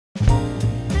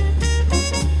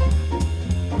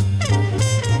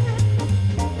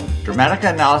Dramatic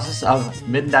analysis of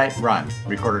Midnight Run,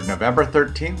 recorded November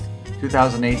 13th,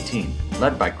 2018,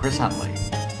 led by Chris Huntley.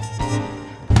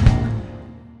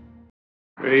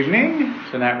 Good evening.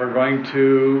 Tonight we're going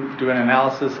to do an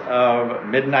analysis of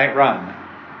Midnight Run.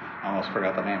 Almost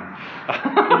forgot the name.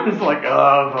 It's like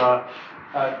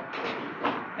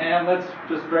and let's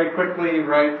just very quickly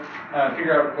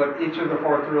figure out what each of the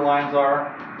four through lines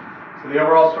are. So the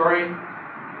overall story.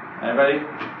 Anybody?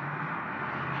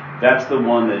 That's the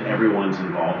one that everyone's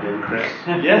involved in, Chris.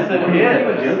 Yes, it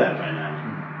I is. do that by now.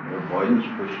 Avoidance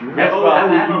pursuit. Yes,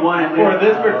 well, for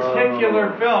this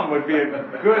particular film would be a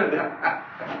good.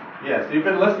 Yes, you've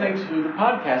been listening to the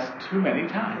podcast too many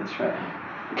times. That's right.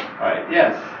 All right.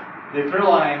 Yes, the through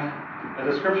line, a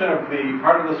description of the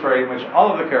part of the story in which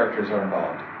all of the characters are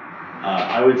involved.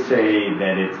 I would say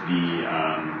that it's the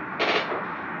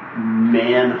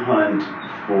manhunt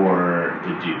for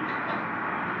the Duke.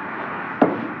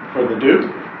 For the Duke?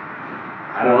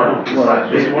 I don't know.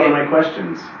 This is one of my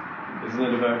questions. Isn't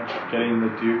it about getting the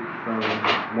Duke from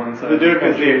one side? The Duke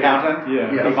is the accountant?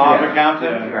 Yeah. The mob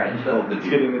accountant? Yeah. Right. So It's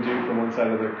getting the Duke from one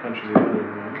side of the country to the other,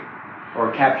 right?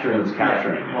 Or capturing. It's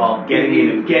capturing him. Well, getting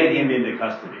him into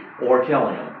custody. or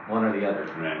killing him, one or the other.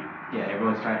 Right. Yeah,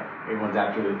 everyone's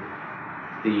after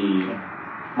the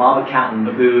mob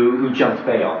accountant who jumped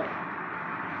bail,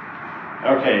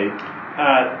 Okay.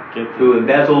 who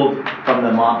embezzled from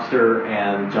the mobster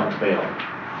and jumped bail.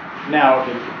 Now,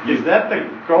 is that the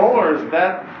goal or is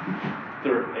that a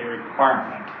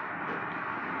requirement?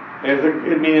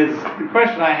 The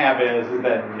question I have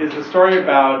is the story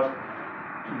about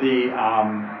the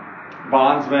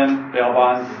bondsman, bail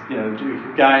bonds,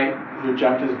 the guy who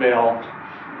jumped his bail,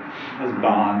 his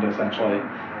bond essentially,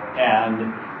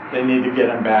 and they need to get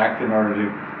him back in order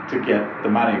to get the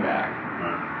money back.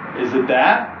 Right. Is it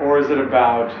that, or is it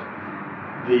about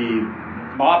the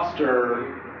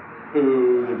mobster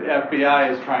who the FBI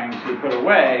is trying to put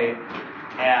away,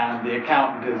 and the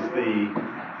accountant is the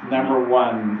number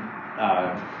one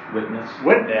witness?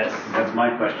 That's my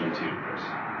question too, Chris.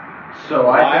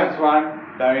 So That's one.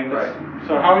 Right.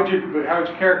 So how would you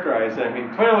characterize it? I mean,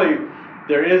 clearly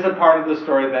there is a part of the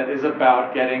story that is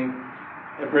about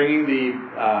bringing the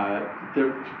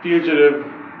fugitive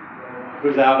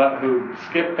who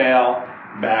skipped bail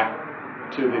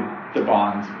back to the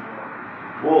bond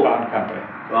company.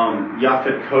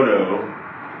 Yaphet Kotto,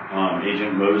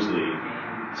 Agent Mosley,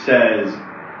 says,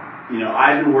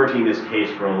 I've been working this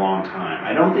case for a long time.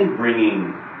 I don't think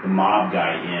bringing the mob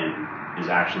guy in is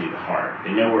actually the heart.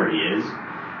 They know where he is.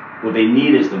 What they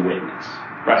need is the witness.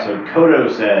 Right. So Kotto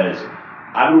says,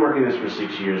 I've been working this for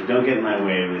 6 years. Don't get in my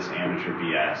way with this amateur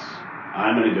BS.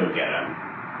 I'm going to go get him.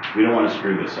 We don't want to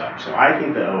screw this up. So I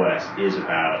think the OS is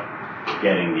about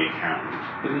getting the accountant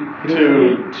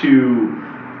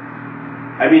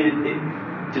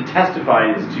to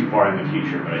testify is too far in the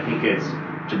future, but I think it's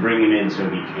to bring him in so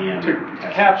he can to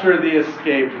capture the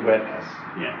escaped witness.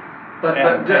 Yeah. But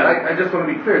I just want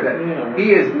to be clear that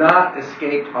he is not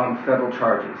escaped on federal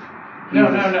charges. He's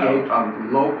escaped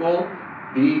on local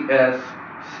BS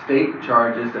state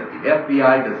charges that the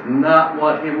FBI does not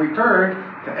want him returned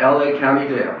to LA County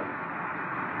Jail.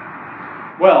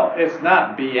 Well, it's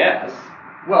not BS.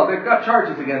 Well, they've got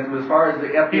charges against him as far as the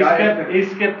FBI He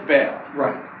skipped bail.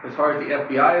 Right. As far as the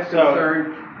FBI is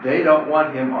concerned, they don't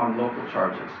want him on local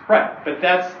charges. Right, but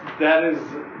that is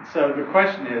so the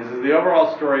question is the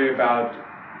overall story about,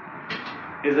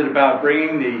 is it about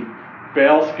bringing the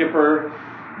bail skipper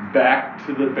back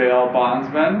to the bail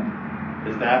bondsman?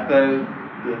 Is that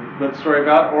what the story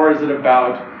about? Or is it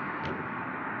about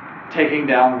taking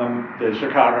down the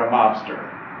Chicago mobster?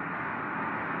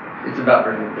 It's about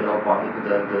bringing the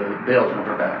bail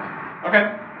jumper back.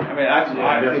 Okay. I mean, I think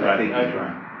that's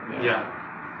right. Yeah.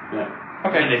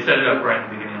 Okay. And they set it up right at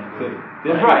the beginning of the movie.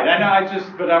 Right. I know.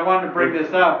 But I wanted to bring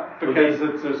this up because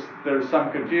there's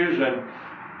some confusion,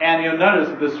 and you'll notice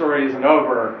that the story isn't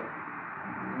over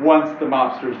once the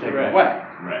mobster is taken away.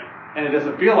 Right. And it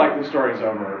doesn't feel like the story's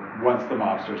over once the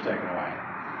mobster is taken away.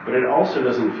 But it also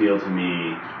doesn't feel to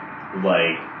me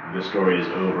like the story is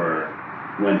over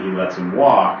when he lets him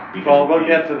walk. Well, we'll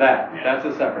get to that. Yeah. That's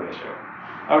a separate issue.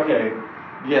 Okay.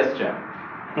 Yes, Jim.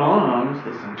 No, I'm just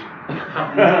listening.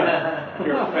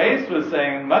 Your face was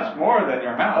saying much more than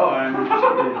your mouth. Oh, I'm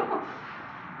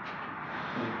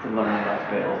to learn about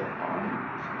bail.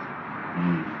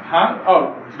 Huh?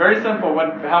 Oh, it's very simple.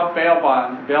 How bail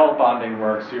bonding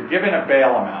works. You're given a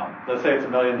bail amount. Let's say it's $1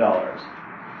 million.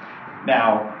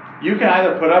 Now, you can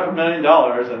either put up $1 million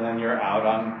and then you're out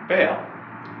on bail,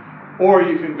 or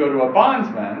you can go to a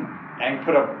bondsman and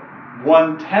put up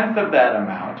 1/10 of that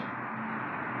amount,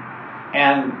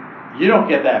 and you don't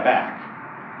get that back.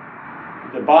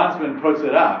 The bondsman puts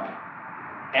it up,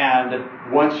 and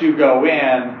once you go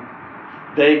in,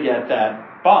 they get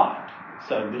that bond.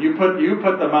 So you put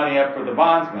the money up for the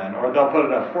bondsman, or they'll put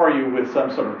it up for you with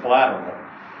some sort of collateral,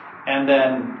 and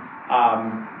then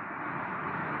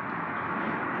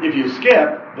if you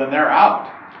skip, then they're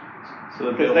out.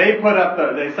 So Because they put up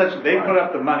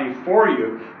the money for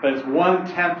you, but it's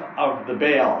 1/10 of the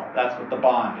bail. That's what the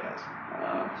bond is.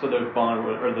 So the bond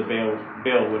or the bail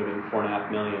would have been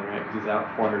 $4.5 million, right? Because he's out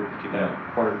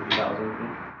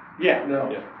 $450,000. Yeah. No,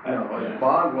 Yeah. the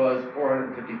bond was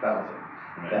 $450,000.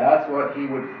 That's what he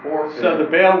would forfeit. So the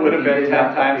bail would have if he been did 10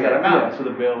 not times pay that it. amount. Yeah. So the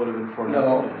bail would have been $4.5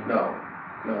 No, million.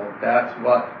 no. That's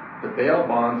what the bail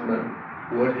bondsman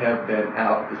would have been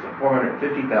out, is the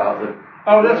 $450,000.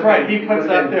 Oh, that's right. He It puts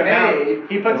would have up been the amount. paid.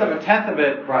 He puts up 1/10 of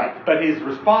it. Right. But he's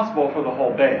responsible for the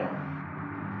whole bail.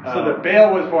 So Oh. the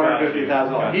bail was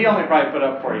 $450,000. Gotcha. He only probably put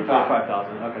up 45.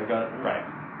 45,000. Okay, got it. Right.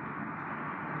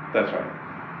 That's right.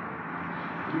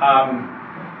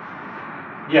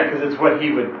 Yeah, because it's what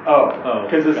he would owe. Oh,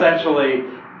 Because gotcha. essentially,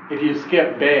 if you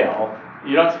skip bail,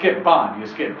 you don't skip bond, you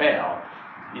skip bail.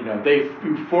 You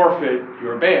forfeit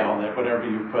your bail, that whatever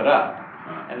you put up.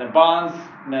 And the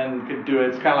bondsman could do it.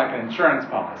 It's kind of like an insurance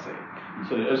policy.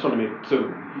 So I just want to so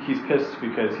he's pissed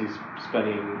because he's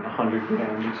spending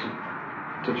 $100,000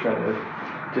 to try to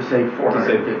To say save.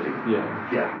 450. Yeah.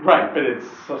 Yeah. Right, but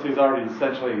so he's already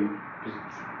essentially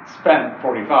spent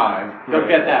 45. He'll Right.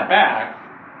 get that back,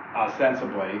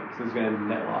 ostensibly. So he's going to have a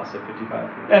net loss of 55.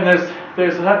 And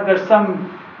there's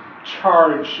some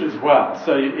charge as well.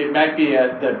 So it might be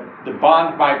the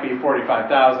bond might be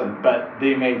 45,000, but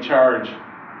they may charge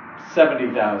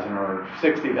 70,000 or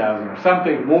 60,000 or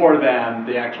something more than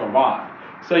the actual bond.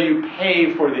 So you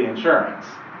pay for the insurance,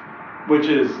 which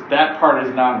is that part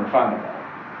is non-refundable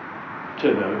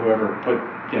to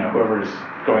whoever is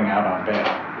going out on bail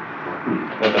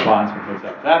that the bondsman puts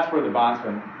up. That's where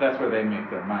they make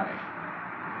their money.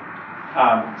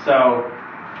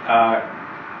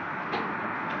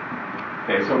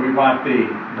 Okay, so we want the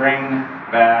bring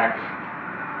back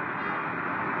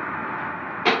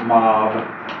mob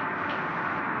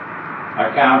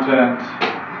accountant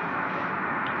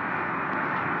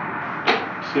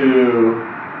to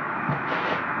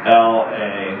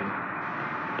LA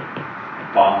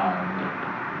bond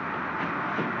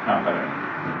company.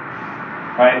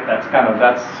 Right? That's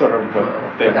sort of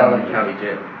what they The LA want. County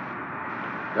Jail.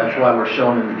 That's why we're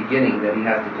shown in the beginning that he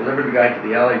has to deliver the guy to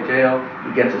the LA jail,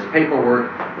 he gets his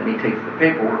paperwork, then he takes the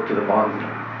paperwork to the bondsman.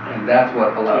 And that's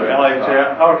what So allows LA him to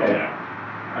jail. stop. Okay.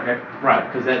 Okay. Right,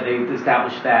 because they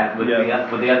established that with Yeah. the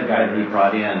other guy that he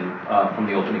brought in from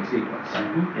the opening sequence.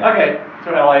 Yeah. Okay.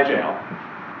 So LA jail.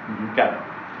 Got it.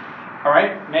 All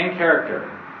right. Main character.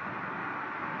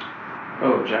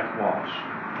 Oh, Jack Walsh.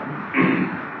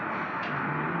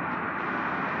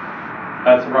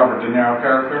 That's a Robert De Niro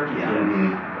character.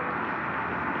 Mhm.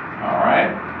 All right.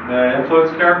 The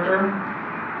influence character.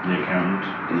 The accountant.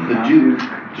 The Duke,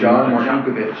 John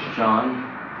Markovich. John.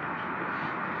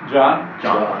 John.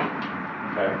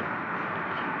 Okay.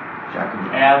 Jack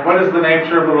and And what is the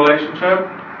nature of the relationship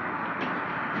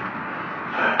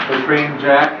between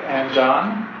Jack and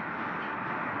John?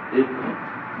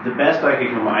 The best I could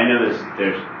come, I know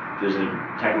there's a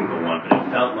technical one, but it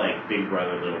felt like Big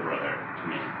Brother, Little Brother to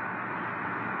me.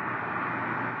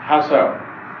 How so?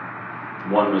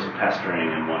 One was pestering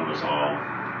and one was all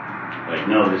like,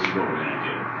 no, this is what we're gonna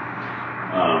do.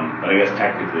 But I guess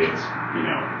technically it's,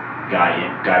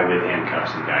 guy with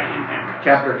handcuffs and guy in handcuffs.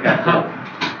 Captor.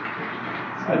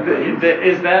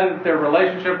 Is that their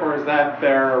relationship or is that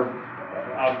their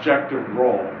objective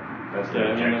role? That's the Yeah, I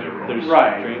mean, objective role. there's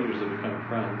Right. strangers that become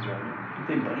friends, right?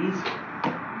 they buddies.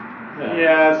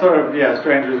 Yeah, sort of. Yeah,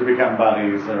 strangers who become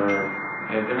buddies, or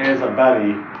it's a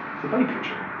buddy. It's a buddy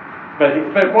picture.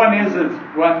 But one is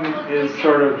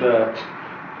sort of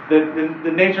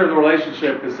the nature of the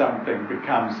relationship is something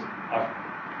becomes a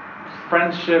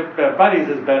friendship. Buddies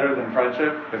is better than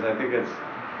friendship because I think it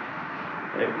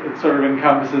sort of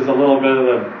encompasses a little bit of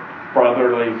the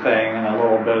brotherly thing and a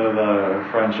little bit of the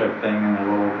friendship thing and a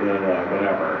little bit of the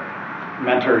whatever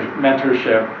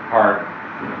mentorship part.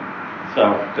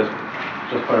 So just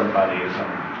put in buddies and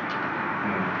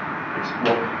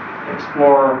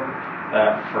explore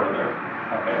that further.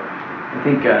 Okay. I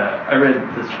think I read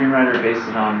the screenwriter based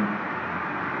it on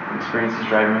experiences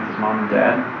driving with his mom and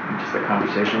dad, and just the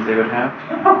conversations they would have.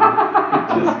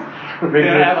 Just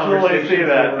regular Yeah, absolutely see conversations,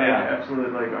 that, like, yeah.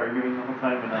 absolutely like arguing the whole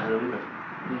time, but not really. But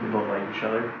they both like each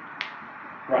other,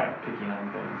 Right. picking on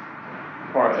things.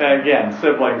 Or again,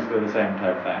 siblings do the same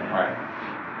type thing. Right.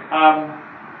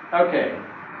 Okay.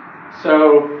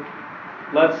 So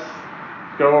let's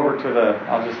go over to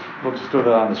we'll just do it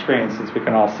on the screen since we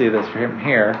can all see this from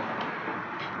here.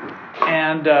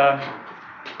 And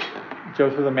go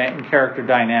through the main character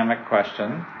dynamic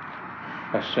questions.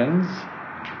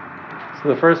 So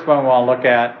the first one we'll look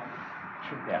at,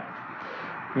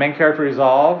 main character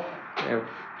resolve, if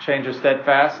change or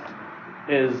steadfast.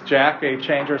 Is Jack a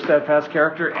change or steadfast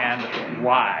character, and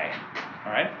why?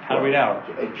 All right, how do we know?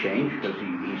 A change because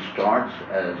he starts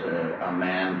as a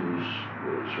man who's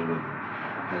sort of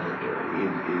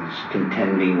is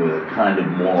contending with a kind of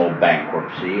moral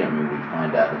bankruptcy. I mean, we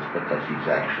find out it's because he's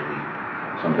actually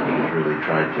somebody who's really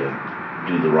tried to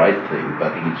do the right thing,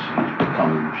 but he's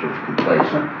become sort of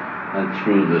complacent. And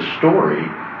through the story,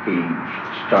 he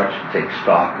starts to take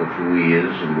stock of who he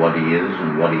is and what he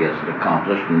has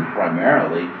accomplished, and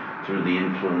primarily through the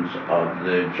influence of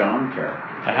the John character.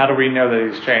 And how do we know that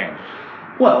he's changed?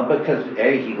 Well, because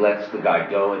he lets the guy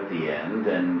go at the end,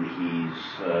 and he's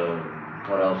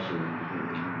what else?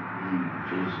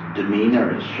 His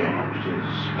demeanor has changed, his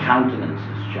countenance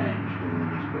has changed, and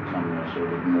he's become a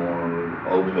sort of more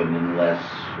open and less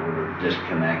sort of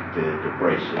disconnected,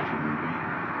 abrasive human being.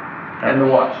 And the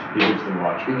watch. He gives the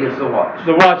watch. He gives the watch.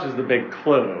 The watch is the big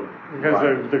clue, because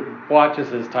Right. the watch is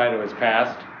his tie to his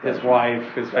past, his wife,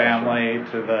 his family,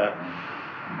 to the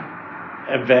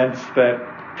events that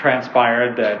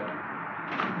transpired that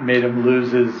made him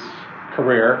lose his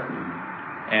career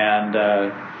and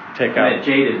take out. That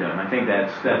jaded him. I think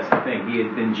that's the thing. He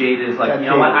had been jaded. It's like, That you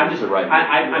know what? jaded I'm is just the right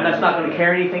I'm word. just not going to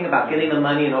care anything about getting the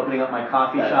money and opening up my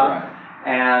coffee That's shop, right.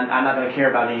 and I'm not going to care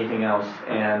about anything else.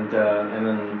 And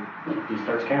then he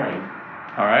starts caring.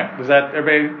 All right. Does that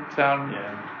everybody sound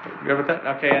good with that?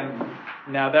 Okay. And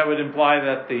now that would imply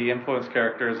that the influence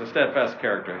character is a steadfast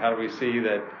character. How do we see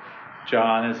that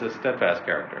John is a steadfast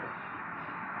character?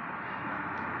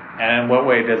 And in what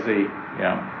way does he,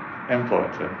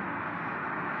 influence him?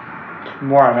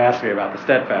 More I'm asking about the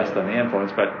steadfast than the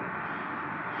influence, but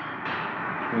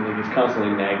I mean, he's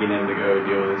constantly nagging him to go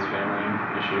deal with his family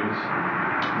issues.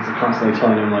 He's constantly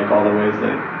telling him like all the ways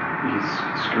that he's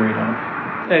screwing up.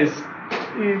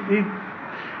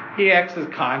 he acts as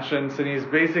conscience, and he's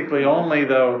basically only,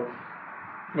 though,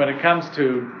 when it comes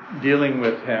to dealing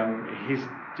with him,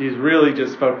 he's really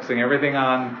just focusing everything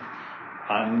on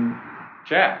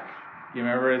Jack. You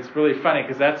remember, it's really funny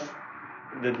because that's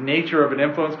the nature of an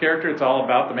influence character. It's all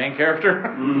about the main character,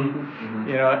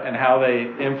 and how they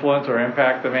influence or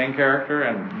impact the main character.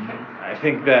 And I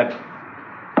think that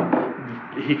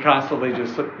he constantly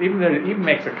just even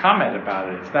makes a comment about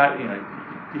it. It's not,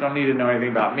 you don't need to know anything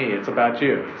about me. It's about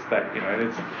you. It's that,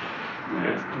 it's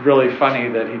really funny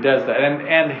that he does that.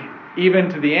 And even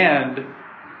to the end,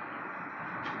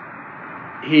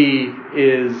 he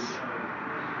is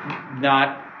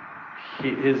not.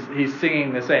 He's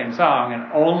singing the same song,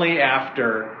 and only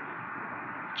after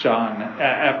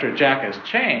Jack has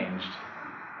changed,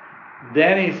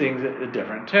 then he sings a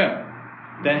different tune.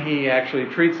 Then he actually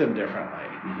treats him differently.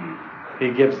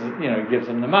 He gives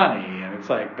him the money, and it's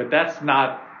like, but that's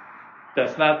not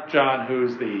John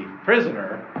who's the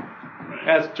prisoner.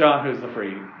 That's John who's the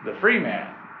free man.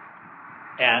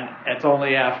 And it's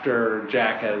only after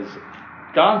Jack has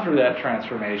gone through that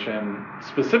transformation,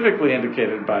 specifically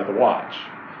indicated by the watch,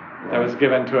 that was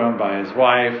given to him by his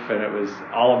wife, and it was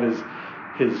all of his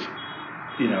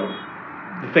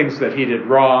the things that he did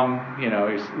wrong.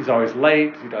 He's always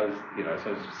late. He does,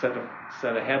 so it's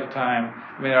set ahead of time.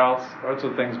 I mean, all sorts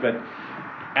of things. But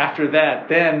after that,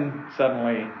 then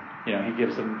suddenly, he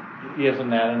gives him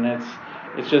that, and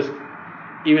it's just,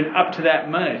 even up to that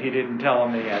minute, he didn't tell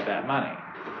him that he had that money,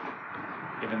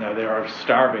 even though they were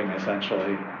starving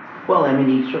essentially. Well, I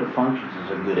mean, he sort of functions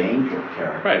as a good angel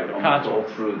character. Right, almost all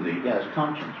through his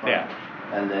conscience, right? Yeah.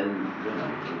 And then,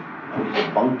 he's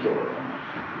a bunk killer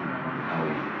almost, how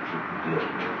he deals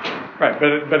with it. Right,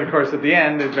 but of course at the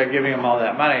end, by giving him all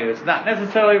that money, it's not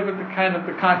necessarily what the kind of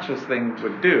the conscious thing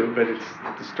would do, but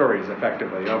the story is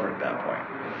effectively over at that point.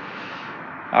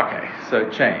 Okay, so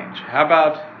change. How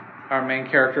about our main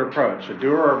character approach, a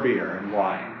doer or beer, and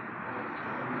why?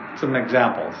 Some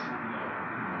examples.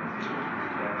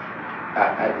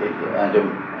 I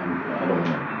don't want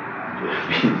to,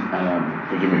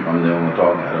 forgive me if I'm the one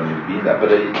talking, I don't mean to be that,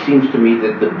 but it seems to me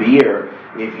that the beer,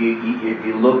 if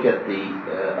you look at the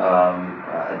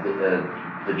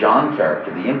John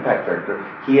character, the impact character,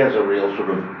 he has a real sort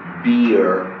of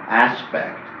beer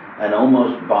aspect, and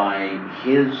almost by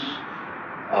his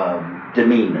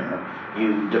demeanor,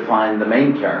 you define the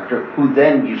main character, who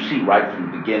then you see right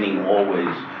from the beginning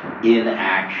always in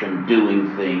action,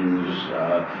 doing things,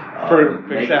 For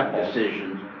making example.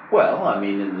 decisions. Well, I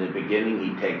mean, in the beginning,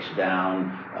 he takes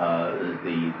down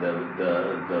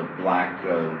the black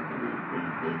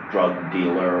drug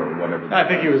dealer or whatever. No, I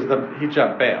think he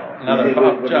jumped bail. Another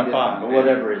jump on.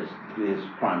 Whatever his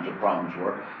crimes or problems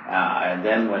were. And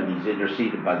then when he's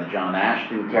interceded by the John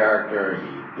Ashton character, he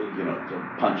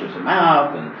punches him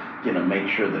out and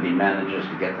makes sure that he manages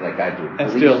to get that guy to a police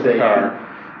and steals station. the car.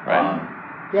 Right.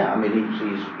 Yeah, I mean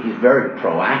he's very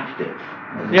proactive.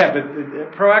 Yeah, but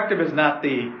proactive is not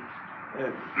the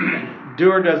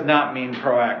doer does not mean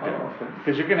proactive,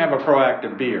 because you can have a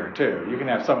proactive beer too. You can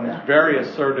have someone who's very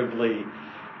assertively,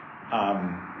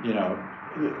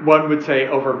 one would say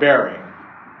overbearing.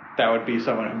 That would be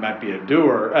someone who might be a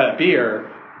beer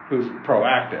who's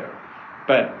proactive,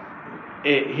 but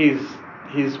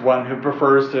he's one who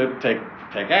prefers to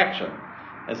take action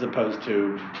as opposed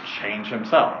to change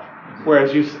himself.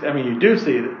 Whereas you do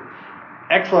see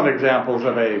excellent examples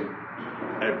of a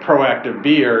proactive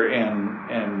beer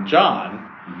in John.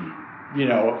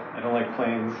 I don't like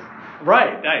planes.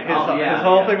 Right. His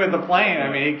whole thing with the plane. I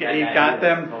mean,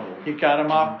 he got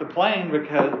them off the plane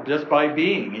because just by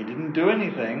being, he didn't do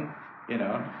anything.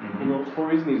 Well, the whole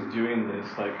reason he's doing this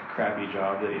crappy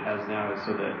job that he has now is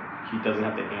so that he doesn't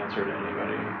have to answer to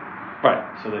anybody. Right.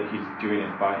 So that he's doing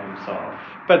it by himself.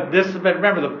 But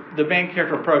remember, the main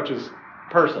character approach is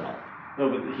personal. No,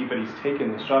 but he's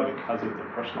taken this job because of the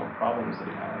personal problems that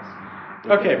he has.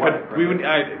 Okay, but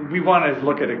we want to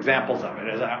look at examples of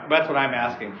it. That's what I'm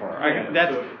asking for.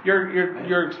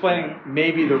 You're explaining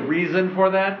maybe the reason for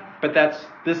that, but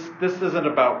this isn't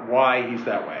about why he's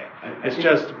that way. It's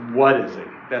just what is he?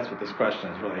 That's what this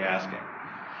question is really asking.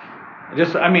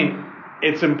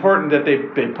 It's important that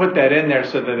they put that in there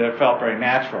so that it felt very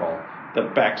natural. The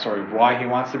backstory of why he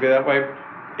wants to be that way.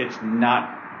 It's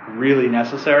not really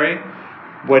necessary.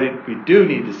 What we do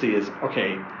need to see is,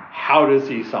 okay, how does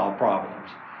he solve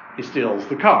problems? He steals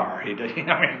the car.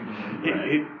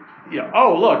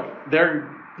 Oh look, a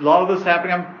lot of this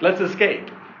happening. Let's escape.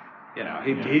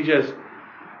 He just.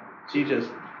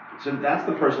 So that's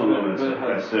the personal moment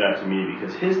that stood out to me,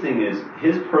 because his thing is,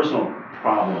 his personal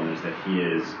problem is that he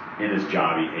is in this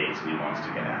job he hates and he wants to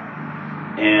get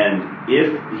out. And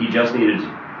if he just needed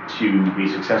to be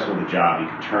successful at the job, he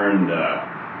could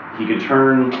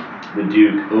turn the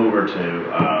Duke over to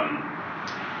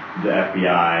the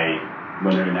FBI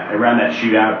when they're around that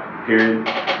shootout period.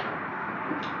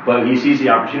 But he sees the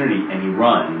opportunity and he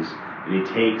runs and he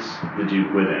takes the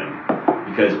Duke with him,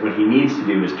 because what he needs to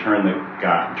do is turn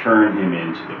him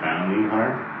into the bounty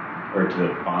hunter or to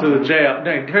the bondsman. To the jail.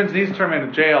 No, he needs to turn him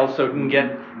into jail so he can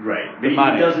get right. the But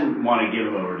money. He doesn't want to give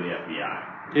him over to the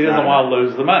FBI. He doesn't want to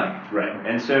lose the money. Right.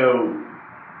 And so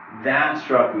that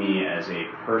struck me as a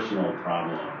personal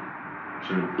problem.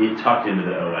 Sort of it tucked into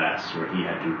the OS where he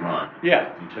had to run.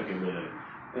 Yeah. He took it with him.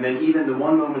 And then even the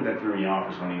one moment that threw me off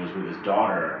was when he was with his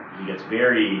daughter. He gets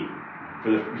very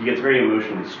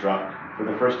emotionally struck for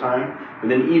the first time. But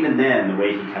then even then, the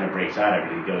way he kind of breaks out of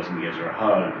it, he goes and gives her a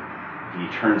hug. He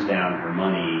turns down her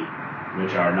money,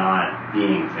 which are not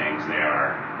being things. They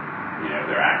are,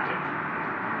 they're active.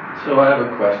 So I have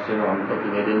a question on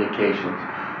looking at indications.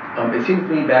 It seems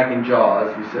to me back in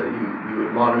Jaws, you said you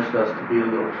admonished us to be a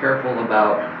little careful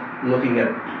about looking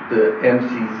at the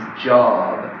MC's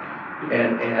job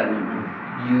and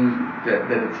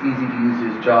that it's easy to use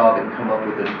his job and come up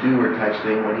with a doer type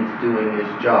thing when he's doing his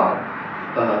job.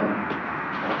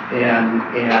 And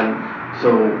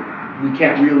so we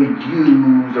can't really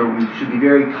use, or we should be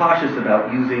very cautious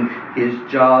about using his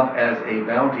job as a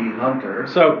bounty hunter.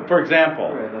 So, for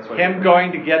example, him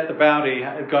going to get the bounty,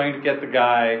 going to get the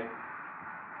guy,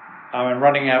 and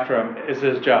running after him is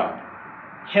his job.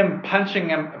 Him punching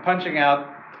out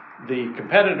the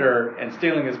competitor and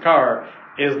stealing his car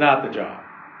is not the job.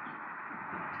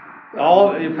 You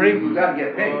got to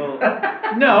get paid.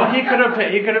 No, he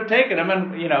could have taken him,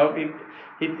 and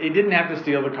he didn't have to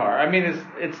steal the car. I mean,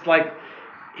 it's like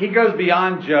he goes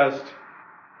beyond just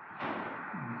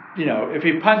if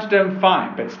he punched him,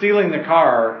 fine, but stealing the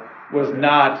car was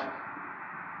not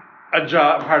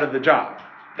part of the job.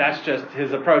 That's just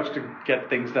his approach to get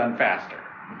things done faster.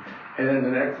 And then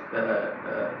the next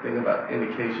thing about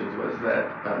indications was that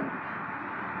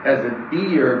as a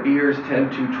beer, beers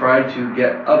tend to try to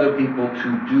get other people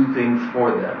to do things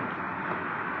for them.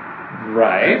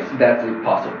 Right. That's a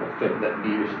possible thing that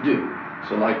beers do.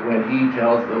 So like when he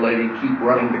tells the lady, keep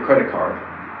running the credit card,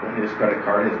 when his credit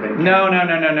card has been... No.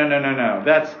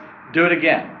 That's do it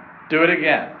again. Do it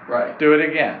again. Right. Do it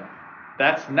again.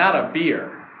 That's not a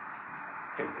beer.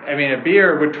 I mean, a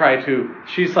beer would try to...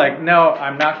 She's like, no,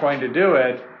 I'm not going to do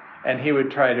it. and he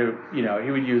would try to,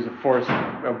 he would use a force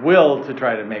of will to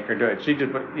try to make her do it. She did,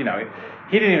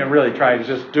 he didn't even really try to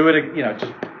just do it,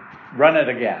 just run it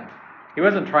again. He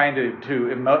wasn't trying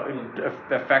to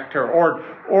affect her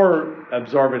or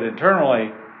absorb it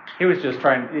internally. He was just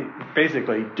trying to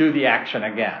basically do the action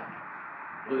again.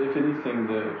 Well, if anything,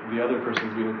 the other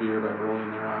person's being weird by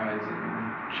rolling their eyes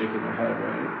and shaking their head,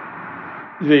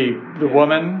 right? The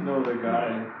woman? No, the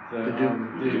guy. The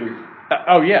Duke.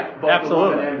 Oh yeah, Both absolutely.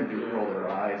 the woman and the Duke roll their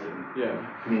eyes and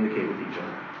communicate with each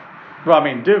other. Well,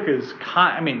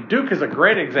 Duke is a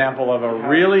great example of a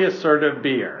really assertive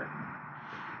beer.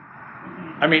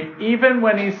 Even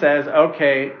when he says,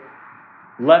 "Okay,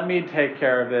 let me take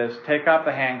care of this. Take off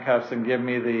the handcuffs and give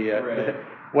me the."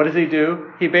 What does he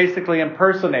do? He basically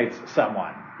impersonates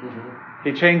someone. Mm-hmm.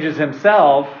 He changes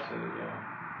himself,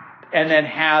 and then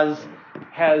has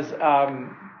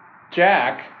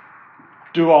Jack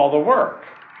do all the work.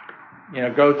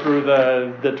 Go through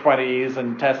the 20s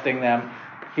and testing them.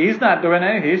 He's not doing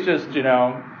anything. He's just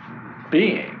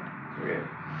being. Okay.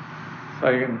 So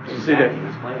you can see Exactly. that.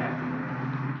 He's play acting.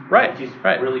 Right. He's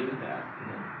right. really good at that.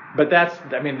 But that's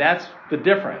the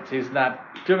difference. He's not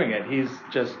doing it. He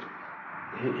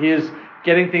is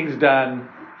getting things done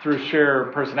through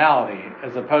sheer personality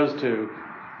as opposed to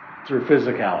through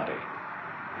physicality.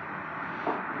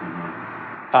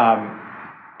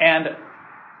 And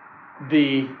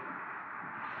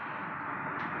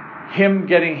him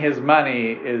getting his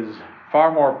money is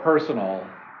far more personal.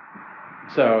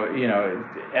 So,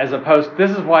 as opposed,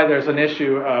 this is why there's an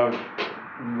issue of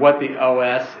what the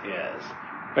OS is.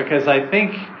 Because I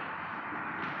think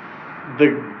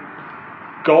the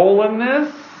goal in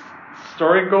this,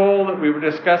 story goal that we were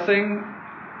discussing,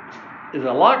 is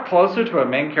a lot closer to a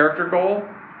main character goal.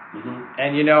 Mm-hmm.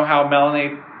 And you know how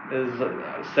Melanie has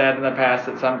said in the past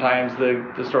that sometimes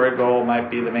the story goal might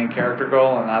be the main character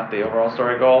goal and not the overall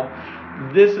story goal.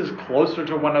 This is closer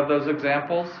to one of those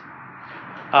examples.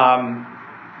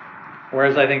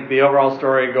 Whereas I think the overall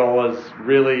story goal is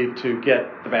really to get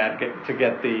the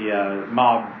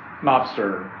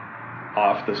mobster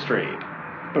off the street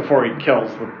before he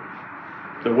kills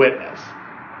the witness,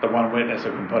 the one witness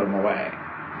who can put him away.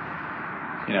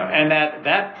 And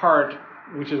that part,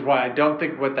 which is why I don't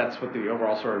think that's what the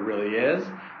overall story really is,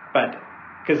 but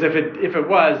because if it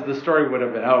was, the story would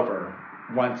have been over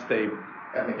once they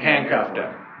handcuffed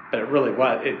him. But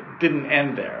it didn't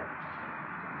end there.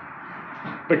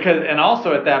 And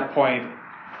also at that point,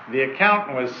 the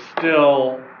accountant was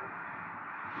still,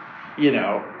 yet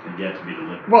to be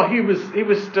delivered. Well, he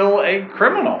was still a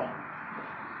criminal.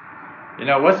 He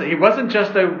wasn't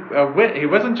just he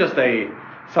wasn't just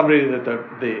somebody that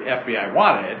the FBI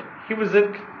wanted. He was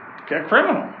a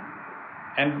criminal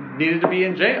and needed to be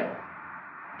in jail.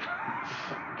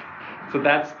 So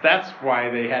that's why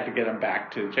they had to get him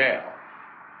back to jail,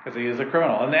 because he is a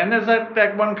criminal. And then there's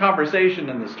that one conversation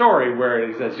in the story where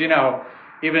he says, even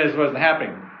as it wasn't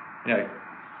happening,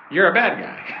 you're a bad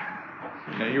guy.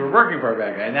 You were working for a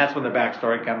bad guy. And that's when the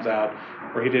backstory comes out,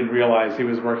 where he didn't realize he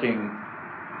was working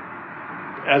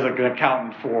as an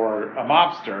accountant for a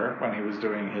mobster when he was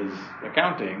doing his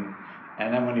accounting.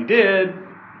 And then when he did,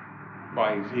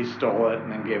 he stole it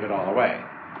and then gave it all away.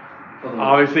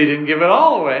 Obviously, he didn't give it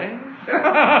all away.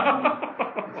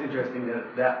 It's interesting that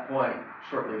at that point,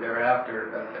 shortly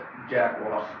thereafter, Jack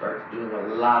Walsh starts doing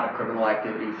a lot of criminal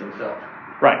activities himself.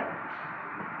 Right.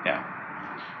 Yeah.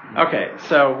 Okay,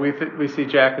 so we see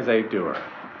Jack as a doer.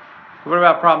 What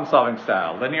about problem-solving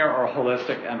style? Linear or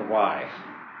holistic, and why?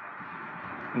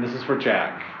 And this is for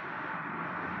Jack.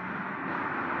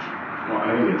 Well,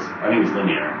 I think it's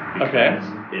linear. Okay.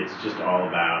 It's just all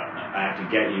about, I have to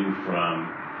get you from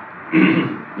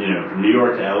from New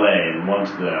York to LA, and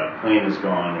once the plane is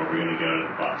gone, we're going to go to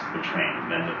the bus, the train,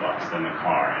 then the bus, then the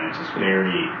car, and it's just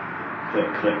very click,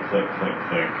 click, click, click,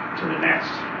 click to the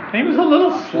next. He was a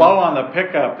little slow on the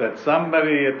pickup that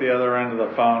somebody at the other end of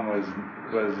the phone was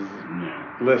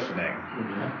listening.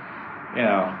 Mm-hmm.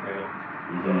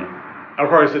 Mm-hmm. Of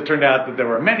course, it turned out that there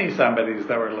were many somebodies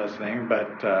that were listening, but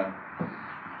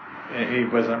he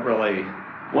wasn't really.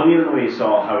 Well, even the way you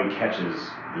saw how he catches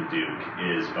the Duke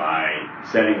is by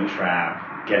setting the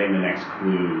trap, getting the next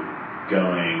clue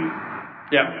going.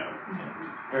 Yeah.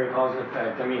 Very cause and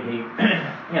effect. I mean, he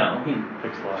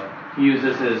picks a lot. He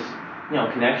uses his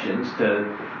connections to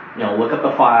look up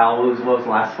the file. What was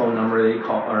the last phone number that he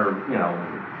called, or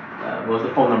what was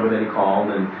the phone number that he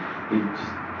called, and he just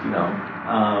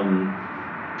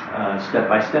step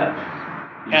by step.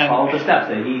 He just followed the steps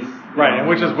that he's right, and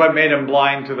which is what made him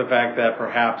blind to the fact that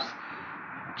perhaps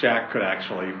Jack could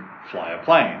actually fly a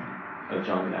plane.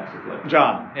 John could actually fly.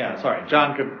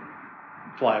 John could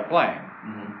fly a plane.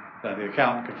 Mm-hmm. That the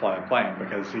accountant could fly a plane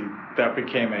because that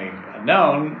became a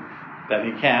known that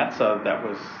he can't. So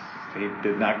he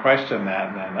did not question that.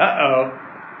 And then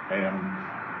I'm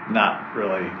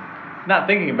not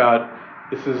thinking about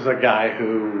this is a guy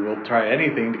who will try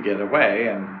anything to get away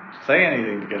and say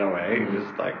anything to get away. Mm-hmm.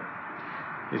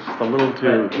 He's just a little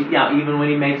too. But, even when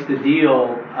he makes the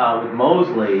deal with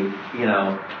Mosley,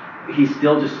 he's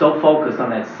still just so focused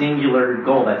on that singular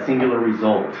goal, that singular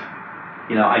result.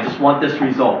 I just want this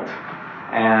result,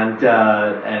 and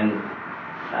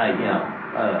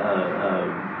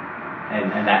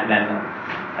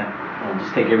he'll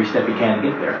just take every step he can to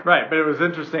get there. Right, but it was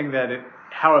interesting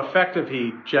how effective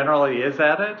he generally is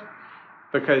at it,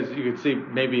 because you could see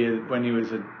maybe when he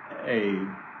was a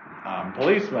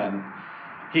policeman,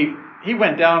 he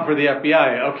went down for the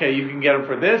FBI. Okay, you can get him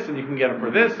for this, and you can get him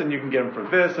for this, and you can get him for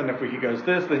this, and if he goes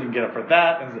this, then you can get him for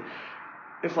that. And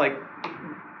it's like,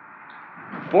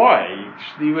 boy,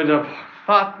 you would have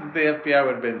thought that the FBI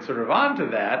would have been sort of onto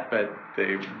that, but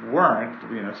they weren't.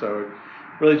 So it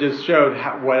really just showed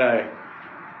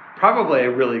probably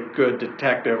a really good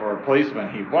detective or policeman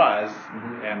he was,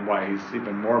 mm-hmm. and why he's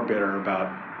even more bitter about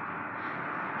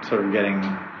sort of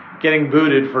getting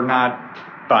booted for not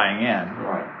buying in.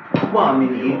 Right. Well,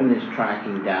 even his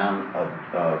tracking down of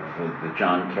the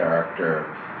John character,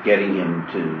 getting him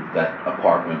to that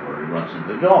apartment where he runs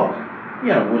into the dog,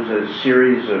 was a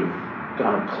series of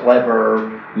kind of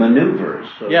clever maneuvers.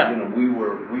 So, we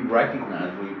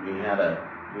recognized we had a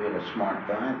smart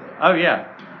guy there. Oh yeah,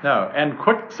 no, and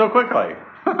so quickly.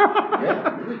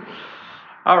 Yeah, really.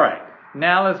 All right,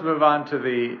 now let's move on to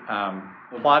the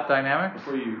plot dynamics.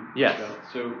 Before you yes. Go,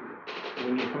 so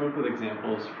when you come up with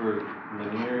examples for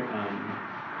linear,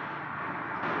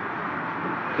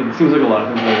 it seems like a lot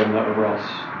of them are in the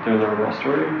overall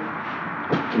story.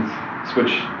 And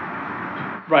switch.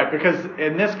 Right, because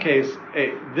in this case,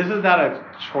 this is not a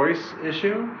choice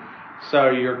issue. So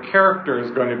your character is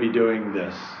going to be doing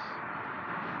this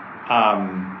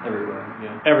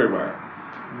everywhere,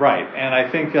 right? And I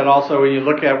think that also when you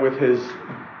look at with his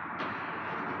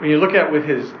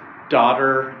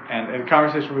daughter and in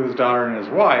conversation with his daughter and his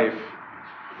wife,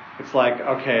 it's like,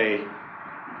 okay,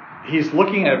 he's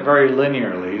looking at it very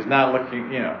linearly. He's not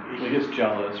looking, He gets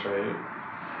jealous, right?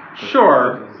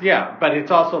 Sure, yeah, but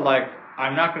it's also like,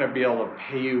 I'm not going to be able to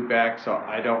pay you back, so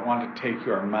I don't want to take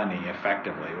your money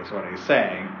effectively, was what he's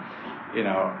saying.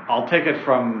 I'll take it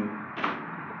from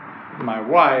my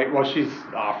wife. Well, she's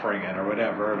offering it or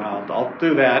whatever, and I'll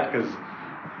do that because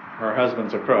her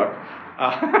husband's a crook.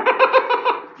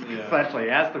 Essentially,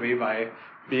 has to be by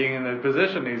being in the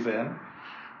position he's in,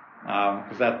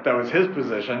 because that was his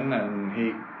position, and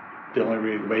the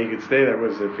only way he could stay there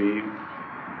was if he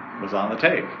was on the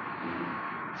take.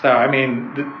 So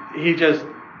he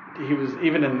was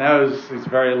even in those. He's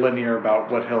very linear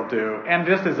about what he'll do, and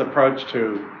just his approach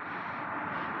to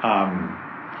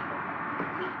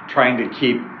trying to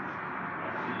keep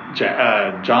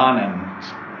John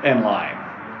in line.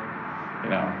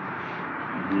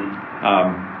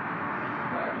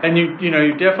 Mm-hmm. And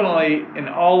you definitely in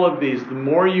all of these, the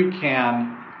more you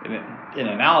can in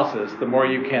analysis, the more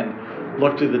you can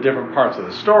look to the different parts of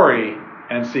the story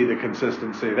and see the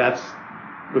consistency. That's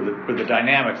with the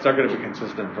dynamics, they're going to be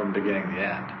consistent from beginning to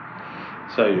end.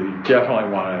 So you definitely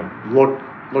want to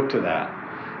look to that.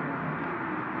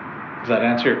 Does that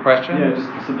answer your question? Yeah, just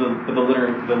so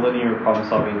the linear problem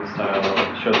solving style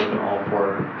shows up in all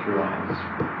 4 through lines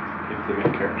if the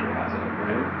main character has it,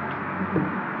 right?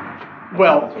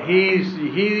 Well, he is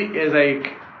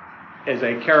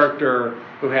a character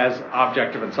who has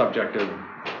objective and subjective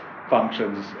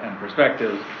functions and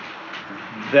perspectives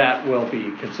that will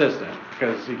be consistent,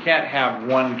 because you can't have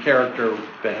one character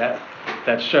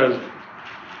that shows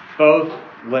both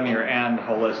linear and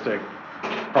holistic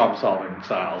problem-solving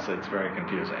styles. It's very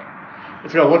confusing.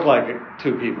 It's going to look like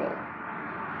 2 people.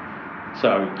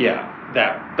 So yeah,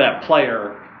 that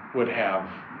player would act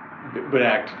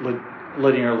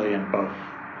linearly in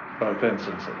both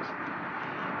instances.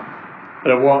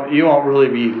 But you won't really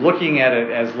be looking at it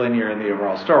as linear in the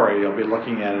overall story. You'll be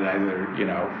looking at it either, he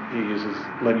uses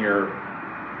linear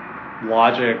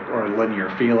logic or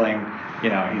linear feeling.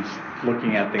 He's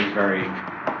looking at things very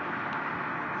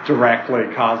directly,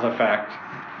 cause effect,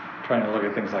 trying to look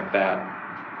at things like that,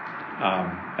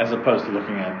 as opposed to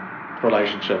looking at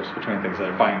relationships between things that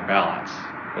are finding balance,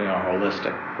 a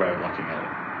holistic way of looking at it.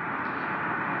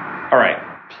 All right,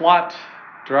 plot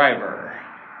driver.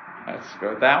 Let's go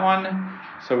with that one.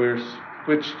 So yes.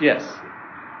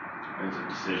 It's a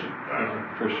decision.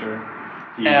 For sure.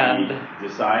 He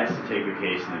decides to take the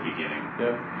case in the beginning.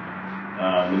 Yep.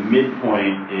 The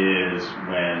midpoint is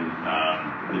when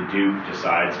the Duke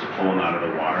decides to pull him out of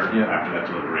the water after that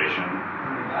deliberation.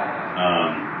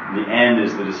 The end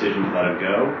is the decision to let him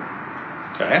go.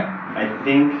 Okay. I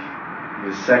think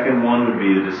the second one would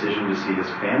be the decision to see his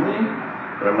family,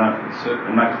 but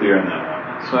I'm not clear on that one.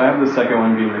 So I have the second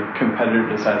one being the competitor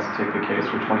decides to take the case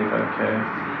for $25K.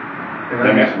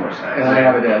 That makes more sense. And I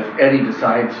have it as Eddie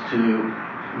decides to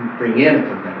bring in a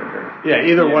competitor. Yeah,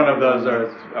 either one of those are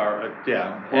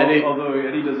yeah. Well, Eddie, although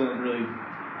Eddie doesn't really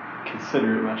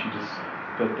consider it much,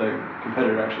 but the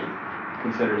competitor actually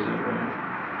considers it, right?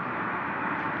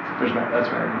 That's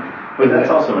right. But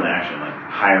that's also an action, like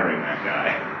hiring that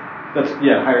guy.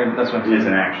 Hiring. That's what I'm saying. Is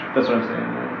an action. That's what I'm saying.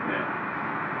 Right?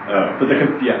 Yeah. Oh, But the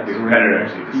competitor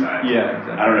actually decides. Yeah,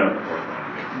 exactly. I don't know what the fourth one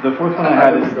would be. The fourth one I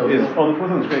had is the fourth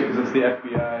one's great because it's the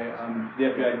FBI. The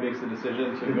FBI makes the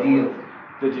decision to go deal. with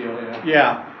the deal. Yeah.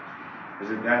 yeah. Is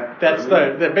it that? That's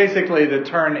basically the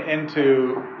turn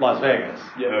into Las Vegas.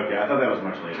 Yeah. Okay, I thought that was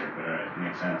much later, but alright,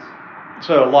 makes sense.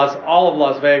 So all of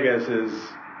Las Vegas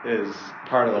is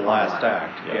part of the last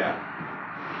act. Yeah.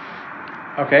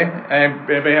 Okay.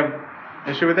 Anybody have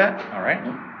issue with that? All right.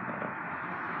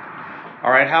 All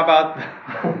right. How about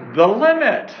the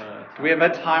limit? Do we have a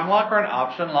time lock or an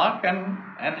option lock, and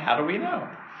how do we know?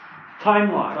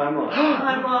 Time lock.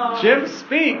 Time lock. Jim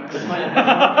speaks. This is my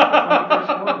first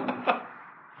one.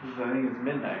 I think it's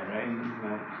midnight, right?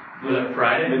 Was it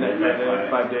Friday? Midnight Friday,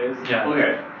 5 days. Yeah.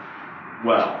 Okay.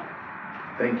 Well,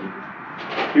 Thank you.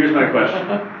 here's my question.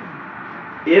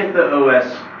 If the OS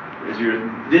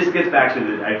this gets back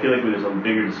to I feel like there's a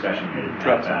bigger discussion here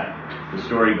about that. The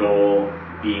story goal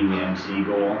being the MC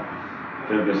goal. I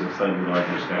feel like there's a slightly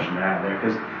larger discussion to have there.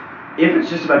 Because if it's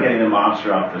just about getting the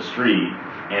mobster off the street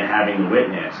and having the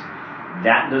witness,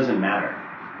 that doesn't matter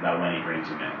about when he brings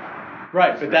him in.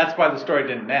 Right, but that's why the story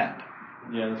didn't end.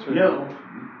 Yeah, that's right. No,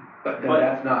 But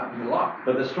that's not the lock.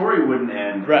 but the story wouldn't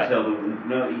end until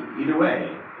either way,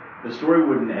 the story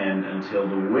wouldn't end until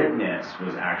the witness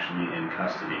was actually in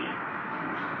custody.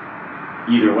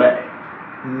 Either way.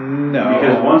 No.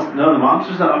 Because the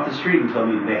mobster's not off the street until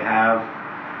they have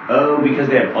because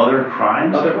they have other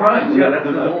crimes? Other crimes, yeah, that's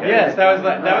the whole. Yes, that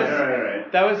Right.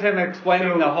 That was him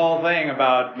explaining the whole thing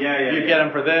about you get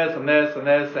him for this and this and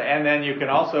this, and then you can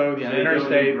also the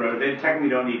interstate. They technically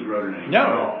don't need Roden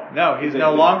anymore. No, he's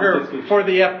no longer for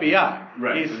the FBI.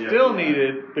 Right, He's for the still FBI.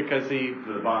 needed because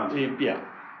For the bonds.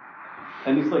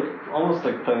 And he's like almost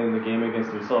like playing the game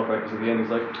against himself, right? Because at the end he's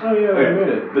like, "Oh yeah, Okay. I made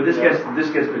it." But this gets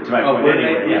to my point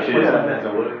anyway.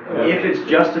 If it's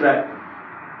just about,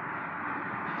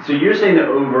 so you're saying that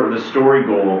the story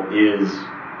goal is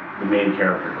the main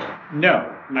character goal.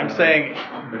 No, I'm saying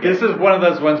this is one of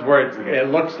those ones where it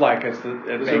looks like it's the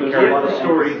main character.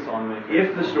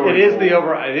 If the story It is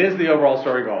goal, the overall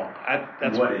story goal.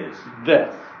 That's what is?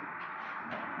 This.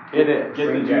 It is. Get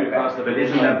the dude across the But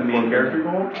isn't that the main character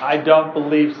goal? I don't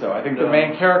believe so. I think the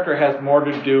main character has more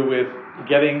to do with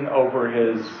getting over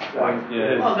his.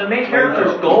 Well, the main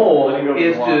character's goal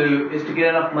is to get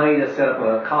enough money to set up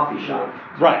a coffee shop.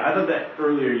 Right. I thought that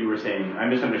earlier you were saying, I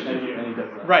misunderstood you.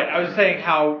 Right. I was saying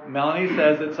how Melanie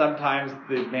says that sometimes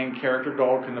the main character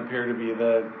goal can appear to be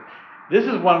this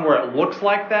is one where it looks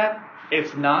like that.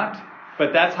 It's not,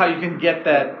 but that's how you can get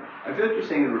that. I feel like you're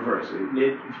saying in reverse.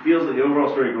 It feels like the overall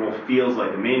story goal feels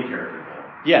like the main character goal.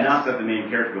 Yes. Not that the main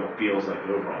character goal feels like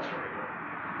the overall story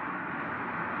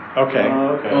Okay.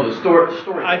 Okay. Oh, the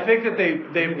story. I think that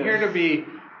they appear to be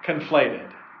conflated.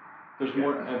 There's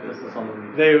more emphasis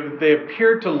on the. They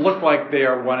appear to look like they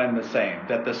are one and the same.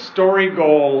 That the story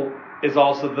goal is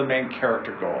also the main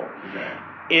character goal. goal. Okay.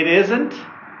 It isn't,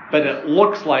 but it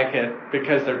looks like it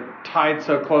because they're tied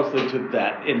so closely to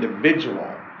that individual,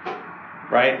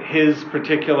 right? His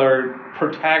particular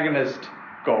protagonist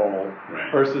goal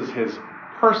versus his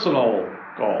personal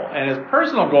goal. And his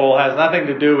personal goal has nothing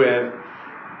to do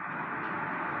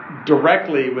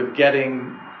directly with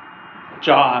getting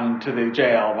John to the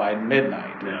jail by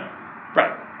midnight. No.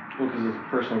 Right. Well, because his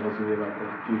personal goals will be about the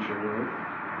future,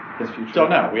 right? His future. Don't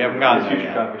know. We haven't gotten His there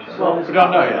future yet. coffee shop. Well, We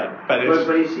don't know yet, but it's...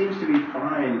 But he seems to be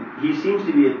fine. He seems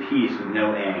to be at peace with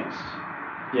no angst.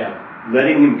 Yeah.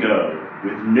 Letting him go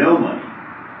with no money.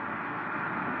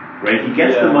 Right? He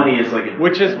gets the money as like a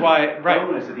Which is why... Right.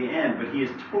 bonus at the end, but he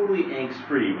is totally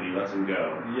angst-free when he lets him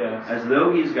go. Yes. As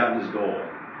though he's gotten his goal.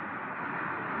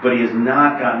 But he has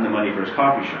not gotten the money for his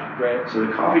coffee shop. Right. So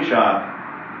the coffee shop...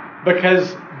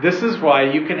 Because this is why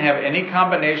you can have any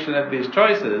combination of these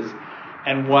choices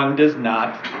and one does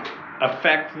not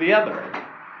affect the other.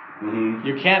 Mm-hmm.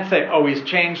 You can't say, oh, he's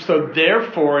changed, so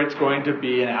therefore it's going to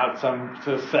be an outcome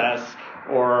success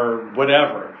or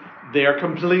whatever. they are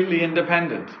completely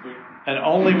independent. And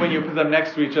only when you put them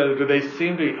next to each other do they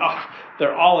seem to be,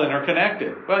 they're all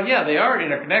interconnected. Well, yeah, they are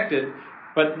interconnected,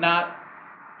 but not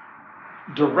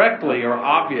directly or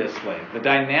obviously. The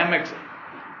dynamics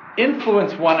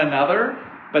influence one another,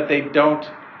 but they don't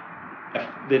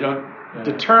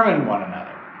determine one another.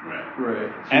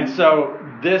 Right. And so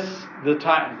this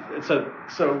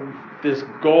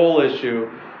goal issue,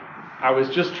 I was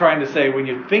just trying to say, when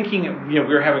you're thinking,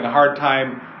 we're having a hard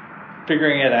time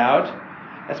figuring it out,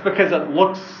 that's because it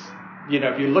looks,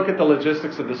 if you look at the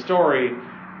logistics of the story,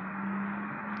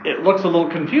 it looks a little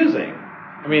confusing.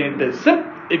 I mean,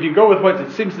 if you go with what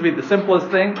it seems to be the simplest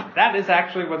thing, that is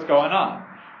actually what's going on.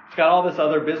 It's got all this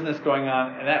other business going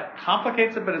on, and that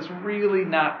complicates it, but it's really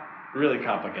not really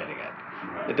complicating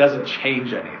it. It doesn't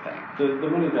change anything. The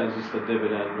money then is just a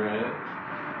dividend, right?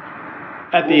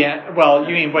 At the end, well,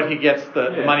 you mean what he gets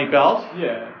the money belt?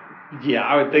 Yeah. Yeah,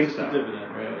 I would think It's so. a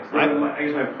dividend, right? I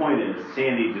guess my point is,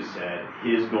 Sandy just said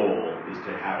his goal is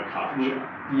to have a coffee shop.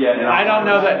 Yeah. And I don't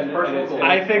know that. and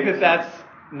I think that's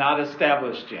not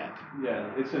established yet. Yeah,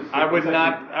 it's just. I would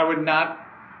not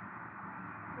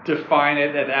define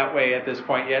it that way at this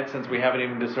point yet, since we haven't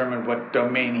even determined what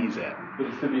domain he's in, But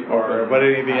it's to be or open. what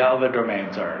any of the other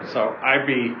domains are. So I'd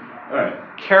be All right.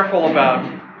 careful about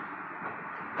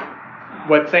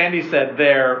what Sandy said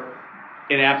there,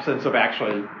 in absence of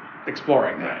actually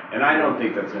exploring that. And I don't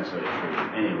think that's necessarily true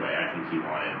anyway. I think he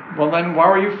wanted. Well, then why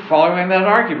were you following that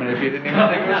argument if you didn't even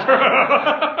think it was true?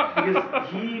 Because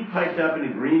he piped up an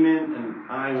agreement and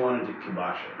I wanted to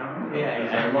kibosh it.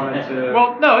 I wanted to.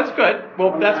 Well, no, it's good.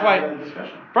 Well, that's have a why.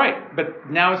 discussion. Right, but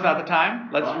now is not the time.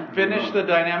 Let's Fine. finish the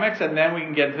dynamics, and then we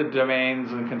can get to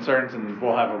domains and concerns, and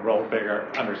we'll have a real bigger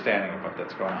understanding of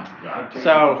what's going on. Got it.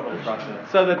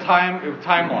 So the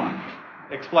time lock.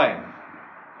 Explain.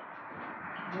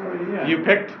 Yeah. You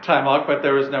picked time lock, but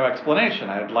there was no explanation.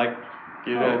 I'd like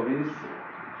you to. He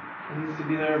needs to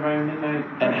be there by midnight.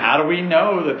 And how do we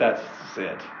know that that's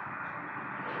it?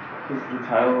 Because the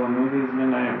title of the movie is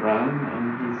Midnight Run,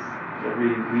 and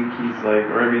every week he's like,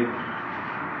 or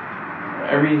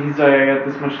he's like, I got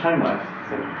this much time left.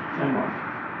 It's like, time left.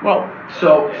 Well,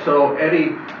 So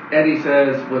Eddie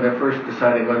says when they're first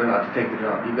deciding whether or not to take the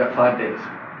job, you've got 5 days.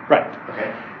 right.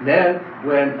 Okay. Then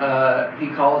when he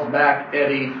calls back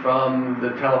Eddie from the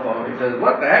telephone, he says,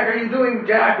 "What the heck are you doing,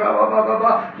 Jack? Blah blah blah blah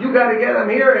blah. You got to get him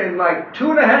here in like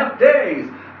 2.5 days."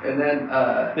 And then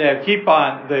Keep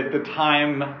on. The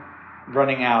time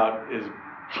running out is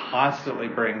constantly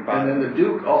bringing by. and then the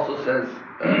Duke also says,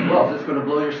 "Well, is this going to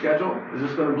blow your schedule? Is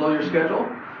this going to blow your schedule?"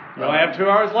 We only have 2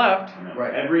 hours left.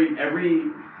 Right. Every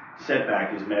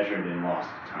setback is measured in lost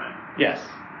time. Yes.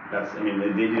 They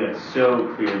do that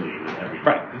so clearly with everything.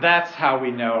 Right. That's how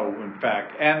we know, in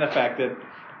fact, and the fact that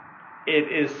it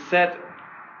is set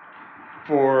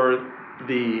for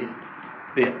the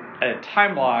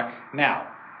time lock. Now,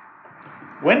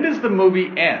 when does the movie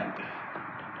end?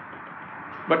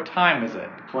 What time is it?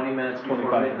 20 minutes before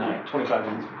 25 midnight. 25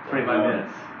 minutes. 25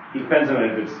 minutes. He depends on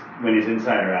if it's when he's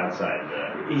inside or outside.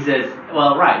 He says,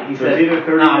 well, right. He So says, it's either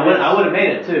 30 I minutes- would have made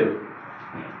it too.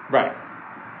 Right.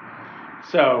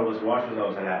 So So his watch was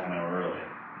always a half an hour early.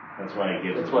 That's why he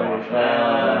gives That's his why he watch. should-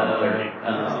 30.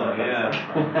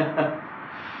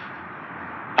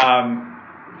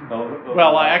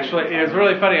 Well, actually, it was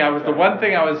really funny. The one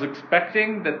thing I was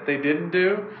expecting that they didn't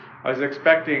do. I was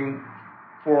expecting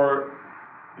for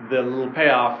the little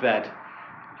payoff that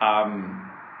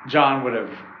John would have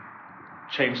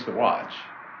changed the watch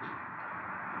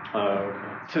Okay.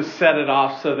 to set it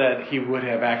off so that he would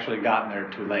have actually gotten there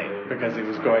too late because he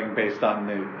was going based on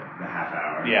The half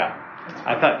hour. yeah.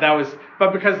 I thought that was,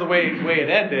 but because the way it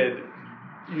ended,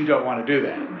 you don't want to do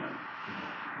that.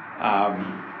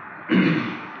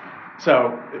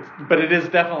 But it is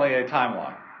definitely a time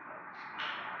lock.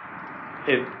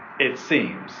 It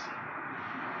seems.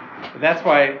 That's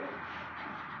why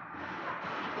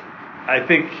I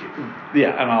think,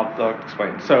 and I'll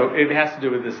explain. So it has to do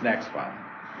with this next one.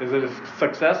 Is it a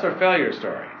success or failure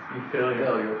story?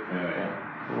 Failure.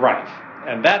 Yeah. Right.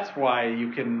 And that's why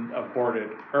you can abort it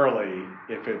early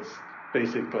if it's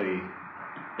basically,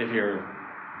 if you're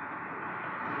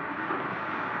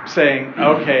saying,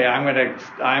 okay,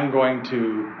 I'm going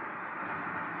to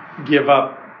give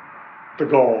up the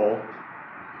goal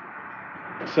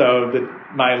so that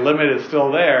my limit is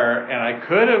still there and I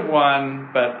could have won,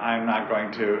 but I'm not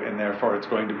going to, and therefore it's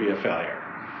going to be a failure.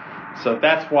 So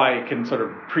that's why it can sort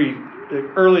of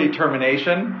early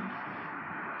termination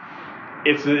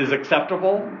is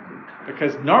acceptable,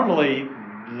 because normally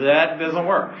that doesn't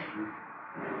work.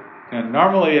 And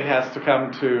normally it has to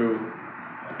come to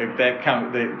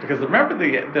Because remember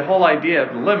the whole idea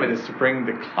of the limit is to bring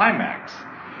the climax,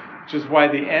 which is why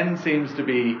the end seems to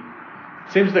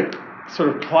sort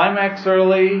of climax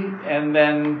early, and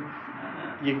then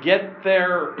you get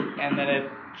there, and then it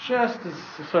just is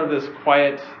sort of this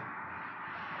quiet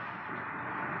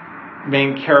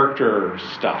main character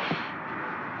stuff.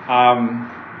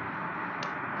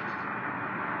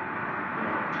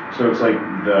 So it's like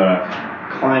the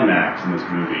climax in this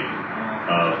movie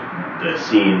of the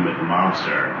scene with the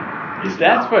mobster is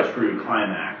not the true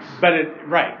climax. But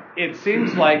it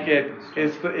seems like it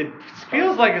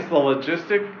feels like it's the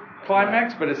logistic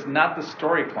climax, but it's not the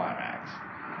story climax.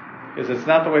 Because it's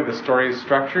not the way the story is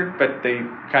structured, but they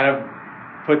kind of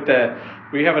put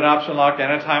we have an option lock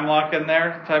and a time lock in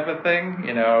there type of thing.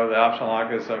 You know, the option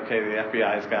lock is, okay, the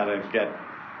FBI's got to get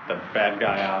the bad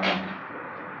guy on,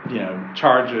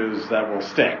 charges that will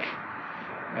stick.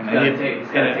 And then he's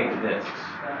got to take the discs.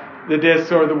 The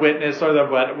disc or the witness or the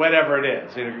whatever it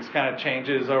is. It just kind of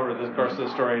changes over the course of the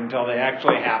story until they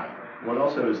actually have it. What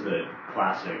also is the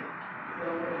classic,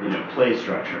 play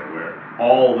structure where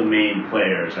all the main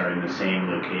players are in the same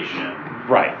location,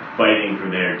 right, fighting for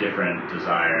their different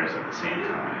desires at the same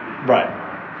time. Right.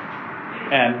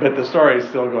 But the story is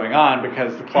still going on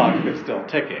because the clock is still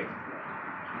ticking.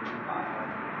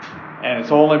 And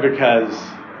it's only because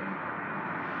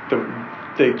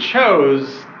they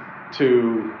chose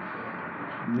to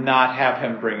not have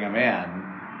him bring him in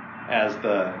as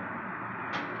the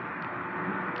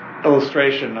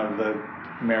illustration of the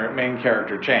main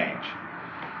character change,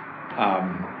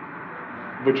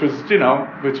 which was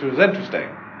interesting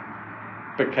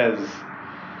because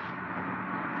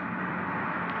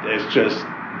it's just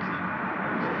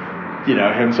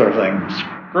him sort of saying,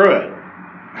 screw it,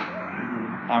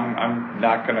 I'm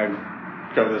not going to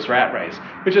go this rat race,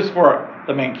 which is for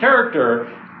the main character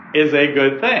is a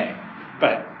good thing,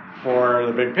 but for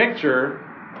the big picture,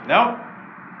 no,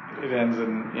 it ends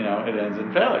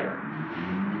in failure.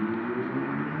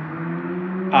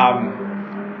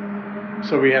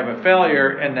 So we have a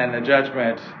failure, and then the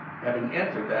judgment. Having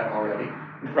answered that already.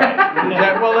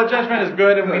 Right. Well, the judgment is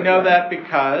good, and we know that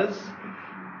because.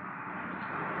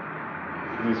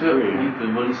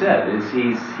 What he said is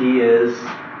he is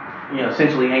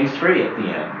essentially hangs free at the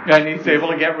end. And he's able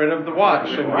to get rid of the watch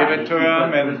and give it to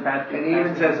him, and he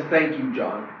even says, "Thank you,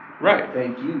 John." Right.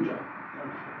 Thank you, John.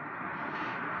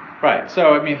 Right.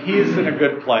 So he's in a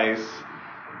good place.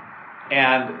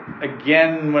 And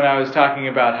again, when I was talking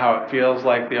about how it feels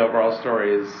like the overall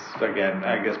story is, again,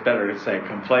 I guess better to say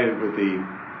conflated with the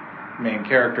main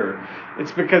character,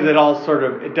 it's because it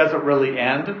doesn't really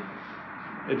end.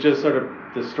 It just sort of,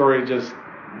 the story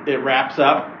it wraps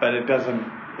up, but it doesn't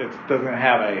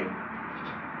have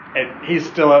he's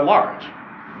still at large.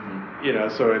 Mm-hmm.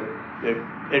 So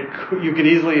you could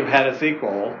easily have had a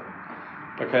sequel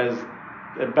because,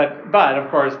 but of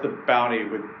course the bounty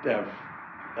would have,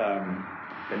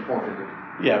 been forfeited.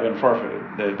 Yeah, been forfeited.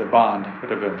 The bond would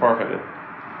have been forfeited.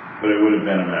 But it would have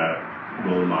been about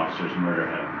will the mobsters murder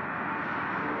him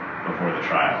before the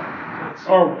trial,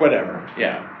 or whatever.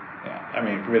 Yeah. I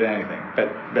mean, it could be anything.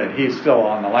 But he's still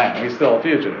on the lam. He's still a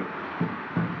fugitive.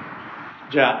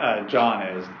 John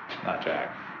is, not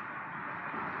Jack.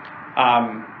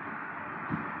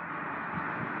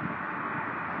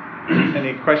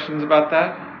 Any questions about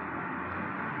that?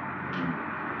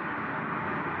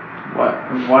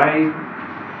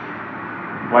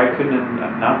 Why couldn't it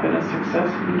have not been a success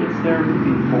if he gets there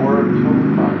before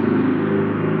 12 o'clock?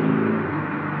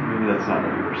 Maybe that's not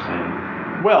what you were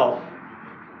saying. Well,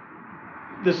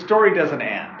 the story doesn't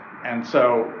end, and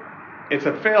so it's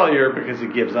a failure because he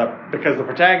gives up, because the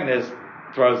protagonist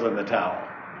throws in the towel.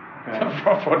 Okay.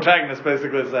 The protagonist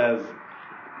basically says,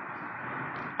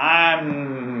 I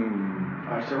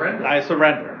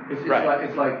surrender.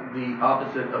 It's like the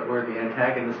opposite of where the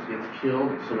antagonist gets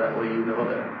killed, so that way you know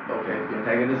that, okay, if the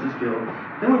antagonist is killed,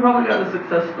 then we probably got a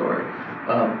success story.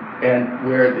 And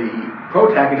where the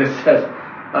protagonist says,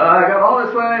 I got all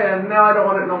this way, and now I don't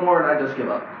want it no more, and I just give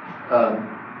up.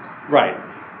 Right.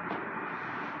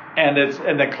 And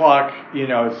the clock,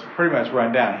 it's pretty much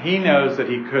run down. He knows that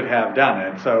he could have done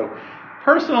it. So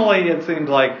personally, it seemed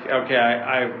like, okay,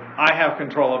 I have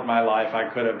control of my life. I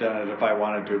could have done it if I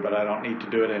wanted to, but I don't need to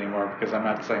do it anymore because I'm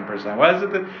not the same person I was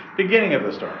at the beginning of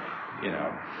the story.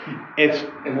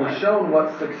 And we're shown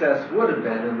what success would have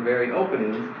been in the very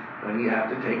openings when you have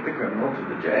to take the criminal to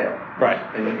the jail. Right.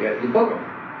 And you book him.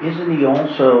 Isn't he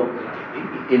also,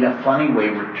 in a funny way,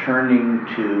 returning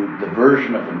to the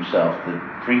version of himself that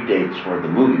predates where the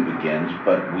movie begins,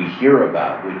 but we hear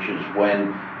about, which is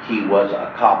when he was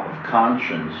a cop of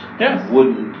conscience and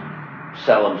wouldn't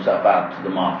sell himself out to the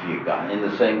mafia guy in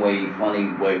the same way,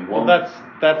 funny way. Well, that's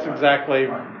exactly,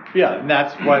 yeah, and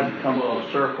that's what Come a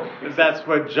little circle. that's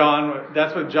what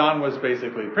John was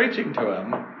basically preaching to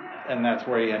him, and that's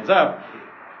where he ends up.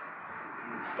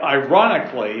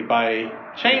 Ironically, by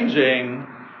changing,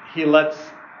 he lets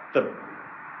the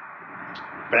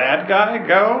bad guy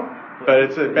go,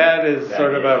 but bad is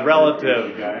sort of a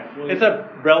relative. It's a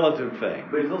relative thing.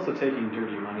 But he's also taking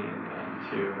dirty money in the end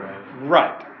too, right?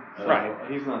 Right. So Right.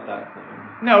 He's not that clean.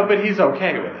 No, but he's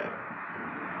okay with it.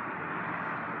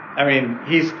 I mean,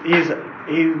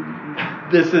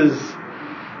 this is,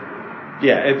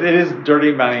 yeah, it is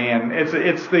dirty money, and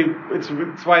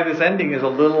it's why this ending is a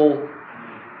little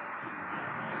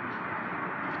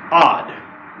odd,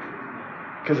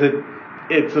 because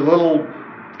it's a little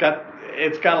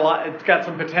it's got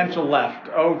some potential left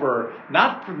over,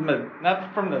 not from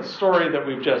the story that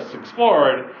we've just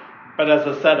explored, but as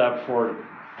a setup for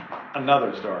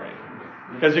another story.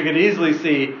 Because you could easily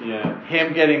see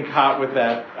him getting caught with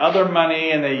that other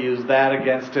money, and they use that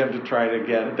against him to try to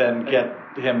get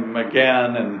him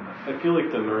again. And I feel like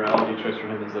the morality choice for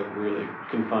him is like really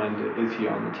confined to is he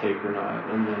on the take or not,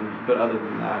 and then but other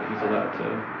than that, he's allowed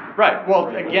to. Right. Well,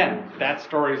 again, that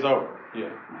story's over. Yeah.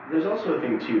 There's also a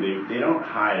thing too. They don't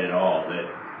hide at all that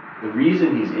the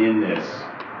reason he's in this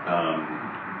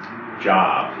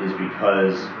job is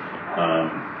because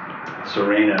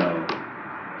Sereno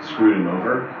screwed him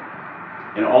over,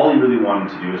 and all he really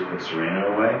wanted to do is put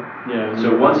Sereno away. Yeah.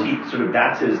 So once he sort of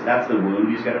that's the wound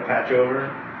he's got to patch over,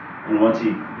 and once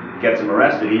he gets him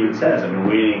arrested, he even says, "I've been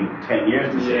waiting 10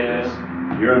 years to say this.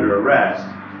 You're under arrest,"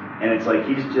 and it's like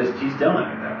he's done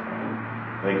at that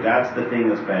point. Like that's the thing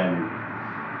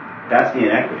that's the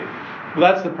inequity. Well,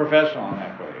 that's the professional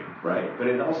inequity. Right, but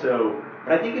I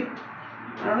think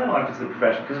I don't know if it's the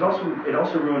profession, because it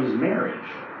also ruined his marriage.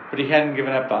 But he hadn't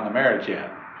given up on the marriage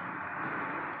yet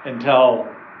until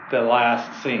the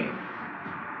last scene.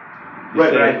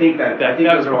 Right, but I think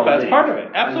that's part of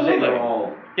it. Absolutely.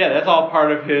 All, yeah, that's all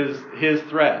part of his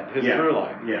thread, his through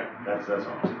line. Yeah, that's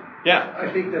all. Yeah. I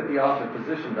think that the author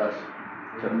positioned us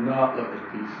to not look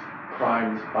at these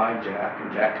crimes by Jack,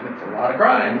 and Jack commits a lot of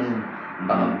crimes,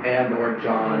 and or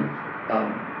John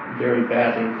very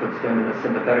badly puts them in a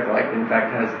sympathetic light. In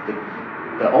fact, has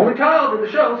the only child in the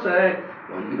show say,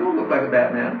 "Well, you don't look like a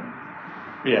bad man."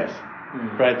 Yes.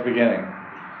 Right at the beginning.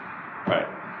 Right.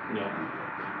 Yeah.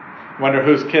 Wonder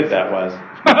whose kid that was.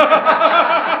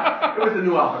 It was the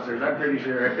new officers, I'm pretty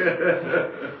sure.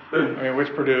 I mean,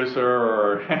 which producer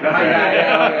or... yeah.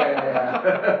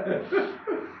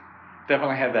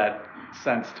 Definitely had that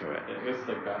sense to it. I guess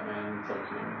like Batman, it's like,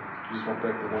 you just won't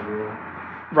break the one rule.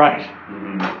 Right.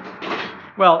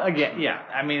 Well, again, yeah.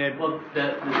 I mean,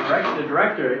 the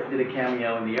director did a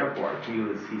cameo in the airport. He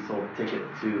sold a ticket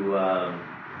to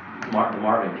the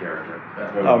Marvin character.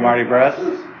 Marty Brest?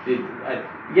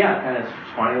 Kind of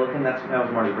scrawny looking. That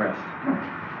was Marty Brest.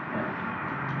 Yeah.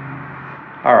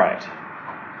 All right.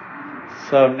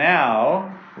 So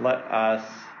now let us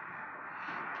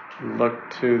look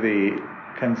to the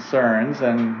concerns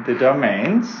and the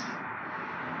domains.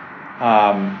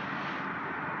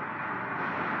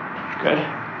 Good.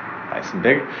 Nice and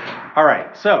big. All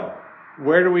right. So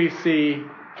where do we see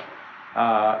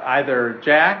either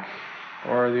Jack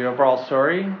or the overall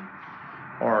story,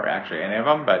 or actually any of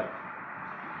them, but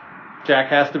Jack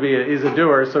has to be, he's a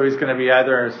doer, so he's going to be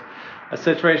either a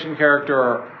situation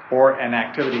character or an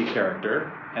activity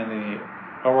character, and the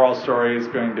overall story is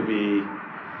going to be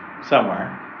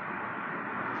somewhere.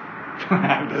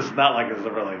 It's not like it's a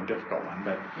really difficult one,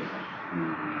 but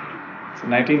it's a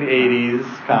 1980s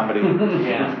comedy.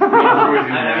 Yeah.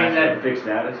 I mean that fixed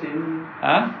attitude.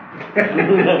 Huh?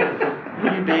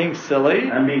 Are you being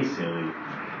silly? I'm being silly.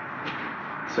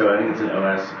 So I think it's an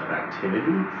OS of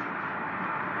activity.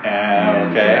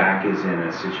 And Jack is in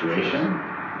a situation.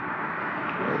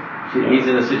 He's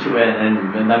in a situation,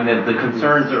 and I mean, the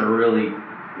concerns are really,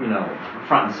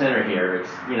 front and center here.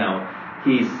 It's,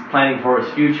 he's planning for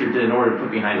his future in order to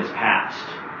put behind his past,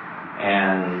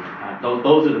 and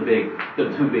those are the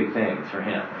two big things for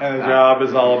him. And the job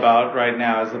is all about right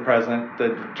now is the present,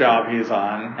 the job he's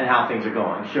on, and how things are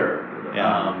going. Sure.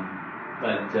 Yeah.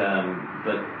 But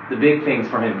the big things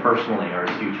for him personally are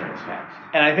his future and his past.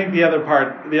 And I think the other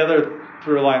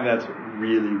through line that's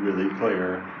really, really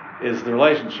clear is the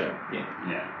relationship.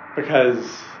 Yeah.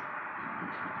 Because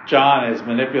John is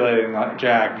manipulating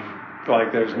Jack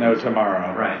like there's no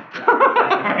tomorrow. Right.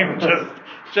 I mean,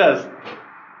 just.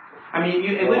 I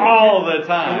mean, all the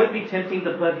time. It would be tempting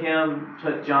to put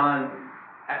John,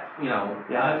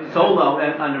 solo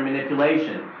and under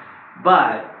manipulation,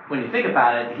 but when you think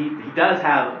about it, he does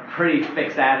have a pretty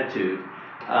fixed attitude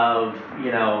of,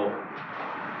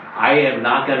 I am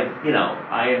not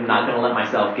gonna let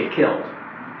myself get killed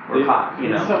or caught,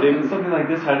 In something like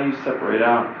this, how do you separate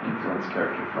out influence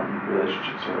character from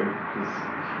relationship story? Because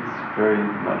he's very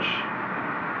much.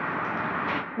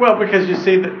 Well, because you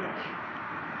see that.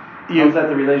 How's that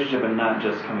the relationship and not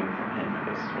just coming from him? I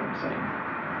guess is what I'm saying.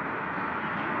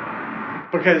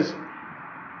 Because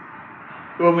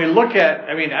when we look at,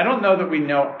 I don't know that we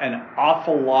know an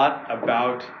awful lot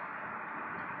about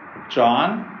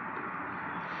John,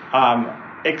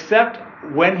 except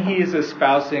when he's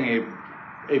espousing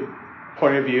a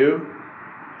point of view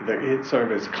that it's sort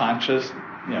of his conscious.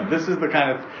 This is the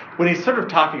kind of when he's sort of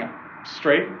talking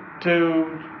straight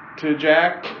to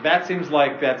Jack. That seems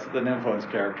like that's an influence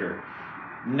character,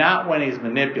 not when he's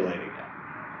manipulating him.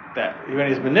 That when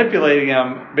he's manipulating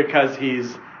him because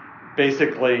he's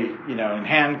basically, in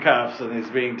handcuffs and he's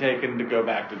being taken to go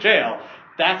back to jail,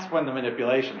 that's when the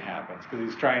manipulation happens, because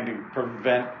he's trying to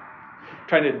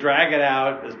drag it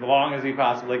out as long as he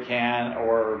possibly can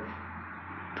or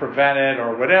prevent it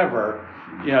or whatever.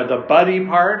 The buddy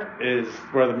part is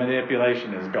where the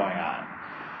manipulation is going on.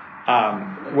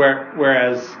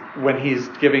 Whereas when he's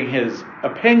giving his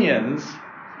opinions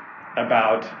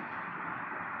about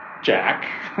Jack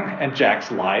and Jack's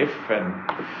life and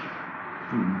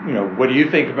what do you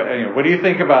think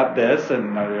about this?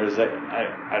 And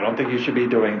I don't think you should be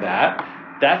doing that.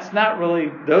 That's not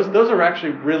really, those are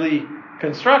actually really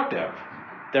constructive.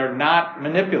 They're not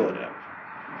manipulative.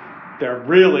 They're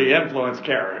really influence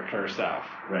character stuff.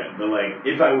 Right, but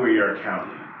if I were your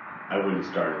accountant, I wouldn't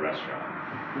start a restaurant.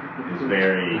 It's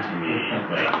very, to me,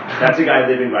 that's a guy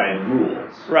living by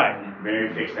rules. Right. Very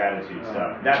fixed attitude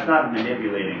stuff. That's not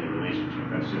manipulating the relationship.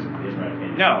 That's just, is my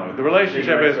opinion. No, the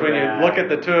relationship is when you look at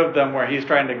the two of them where he's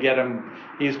trying to get him,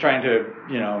 he's trying to,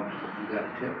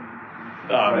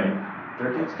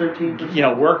 It's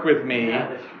 13%. Work with me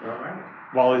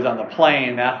while he's on the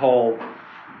plane. That whole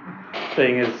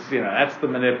thing is, that's the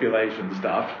manipulation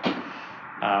stuff,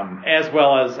 as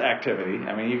well as activity.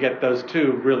 You get those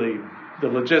two really, the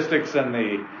logistics and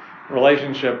the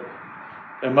relationship,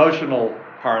 emotional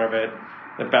part of it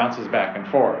that bounces back and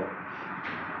forth.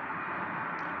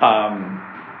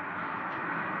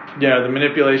 The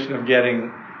manipulation of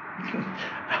getting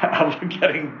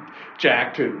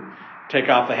Jack to take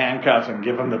off the handcuffs and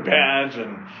give him the badge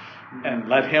and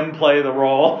let him play the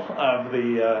role of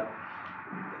the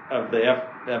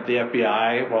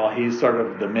FBI while he's sort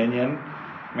of the minion.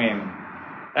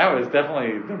 That was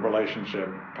definitely the relationship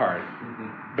part.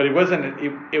 Mm-hmm. But it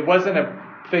wasn't a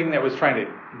thing that was trying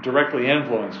to directly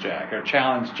influence Jack or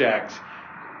challenge Jack's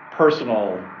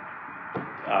personal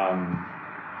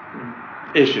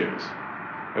issues.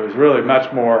 It was really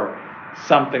much more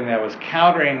something that was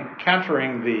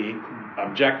countering the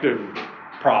objective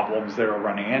problems they were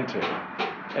running into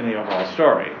in the overall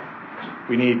story.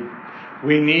 We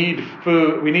need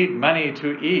food. We need money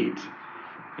to eat.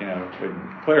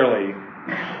 Clearly,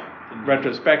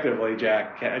 retrospectively,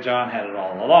 John had it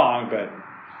all along, but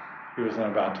he wasn't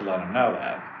about to let him know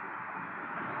that.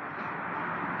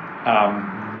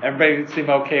 Everybody seem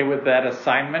okay with that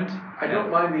assignment? I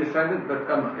don't mind the assignment, but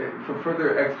for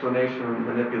further explanation of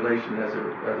manipulation as a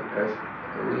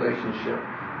relationship,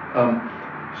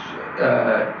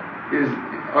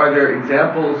 are there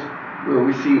examples where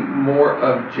we see more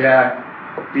of Jack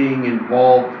being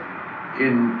involved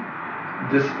in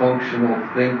dysfunctional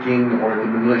thinking or the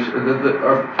manipulation,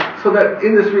 so that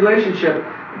in this relationship,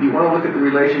 if you want to look at the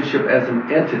relationship as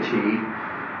an entity,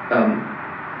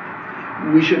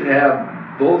 we should have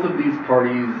both of these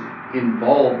parties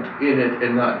involved in it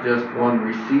and not just one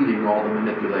receiving all the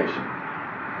manipulation.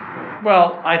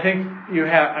 Well, I think you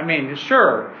have,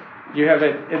 sure, you have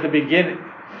it at the beginning.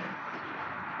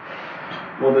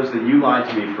 Well, there's the you lied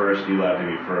to me first, you lied to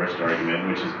me first argument,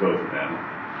 which is both of them,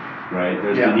 right?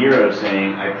 There's De Niro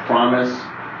saying, I promise,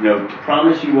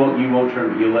 promise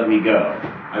you'll let me go.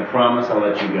 I promise I'll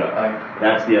let you go.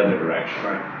 That's the other direction.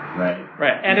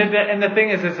 Right. And the thing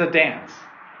is, it's a dance.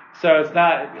 So it's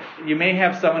not, you may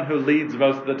have someone who leads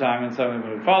most of the time and someone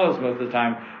who follows most of the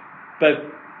time, but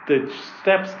the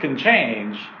steps can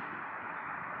change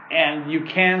and you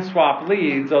can swap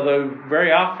leads, although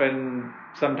very often,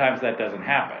 sometimes that doesn't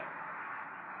happen.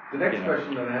 The next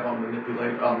question that I have on the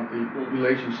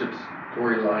relationships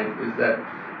storyline is that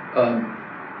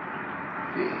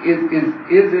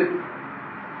is it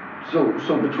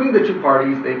so between the two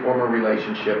parties they form a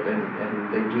relationship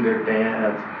and they do their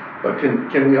dance, but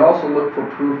can we also look for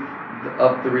proof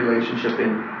of the relationship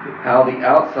in how the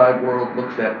outside world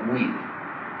looks at we?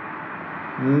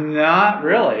 Not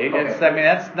really. Okay.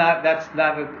 That's not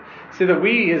see, the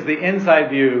we is the inside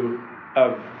view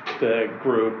of the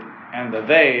group, and the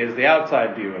they is the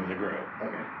outside view of the group.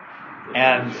 Okay.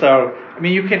 And so,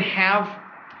 you can have,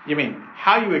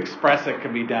 how you express it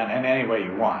can be done in any way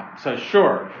you want. So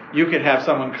sure, you could have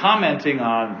someone commenting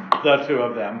on the two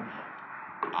of them.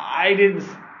 I didn't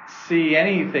see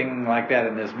anything like that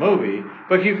in this movie,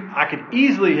 but I could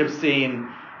easily have seen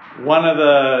one of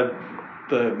the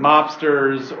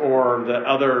mobsters or the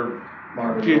other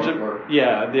fugitive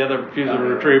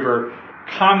retriever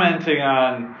commenting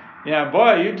on,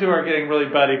 boy, you two are getting really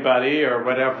buddy or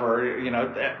whatever,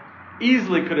 that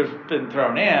easily could have been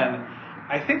thrown in.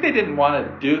 I think they didn't want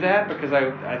to do that because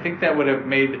I think that would have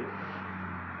made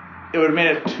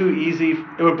it too easy.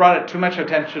 It would have brought it too much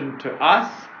attention to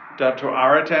us, to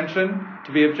our attention,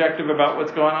 to be objective about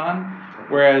what's going on.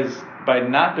 Whereas by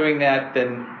not doing that,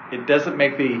 then it doesn't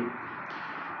make the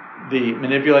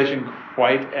manipulation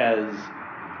quite as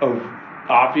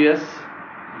obvious.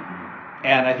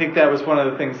 And I think that was one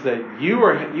of the things that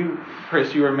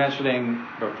Chris, you were mentioning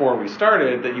before we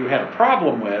started that you had a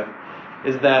problem with,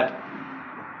 is that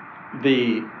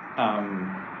the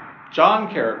John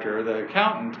character, the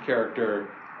accountant character,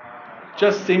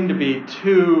 just seemed to be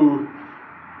too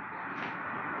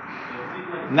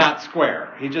not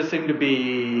square. He just seemed to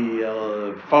be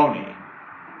phony.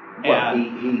 Well,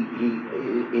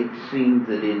 it seemed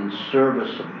that in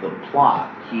service of the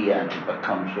plot, he had to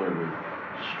become sort of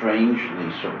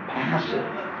strangely sort of passive,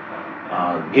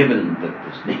 given that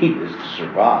this need is to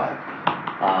survive.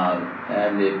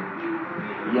 And it,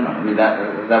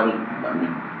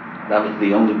 that was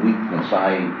the only weakness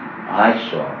I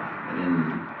saw.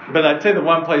 But I'd say the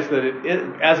one place that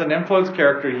as an influence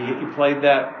character, he played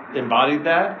that, embodied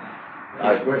that.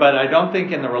 I agree. But I don't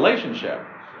think in the relationship.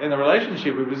 In the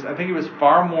relationship, I think he was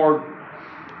far more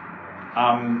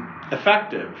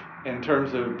effective in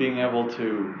terms of being able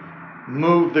to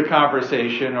move the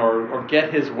conversation or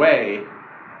get his way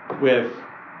with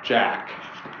Jack.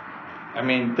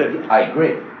 I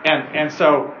agree. And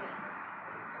so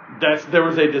there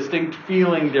was a distinct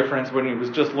feeling difference when he was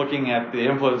just looking at the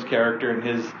influence character and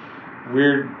his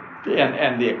weird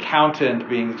and the accountant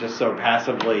being just so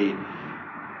passively,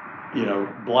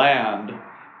 bland,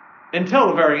 until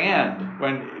the very end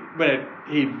when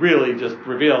he really just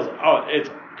reveals, it's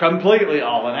completely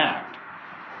all an act.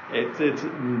 It's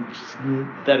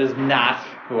that is not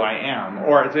who I am,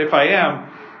 or it's if I am,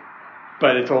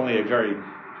 but it's only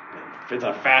it's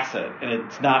a facet, and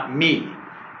it's not me.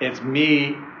 It's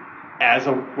me as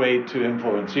a way to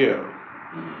influence you.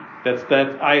 This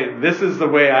is the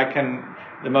way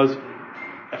the most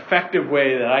effective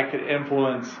way that I could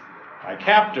influence my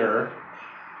captor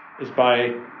is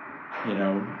by,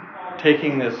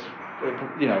 making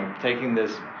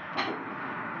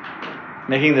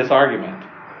this argument.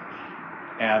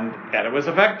 And it was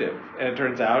effective. And it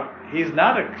turns out he's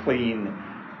not a clean,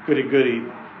 goody-goody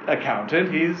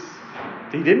accountant.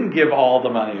 He didn't give all the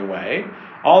money away.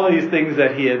 All these things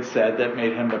that he had said that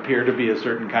made him appear to be a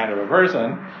certain kind of a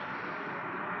person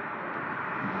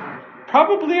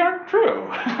probably aren't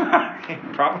true. He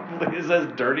probably is as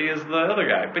dirty as the other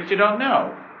guy, but you don't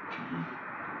know.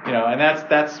 And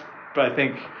that's I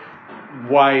think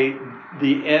why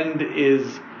the end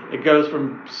it goes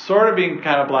from sort of being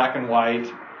kind of black and white,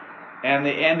 and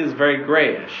the end is very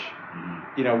grayish.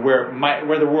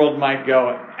 Where the world might go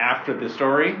after the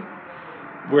story,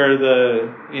 where the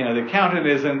accountant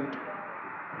isn't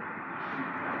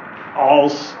all,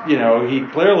 he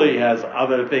clearly has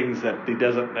other things that he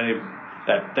doesn't,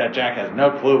 that Jack has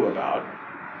no clue about.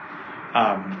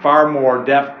 Far more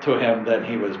depth to him than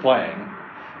he was playing,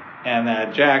 and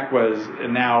that Jack was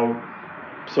now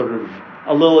sort of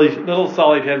a little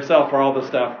sullied himself for all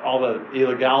the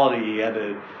illegality he had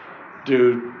to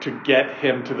do to get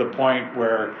him to the point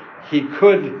where he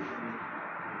could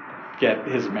get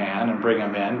his man and bring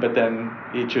him in, but then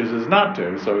he chooses not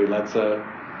to, so he lets I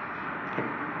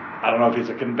don't know if he's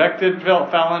a convicted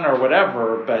felon or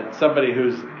whatever, but somebody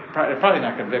who's probably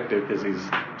not convicted because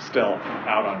he's still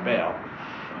out on bail,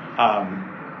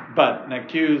 but an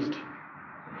accused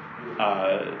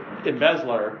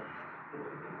embezzler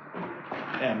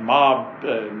and mob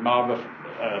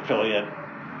affiliate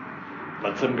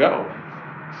lets him go.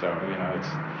 So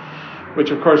which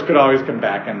of course could always come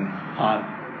back and haunt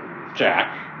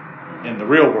Jack. In the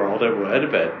real world, it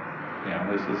would, but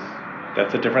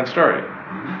that's a different story.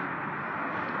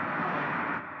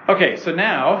 Okay, so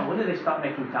now When did they stop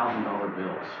making $1,000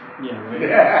 bills? Yeah, right.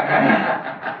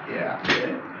 Yeah.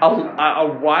 a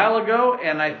while ago,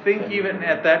 and I think even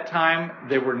at that time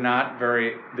they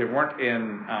weren't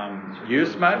in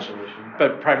use much,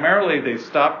 but primarily they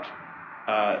stopped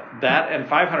that and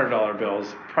 $500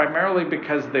 bills primarily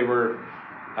because they were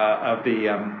of the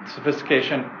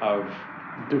sophistication of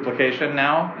duplication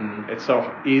now. Mm-hmm. It's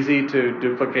so easy to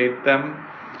duplicate them.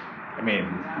 I mean,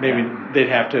 maybe they'd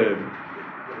have to.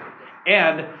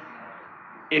 And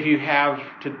if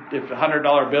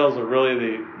 $100 bills are really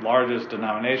the largest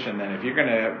denomination, then if you're going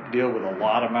to deal with a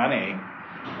lot of money,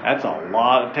 that's a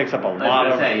lot. It takes up a lot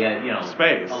of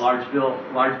space. A large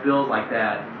bill like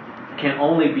that can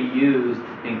only be used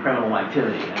in criminal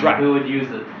activity. I mean, Right. Who would use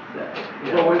it?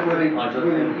 Well, where they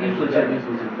usually use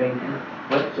was in banking.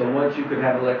 So once you could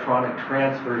have electronic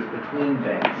transfers between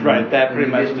banks, Right, that pretty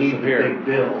much you didn't disappeared. need the big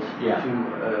bills Yeah. to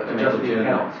adjust the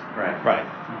accounts. Right. Right.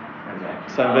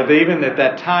 Exactly. So, but even at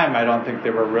that time, I don't think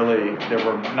there were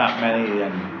not many,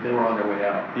 and They were on their way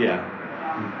out.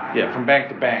 yeah, from bank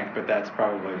to bank, but that's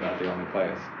probably about the only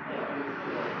place.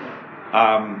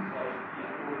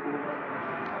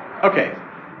 Okay,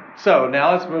 so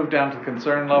now let's move down to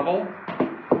concern level.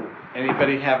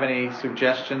 Anybody have any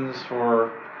suggestions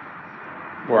for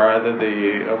where either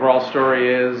the overall story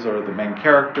is or the main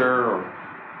character, or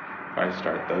I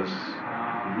start those?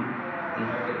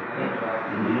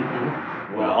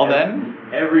 Well, then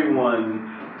everyone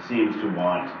seems to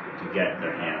want to get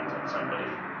their hands on somebody.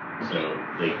 So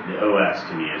the OS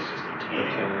to me is just obtaining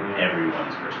from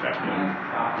everyone's perspective.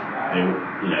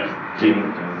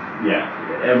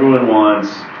 Everyone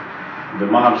wants the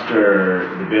mobster,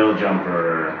 the bail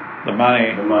jumper, the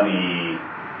money.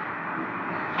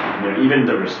 Even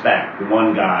the respect. The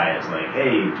one guy is like,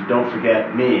 hey, don't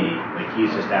forget me. Like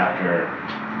he's just after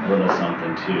a little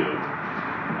something too.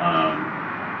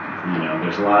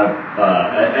 There's a lot of,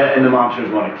 and the mobsters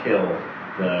want to kill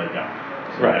the guy.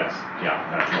 So right.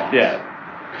 That's loss. Yeah.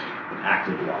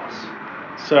 Active loss.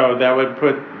 So that would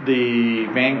put the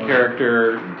main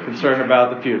character concerned about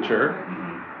the future.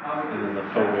 Mm-hmm. And then the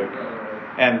phobic.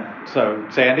 And so,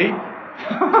 Sandy?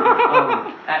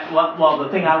 Well, the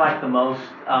thing I like the most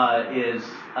is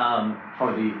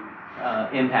for the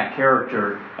impact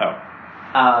character.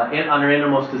 Under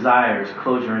innermost desires,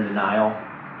 closure and denial.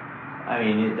 I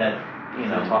mean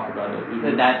Talk about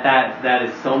it. That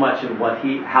is so much of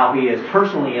how he is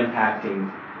personally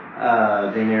impacting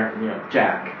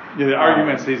Jack. Yeah, the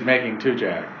arguments he's making to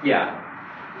Jack. Yeah,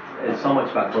 it's so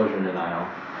much about closure and denial.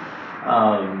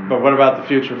 But what about the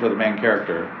future for the main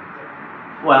character?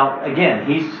 Well, again,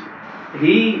 he's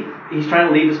trying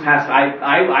to leave his past.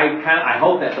 I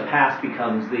hope that the past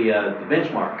becomes the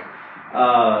benchmark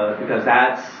because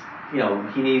that's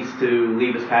he needs to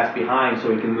leave his past behind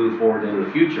so he can move forward into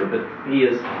the future. But he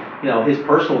is his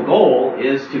personal goal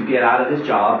is to get out of his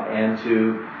job and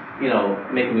to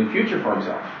make a new future for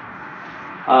himself.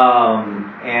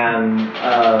 And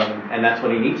that's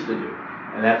what he needs to do,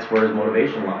 and that's where his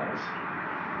motivation lies.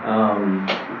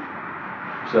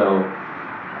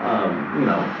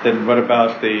 Then what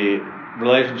about the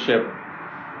relationship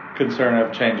concern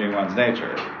of changing one's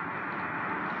nature?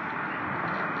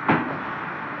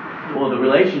 Well, the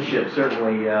relationship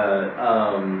certainly,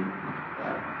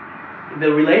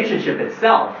 the relationship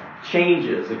itself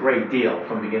changes a great deal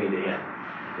from beginning to end.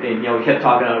 And, we kept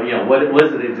talking about, what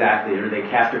was it exactly? Are they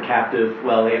captive?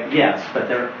 Well, yes, but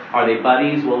are they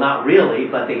buddies? Well, not really,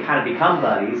 but they kind of become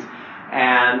buddies.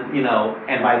 And,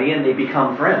 and by the end they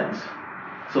become friends.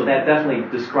 So that definitely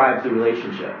describes the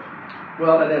relationship.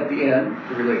 Well, and at the end,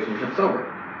 the relationship's over.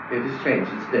 It has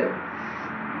changed. It's dead.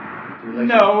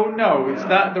 No, it's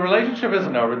not. The relationship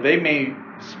isn't over. They may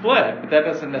split, but that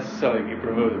doesn't necessarily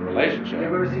remove the relationship. They're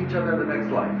going to see each other in the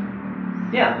next life.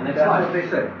 Yeah, the next That's life. what they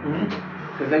say. Mm-hmm.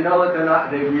 Because they know that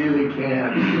they really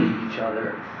can't see each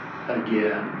other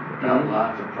again without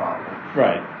lots of problems.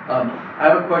 Right. I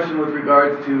have a question with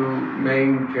regards to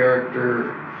main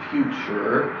character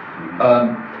future.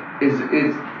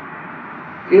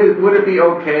 Would it be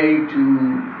okay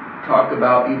to talk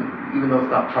about, even though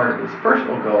it's not part of his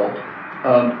personal goal,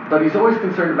 but he's always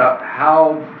concerned about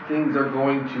how things are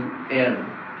going to end.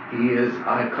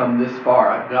 I've come this far,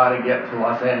 I've got to get to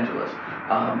Los Angeles.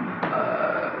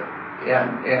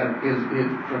 And is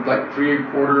for like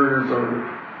 3/4 or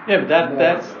yeah, but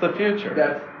that's the future.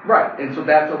 That's right, and so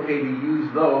that's okay to use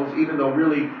those, even though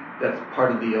really that's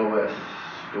part of the OS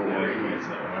story. It's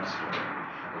the OS story.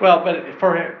 Well, but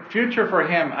future for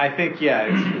him, I think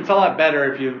it's a lot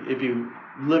better if you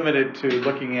limit it to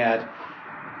looking at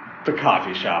the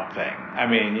coffee shop thing. I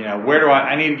mean, where do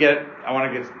I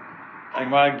want to get I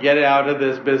want to get out of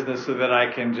this business so that I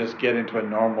can just get into a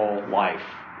normal life.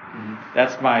 Mm-hmm.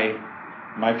 That's my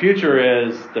future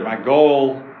is that my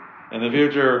goal in the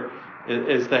future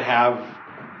is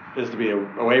to be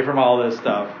away from all this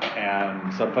stuff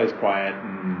and someplace quiet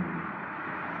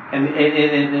and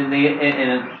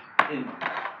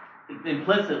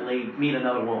implicitly meet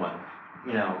another woman,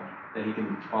 that he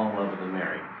can fall in love with and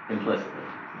marry implicitly.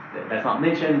 That's not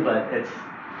mentioned, but it's.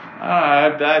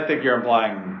 I think you're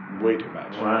implying way too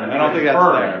much. Well, I don't think that's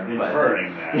there.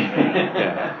 Inferring that.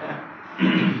 Yeah.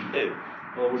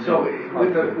 So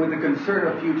with the concern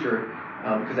of future,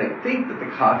 because I think that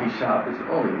the coffee shop is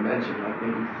only mentioned like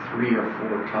maybe 3 or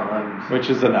 4 times. Which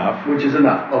is enough. Which is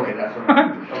enough. Okay, that's what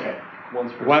I'm okay.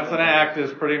 Once an act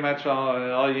is pretty much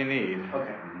all you need.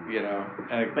 Okay.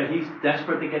 But he's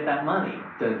desperate to get that money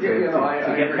to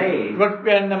I get agree. paid. But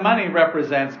and the money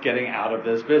represents getting out of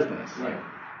this business. Right.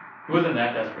 He wasn't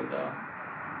that desperate though,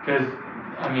 because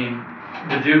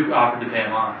the Duke offered to pay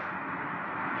him off.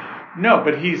 No,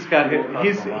 but he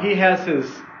has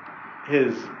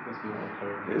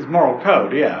his moral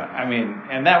code. Yeah,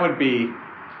 and that would be.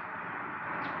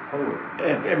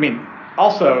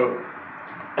 Also,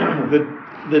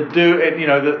 the Duke,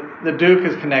 the Duke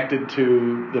is connected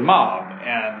to the mob,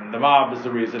 and the mob is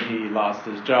the reason he lost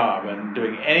his job. And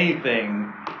doing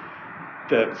anything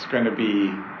that's going to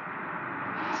be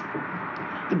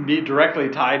directly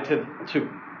tied to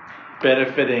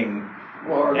benefiting.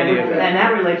 And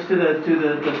that relates to the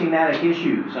thematic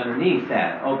issues underneath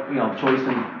that, choice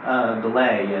and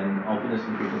delay and openness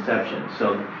and preconception.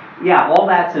 So, yeah, all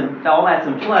that's in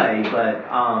play, but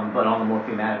on a more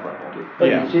thematic level. But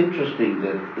it's interesting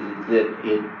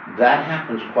that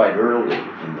happens quite early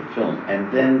in the film,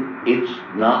 and then it's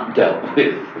not dealt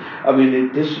with.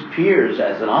 It disappears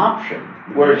as an option,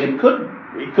 whereas it could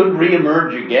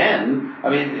reemerge again.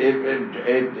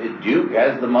 If Duke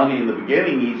has the money in the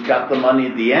beginning, he's got the money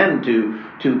at the end to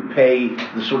pay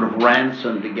the sort of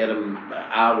ransom to get him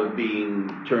out of being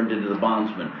turned into the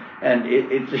bondsman. And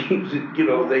it seems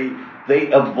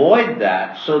they avoid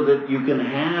that so that you can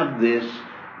have this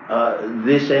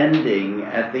ending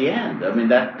at the end.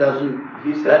 That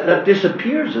doesn't. That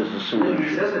disappears as a solution.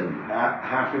 He says it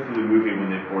halfway through the movie when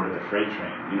they boarded the freight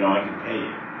train. I can pay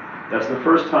you. That's the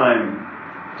first time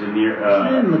De Niro.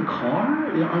 Isn't it in the car?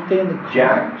 Aren't they in the car?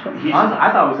 Jack.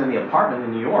 I thought it was in the apartment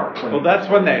in New York. Well, that's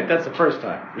the first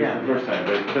time. Yeah, the first time.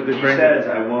 But he says,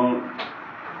 "I won't."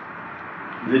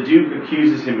 The Duke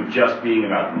accuses him of just being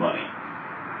about the money.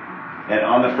 And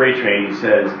on the freight train, he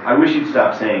says, "I wish you'd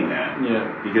stop saying that." Yeah.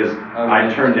 Because I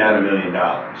turned down $1 million.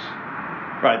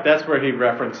 Right. That's where he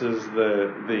references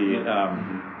the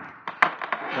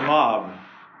mob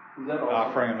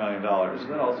offering $1 million. Is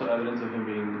that also evidence of him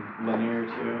being linear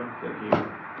too? That he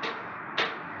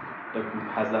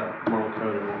has that moral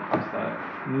code and won't cross that?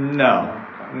 No.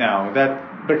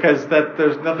 Because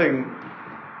there's nothing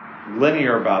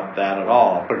linear about that at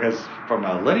all. Because from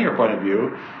a linear point of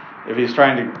view, if he's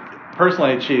trying to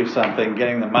personally achieve something,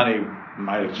 getting the money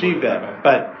might achieve that.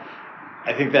 But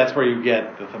I think that's where you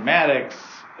get the thematics,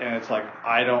 and it's like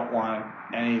I don't want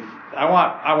any. I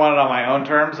want it on my own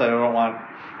terms. I don't want,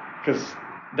 because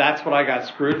that's what I got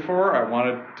screwed for. I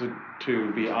wanted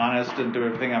to be honest and do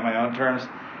everything on my own terms,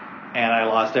 and I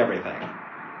lost everything.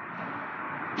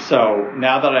 So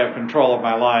now that I have control of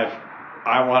my life,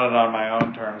 I want it on my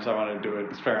own terms. I want to do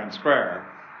it fair and square.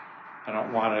 I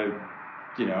don't want to,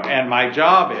 and my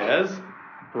job is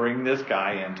bring this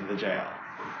guy into the jail.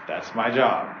 That's my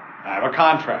job. I have a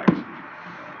contract.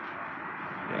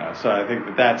 So I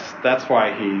think that's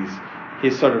why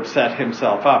he's sort of set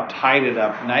himself up, tied it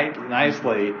up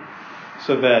nicely,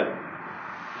 so that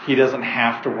he doesn't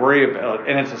have to worry about it.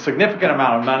 And it's a significant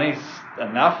amount of money,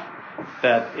 enough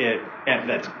that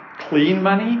that's clean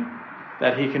money,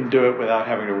 that he can do it without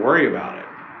having to worry about it,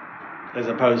 as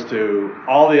opposed to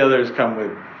all the others come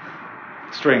with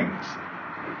strings.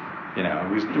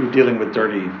 We're dealing with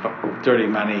dirty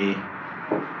money,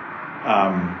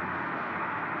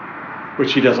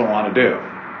 which he doesn't want to do.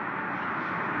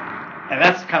 And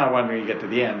that's kind of when you get to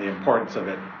the end, the importance of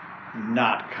it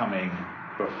not coming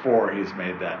before he's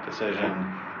made that decision,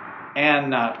 and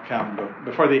not come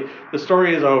before the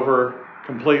story is over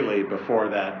completely, before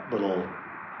that little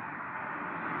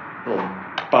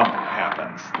bump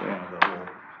happens, the little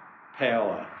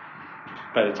payola.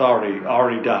 But it's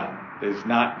already done. He's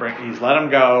let him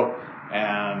go,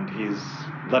 and he's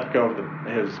let go of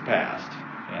his past.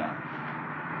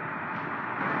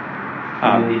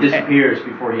 He disappears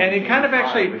before he. And he kind of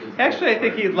actually, I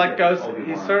think he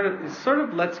sort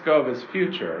of lets go of his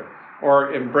future,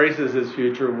 or embraces his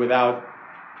future without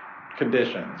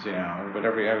conditions,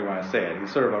 whatever you want to say it.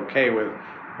 He's sort of okay with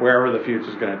wherever the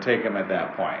future's going to take him at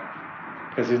that point.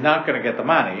 Because he's not going to get the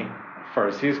money, as far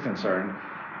as he's concerned,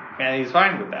 and he's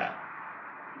fine with that.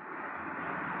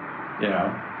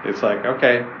 It's like,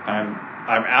 okay, I'm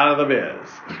out of the biz.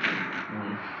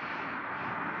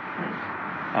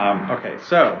 Okay,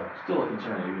 so Still a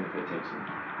concern, even if it takes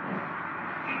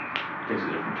a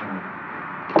different turn.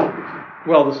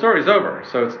 well, the story's over,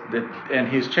 so and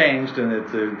he's changed, and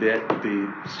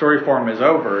the story form is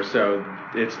over, so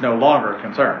it's no longer a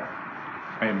concern.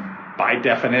 I mean, by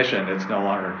definition, it's no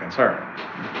longer a concern.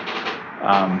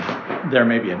 There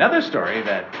may be another story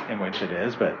in which it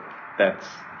is, but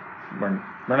we're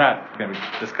not going to be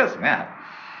discussing that.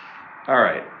 All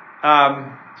right.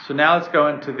 So now let's go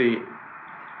into the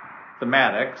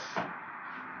thematics.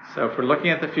 So if we're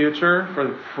looking at the future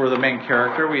for the main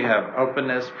character, we have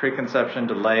openness, preconception,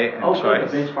 delay, and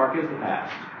choice. Good. The benchmark is the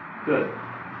past. Good.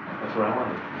 That's what I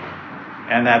wanted.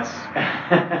 And that's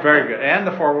very good. And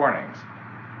the four warnings.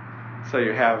 So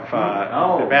you have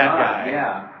the bad guy.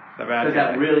 Yeah. The bad guy. Because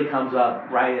that really comes up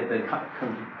right at the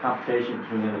confrontation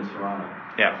between him and Serrano.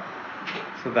 Yeah.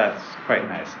 So that's quite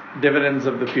nice. Dividends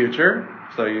of the future.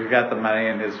 So you've got the money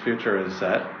and his future is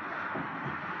set.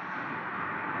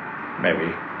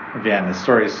 Maybe. Again, the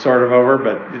story is sort of over,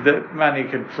 but the money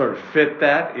could sort of fit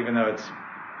that, even though it's...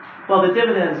 Well, the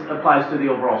dividends applies to the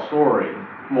overall story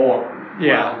more.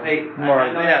 Yeah,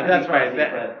 Well, that's right.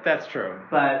 That's true.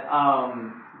 But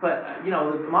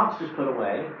the mob's just put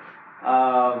away.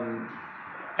 And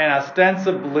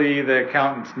ostensibly, the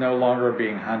accountant's no longer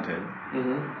being hunted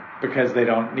because they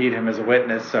don't need him as a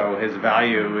witness, so his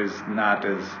value is not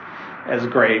as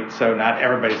great. So not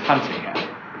everybody's hunting him.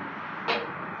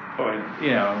 Or,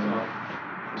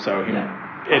 so he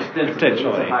it's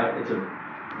potentially it's a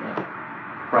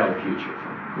brighter future.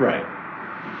 Right.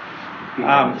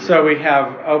 So we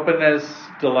have openness,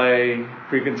 delay,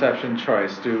 preconception,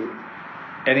 choice. Do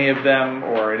any of them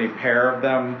or any pair of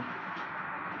them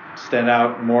stand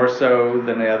out more so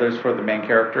than the others for the main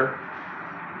character?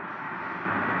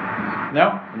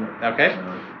 No? Okay.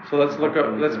 So let's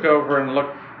go over and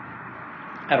look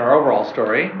at our overall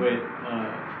story. Wait,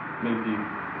 maybe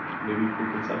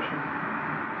preconception.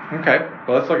 Okay.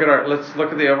 Well, let's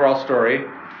look at the overall story.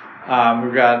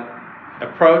 We've got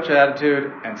approach,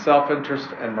 attitude, and self-interest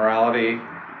and morality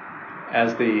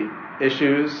as the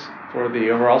issues for the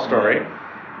overall story.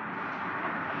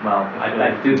 Well,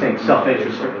 I do think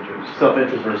self-interest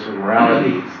versus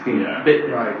morality.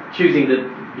 Choosing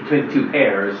between the two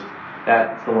pairs,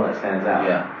 that's the one that stands out.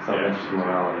 Yeah. Self-interest and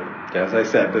morality. As I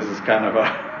said, this is kind of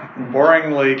a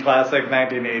boringly classic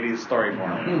 1980s story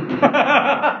form.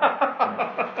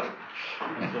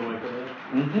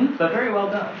 But very well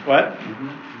done. What?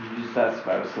 You just asked if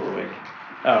I was still awake.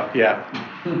 Oh, yeah.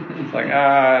 It's like,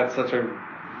 it's such a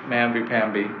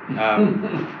mamby-pamby.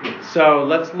 So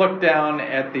let's look down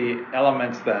at the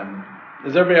elements then.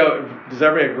 Does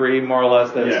everybody agree more or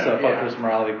less that self-interest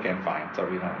morality? Okay, fine. So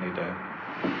we don't need to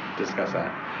discuss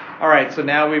that. All right, so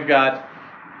now we've got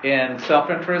in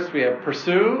self-interest, we have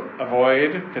pursue,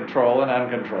 avoid, control, and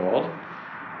uncontrolled.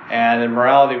 And in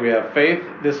morality, we have faith,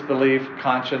 disbelief,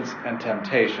 conscience, and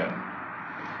temptation.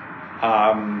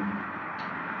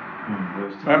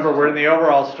 Remember, we're in the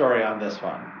overall story on this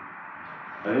one.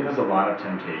 I think there's a lot of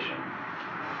temptation.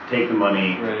 Take the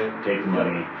money. Right. Take the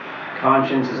money.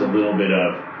 Conscience is a little bit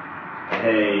of,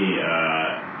 hey,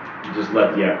 just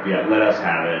let the FBI, let us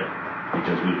have it,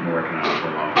 because we've been working on it for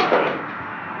a long time.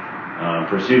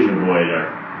 Pursuit and avoid are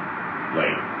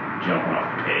like jumping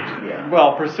off the page. Yeah.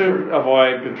 Well, pursue,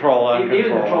 avoid, control, uncontrolled.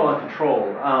 Even control,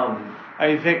 uncontrolled.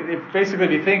 I think basically,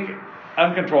 do you think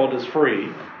uncontrolled is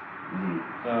free?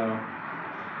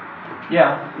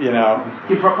 Yeah.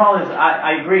 The problem is,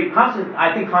 I agree.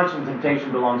 I think conscience and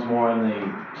temptation belongs more in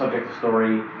the subject of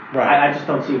story. Right. I just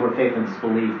don't see where faith and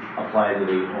disbelief apply to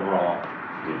the overall.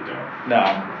 No.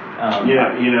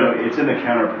 It's in the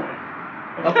counterpoint.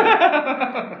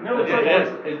 No, it's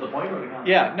the point or the counterpoint?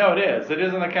 Yeah, no, it is. It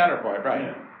is in the counterpoint,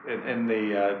 right? Yeah. In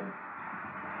the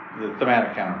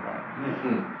thematic counterpoint.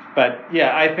 Mm-hmm. But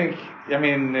yeah, I think,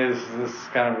 is this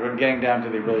kind of getting down to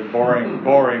the really boring,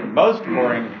 most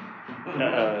boring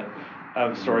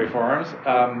of story forms.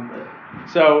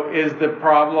 So is the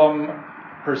problem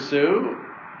pursue,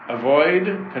 avoid,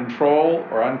 control,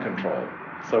 or uncontrolled?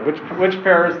 So which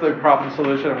pair is the problem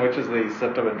solution and which is the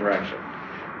symptom and direction?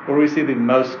 Where do we see the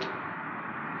most?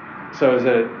 So is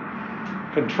it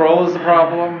control is the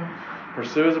problem,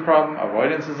 pursue is a problem,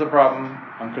 avoidance is a problem,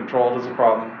 uncontrolled is a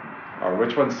problem? Or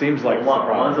which one seems like it's a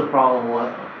problem? One's a problem,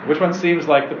 Which one seems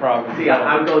like the problem? See,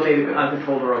 I would go maybe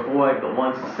uncontrolled or avoid, but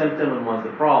one's the symptom and one's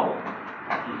the problem.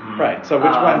 Right. So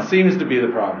which one seems to be the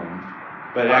problem,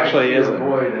 but it actually isn't?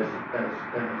 Avoid as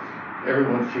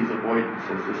everyone sees avoidance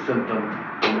as a symptom,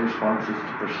 and the response is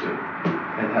to pursue,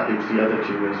 and that leaves the other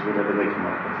two as whatever they come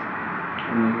up with.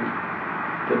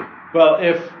 Well,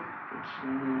 if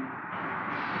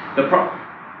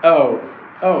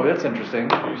oh, that's interesting.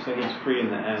 You're saying it's free in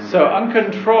the end. So right?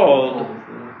 uncontrolled. Is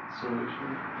the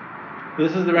solution.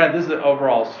 This is the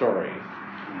overall story,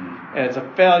 and it's a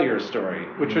failure story,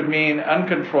 which would mean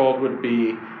uncontrolled would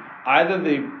be either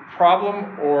the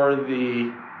problem or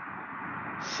the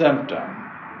symptom.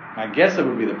 I guess it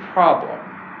would be the problem,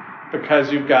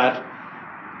 because you've got,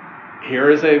 here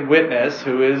is a witness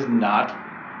who is not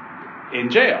in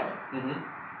jail.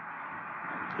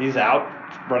 He's out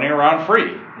running around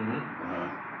free,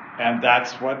 and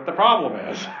that's what the problem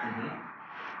is.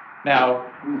 Now,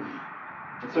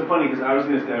 it's so funny because I was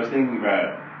thinking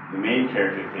about the main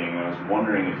character thing, and I was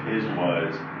wondering if his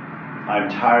was, I'm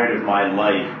tired of my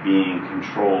life being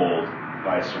controlled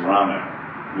by Serrano,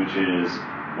 which is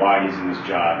why he's in this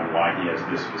job and why he has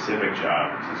this specific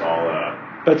job. This is all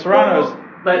but Serrano's.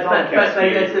 But it's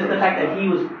the fact that he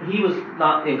was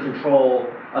not in control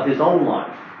of his own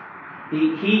life.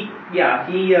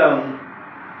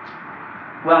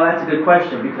 Well, that's a good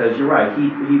question, because you're right. He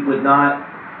would not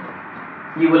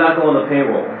go on the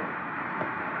payroll.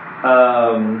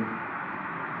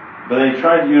 But then he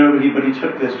tried, but he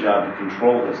took this job to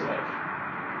control his life.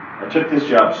 I took this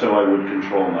job so I would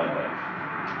control my life.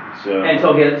 So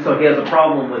he has a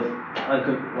problem with, He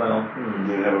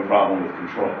would have a problem with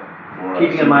control.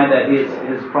 Keeping in mind that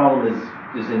his problem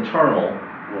is internal.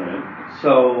 Right.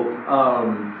 So,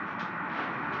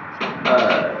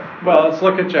 well, let's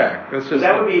look at Jack.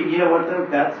 That would be, though?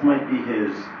 That might be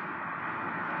his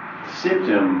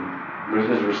symptom, but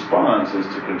his response is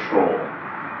to control.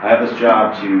 I have this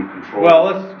job to control. Well,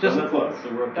 let's just look.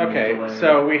 Okay,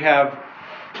 so we have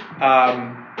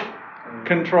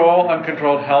control,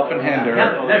 uncontrolled, help, and hinder.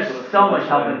 There's so much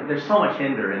help, and there's so much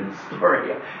hinder in the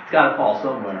story. It's got to fall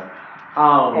somewhere.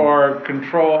 Or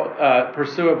control,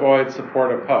 pursue, avoid,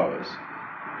 support, oppose.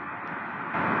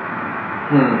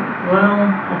 Well,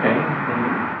 okay.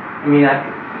 I mean, he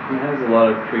has a lot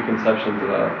of preconceptions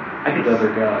about the other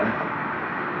guy.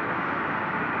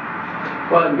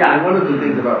 Well, yeah. One of the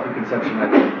things about preconception, I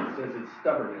think, it says it's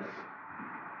stubbornness.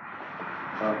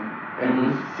 And he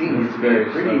seems to be a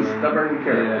pretty stubborn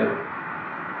character. Yeah.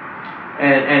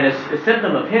 And a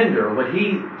symptom of hinder, what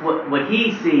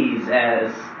he sees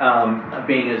as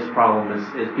being his problem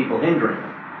is people hindering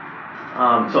him.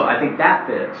 So I think that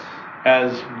fits.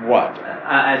 As what?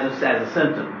 As a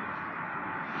symptom.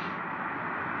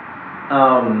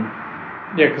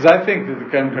 Yeah, because I think that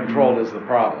the uncontrolled is the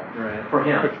problem. Right. For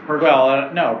him.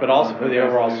 Well, no, but also for the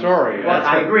overall story. Well,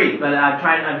 I agree, but I'm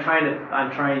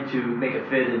trying to make it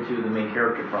fit into the main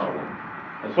character problem.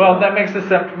 Well, that makes the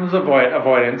symptoms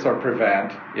avoidance or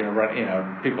prevent.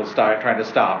 People start trying to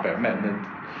stop him, and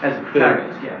as a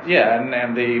protagonist, yes. Yeah,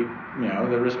 and the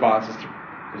the response is to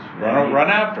run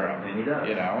after him. And he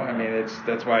does.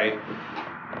 That's why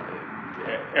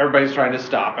everybody's trying to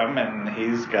stop him, and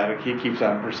he keeps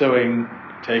on pursuing,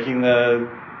 taking the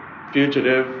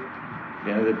fugitive,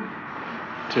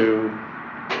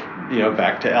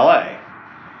 back to L.A.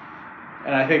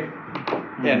 And I think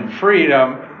in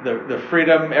freedom. The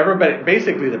freedom, everybody,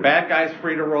 basically the bad guy's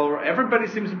free to roll. Everybody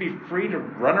seems to be free to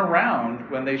run around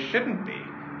when they shouldn't be.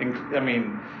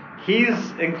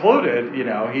 He's included.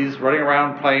 He's running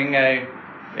around playing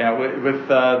with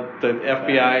the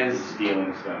FBI's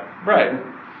stealing stuff. Right,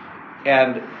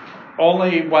 and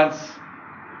only once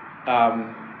the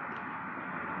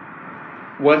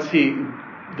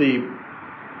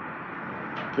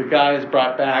guy is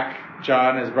brought back.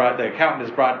 The accountant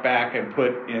is brought back and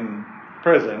put in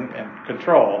prison and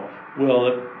control, will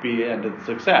it be ended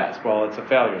success? Well, it's a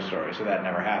failure story, so that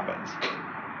never happens.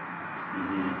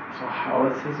 So how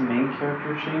is his main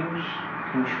character change?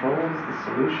 Control is the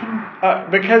solution?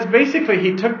 Because basically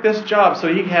he took this job, so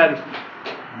he had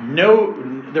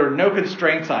there were no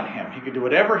constraints on him. He could do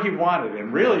whatever he wanted,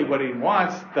 and really what he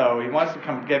wants to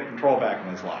come get control back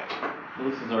in his life. Well,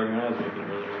 this is the argument I was making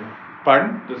earlier.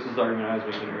 Pardon? This is the argument I was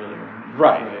making earlier.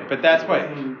 Right. But that's what...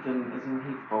 Isn't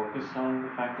he focused on the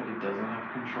fact that he doesn't have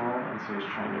control, and so he's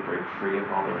trying to break free of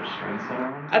all the restraints that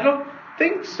are on him? I don't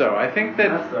think so. I think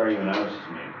that's the argument I was just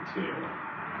making, too.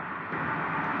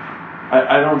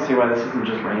 I don't see why this isn't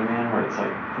just Rain Man, where it's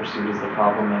like pursuit is the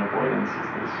problem and avoidance is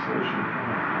the solution.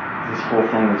 This whole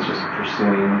thing is just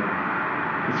pursuing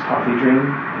his coffee dream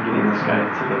and getting this guy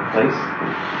to the place.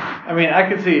 I mean, I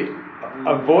could see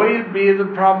avoid be the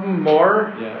problem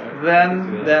more Yeah,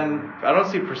 than I don't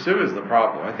see pursue as the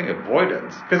problem. I think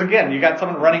avoidance, because again, you got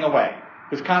someone running away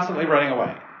who's constantly running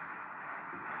away,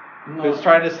 who's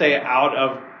trying to stay out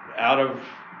of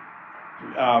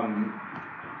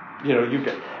you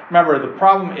get, remember the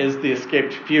problem is the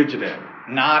escaped fugitive,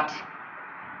 not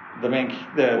the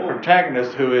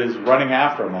protagonist who is running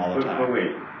after him all the time. But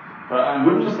wait,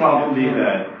 wouldn't the problem be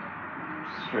that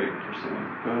straight pursuing?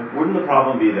 Go ahead. Wouldn't the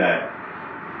problem be that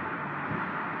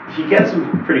he gets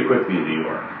him pretty quickly in New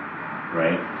York,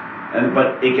 right?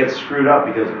 But it gets screwed up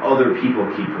because other people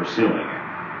keep pursuing it.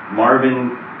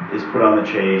 Marvin is put on the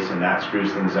chase, and that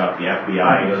screws things up. The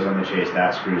FBI goes on the chase,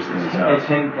 that screws things up.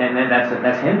 And then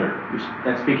that's Hinder.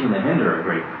 That's speaking to Hinder a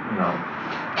great,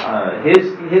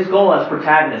 his goal as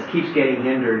protagonist keeps getting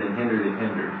hindered and hindered and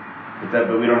hindered.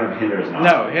 But we don't have Hinder as not.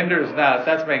 No, Hinder's not.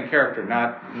 That's main character,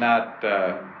 not.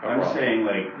 I'm saying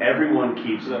like everyone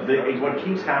keeps. What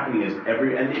keeps happening is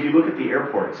and if you look at the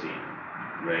airport scene,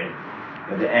 right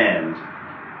at the end,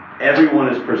 everyone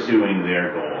is pursuing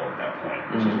their goal at that point,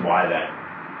 which is why that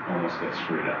almost gets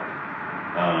screwed up.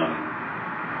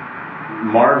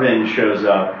 Marvin shows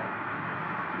up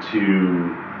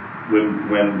to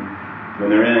when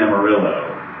they're in Amarillo.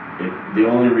 The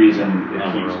only reason it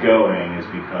keeps going is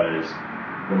because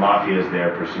the mafia is there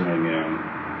pursuing him,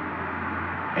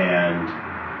 and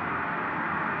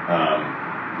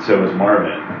so is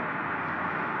Marvin.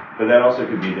 But that also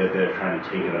could be that they're trying to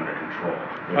take it under control.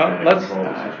 They're trying to control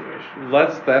the situation.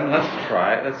 Let's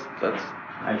try. Let's.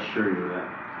 I assure you that.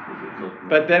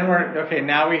 But then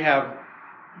now we have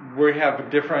a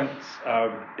difference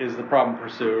of is the problem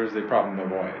pursue or is the problem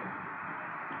avoid?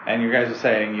 And you guys are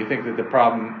saying you think that the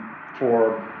problem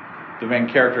for the main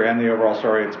character and the overall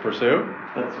story is pursue?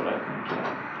 That's what I think,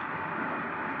 yeah.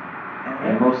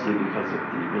 And mostly because of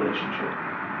the relationship.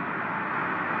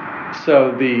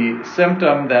 So the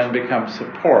symptom then becomes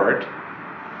support,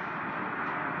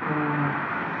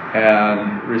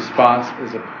 and response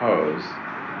is opposed.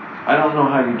 I don't know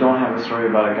how you don't have a story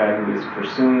about a guy who is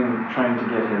pursuing, trying to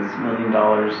get his $1 million,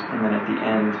 and then at the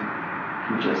end,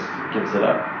 he just gives it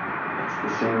up. It's the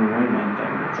same wingman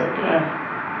thing. It's like,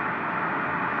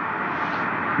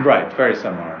 Right, very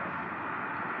similar.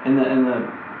 And the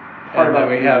part and about then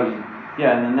we have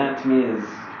and then that to me is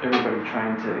everybody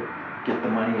trying to get the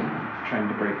money and trying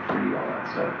to break free, all that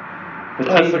stuff. But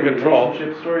that's the control.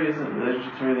 Relationship story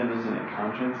then isn't it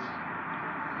conscience?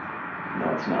 No,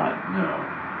 it's not. No.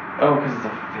 Oh, because it's a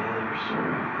failure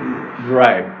story.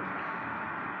 Right.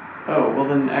 Oh, well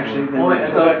then actually go to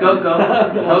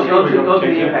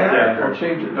the impact character. I'll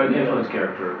change it. Go to the influence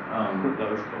character. That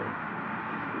was cool.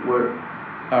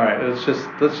 All right, let's just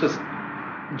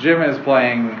Jim is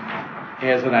playing, he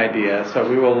has an idea, so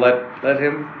we will let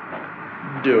him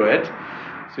do it.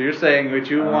 So you're saying what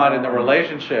you want in the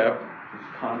relationship,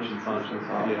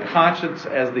 conscience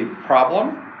as the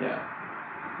problem? Yeah.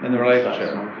 In the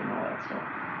relationship. Stop smoking, all that stuff.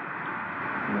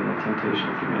 And then the temptation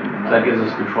of committing. So that gives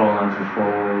us control and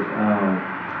uncontrolled.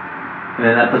 And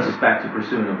then that puts us back to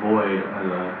pursue and avoid as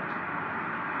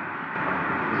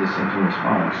a symptom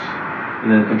response.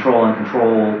 And then control and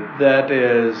control. That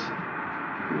is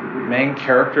main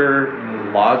character,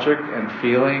 logic and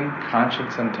feeling,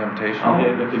 conscience and temptation.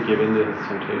 You have to give in to his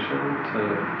temptation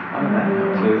to I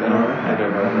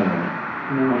don't know.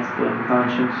 And then what's the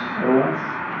conscience OS?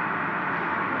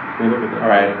 Can we look at that?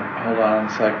 All right, hold on a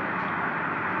sec.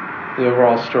 The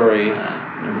overall story.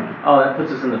 Oh, that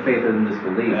puts us in the faith and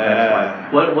disbelief. That's why.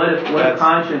 What if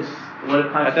conscience? What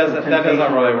if conscience? That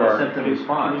doesn't really work. Symptom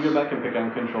response. Can you go back and pick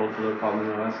uncontrolled for the problem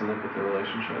in the OS and look at the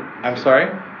relationship? I'm sorry?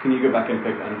 Can you go back and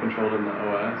pick uncontrolled in the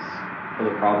OS for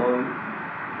the problem?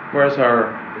 Where's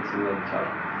our? It's in the top.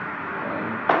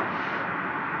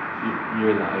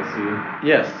 You're in the IC.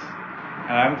 Yes,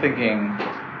 and I'm thinking.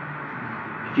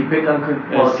 If you pick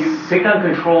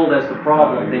uncontrolled as the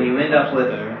problem, then you end up with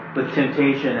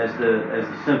temptation as the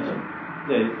symptom.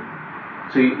 Yeah.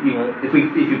 So if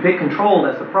you pick controlled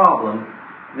as the problem,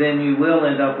 then you will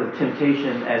end up with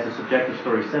temptation as a subjective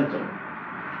story symptom.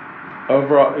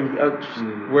 Overall,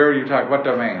 where are you talking? What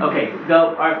domain? Okay,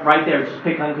 go right there. Just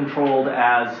pick uncontrolled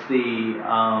as the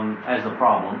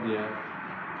problem. Yeah.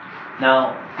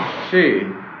 Now.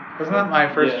 Wasn't that my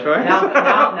first choice?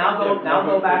 Now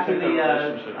go back to the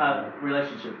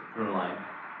relationship through line,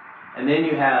 and then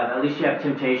you have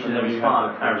temptation and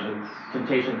response,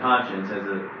 temptation conscience as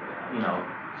a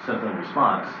symptom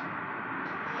response.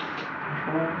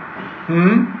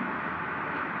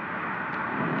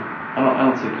 I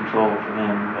don't see control for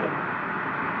him, but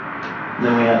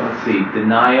then we have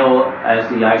denial as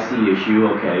the IC issue.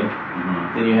 Okay.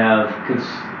 Then you have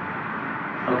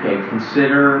Okay,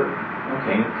 consider,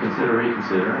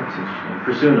 reconsider. That's interesting.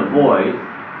 Pursue and avoid.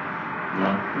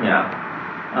 Yeah.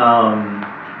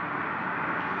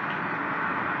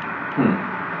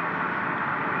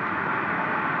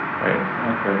 Right.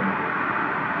 Okay.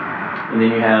 And then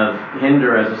you have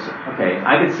hinder as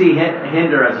I could see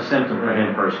hinder as a symptom for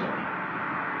him personally.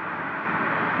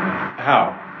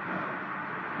 How?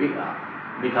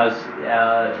 Because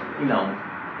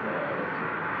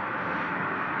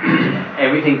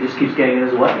everything just keeps getting in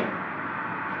his way.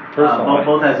 Personally.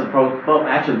 Both as a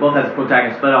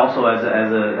protagonist, but also as a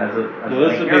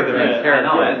This would be the main character. I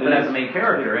know, but as a main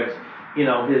character, it's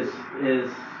his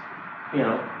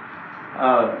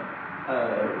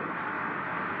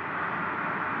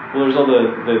Well, there's all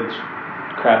the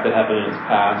crap that happened in his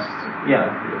past. Yeah.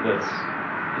 That's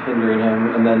hindering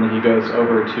him, and then he goes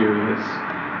over to his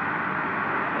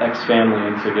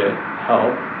ex-family to get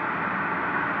help.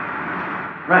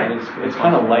 Right. And it's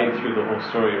kind of light through the whole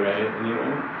story, right?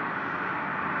 Anyway.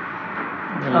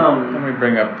 Let me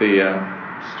bring up the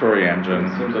story engine.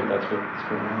 It seems like that's what's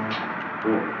going on.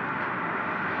 Cool.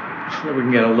 So we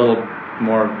can get a little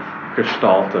more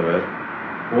gestalt of it.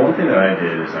 Well, one thing that I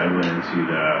did is I went into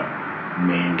the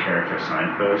main character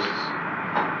signposts.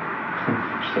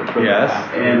 Yes.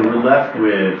 And we're left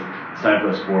with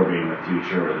signpost 4 being the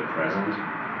future or the present.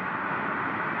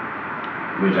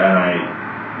 Which I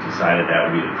decided that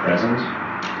would be the present,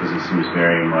 because he seems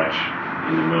very much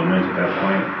in the moment at that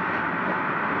point.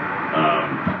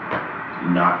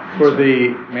 Not For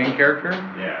the main character?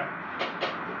 Yeah.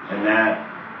 And that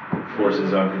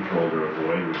forces uncontrolled or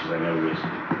avoid, which is I know was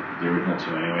the original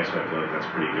 2 anyway, so I feel like that's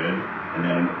pretty good. And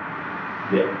then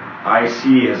the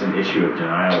IC has an issue of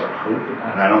denial or hope,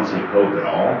 and I don't see hope at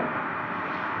all.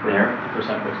 There. For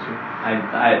signpost 2.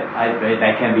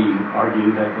 That can be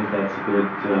argued. I think that's a good.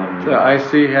 The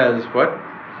IC has what?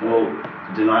 Well,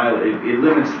 denial, it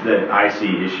limits the IC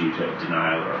issue to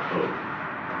denial or hope.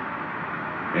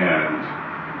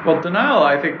 And Well, denial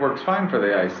I think works fine for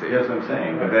the IC. that's what I'm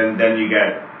saying. But then you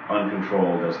get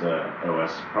uncontrolled as the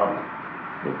OS problem.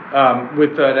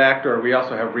 With that actor, we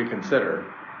also have reconsider.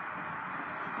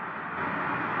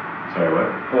 Sorry,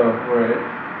 what? Oh, right.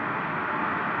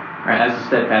 Right, as a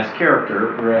steadfast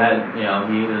character, Right.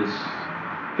 he is.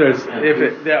 There's Yeah,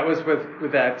 that was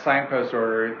with that signpost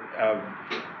order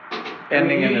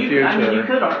ending in the future.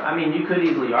 You could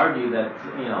easily argue that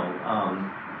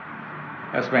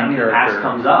As main character. past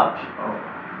comes up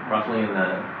roughly in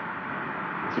the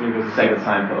That's when he goes to second see,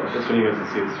 signpost. that's when he goes to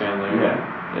see his family. Yeah.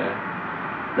 Yeah.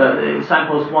 The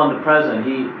signpost 1, the present.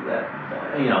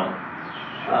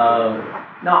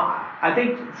 No, I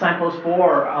think signpost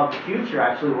 4 of the future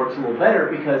actually works a little better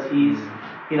because he's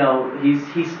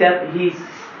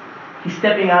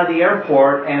stepping out of the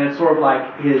airport, and it's sort of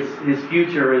like his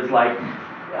future is like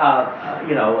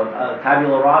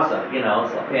tabula rasa,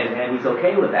 and he's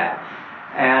okay with that.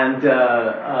 And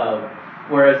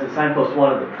whereas the signpost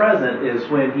 1 of the present is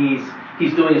when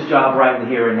he's doing his job right in the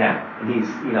here and now, and he's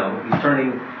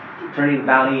turning the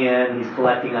bounty in, he's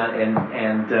collecting on,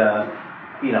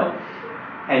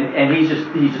 and he's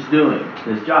just doing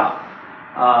his job.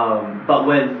 But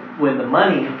when the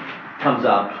money comes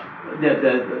up,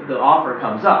 the offer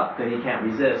comes up, then he can't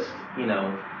resist.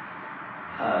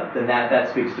 Then that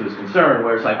speaks to his concern,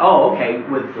 where it's like, oh, okay,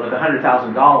 with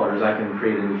 $100,000, I can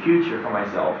create a new future for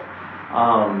myself.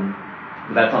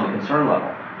 That's on the concern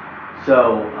level.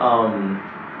 So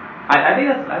I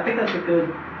think that's a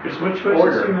good. Chris, what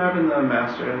choices do you have in the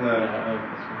master in the?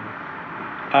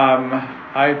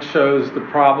 I chose the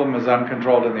problem as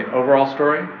uncontrolled in the overall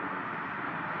story,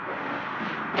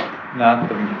 not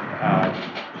the.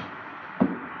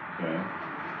 Okay.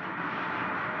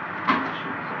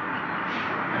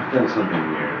 I've done something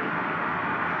weird.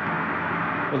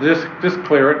 Well, just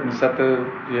clear it and set the.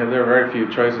 There are very few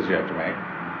choices you have to make.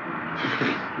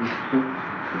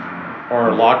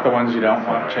 Or lock the ones you don't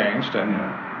want changed, and.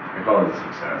 I call it a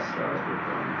success. That was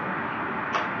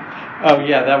Oh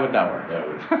yeah, that would not work. That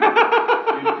would.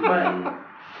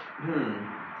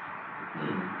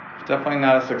 It's definitely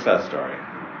not a success story.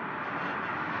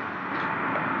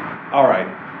 All right.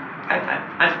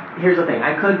 Here's the thing.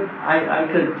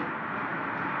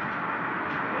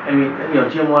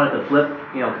 Jim wanted to flip,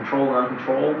 controlled and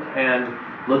uncontrolled, and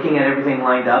looking at everything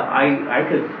lined up, I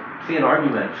could see an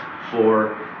argument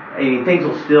for. Things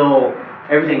will still.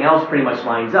 Everything else pretty much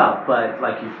lines up, but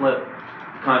like you flip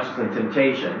conscious and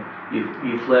temptation,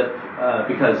 you flip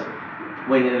because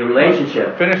when in a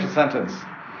relationship. Finish the sentence.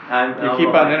 You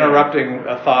keep on interrupting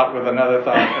a thought with another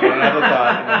thought and another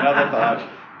thought and another thought.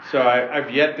 So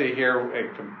I've yet to hear a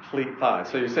complete thought.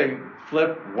 So you're saying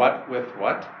flip what with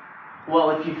what?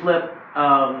 Well, if you flip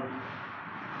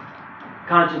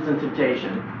conscience and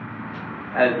temptation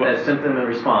as symptom and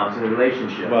response in a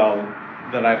relationship. Well,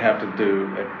 then I'd have to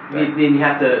do it. Then you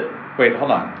have to. Wait,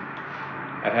 hold on.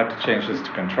 I'd have to change this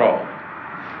to control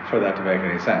for that to make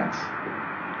any sense.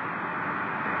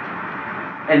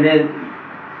 And then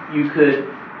you could,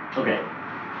 okay,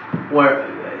 where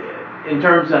in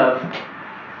terms of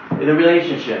in a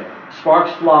relationship,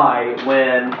 sparks fly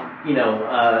when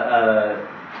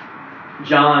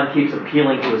John keeps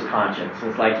appealing to his conscience.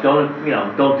 It's like don't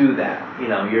do that.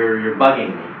 You're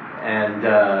bugging me, and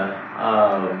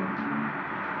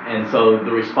so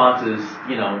the response is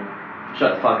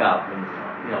shut the fuck up and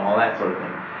all that sort of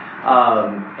thing.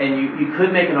 And you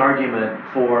could make an argument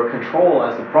for control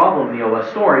as the problem in the OS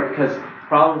story, because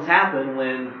problems happen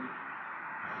when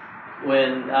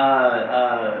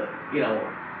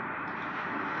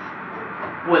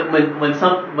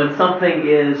something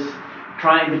is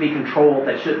trying to be controlled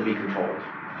that shouldn't be controlled.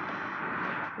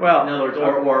 Well, in other words,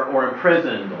 or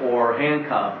imprisoned, or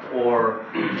handcuffed, or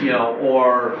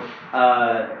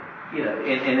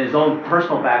in his own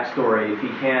personal backstory, if he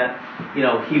can't,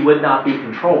 he would not be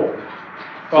controlled.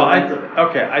 Well,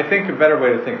 I think a better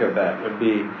way to think of that would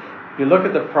be, you look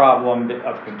at the problem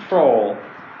of control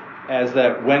as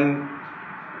that when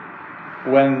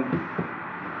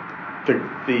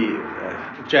the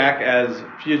Jack as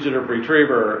fugitive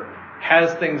retriever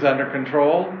has things under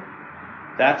control,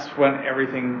 that's when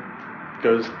everything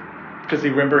goes, because he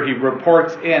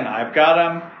reports in, I've got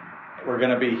him, we're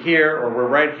going to be here, or we're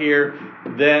right here,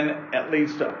 then it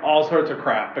leads to all sorts of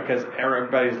crap, because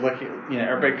everybody's looking,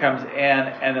 everybody comes in,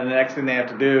 and then the next thing they have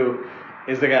to do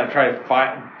is they got to try to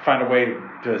find a way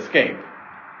to escape.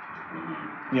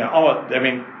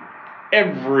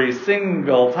 Every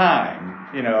single time,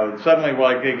 suddenly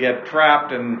they get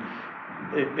trapped and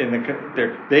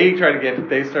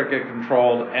they start getting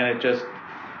controlled, and it just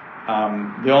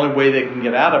the only way they can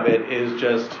get out of it is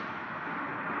just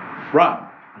run,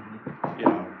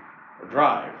 or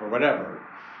drive or whatever,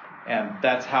 and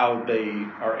that's how they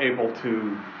are able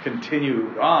to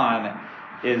continue on,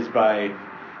 is by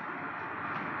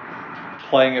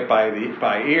playing it by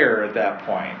ear at that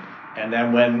point. And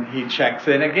then when he checks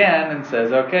in again and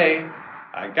says, okay,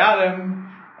 I got him,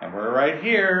 and we're right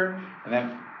here, and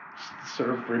then sort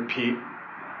of repeat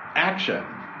action,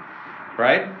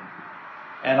 right?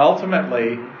 And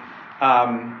ultimately,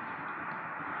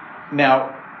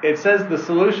 now it says the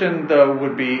solution though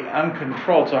would be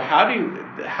uncontrolled. So how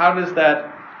does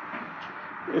that,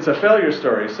 it's a failure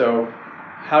story, so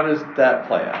how does that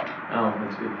play out? Oh,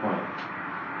 that's a good point.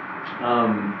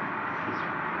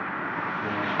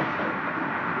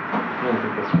 I don't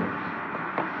think this works.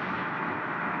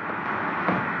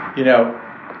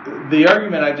 The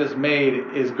argument I just made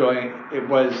it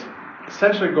was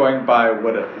essentially going by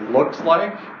what it looks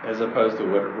like as opposed to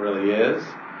what it really is.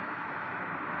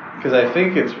 Because I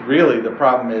think it's really, the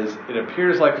problem is it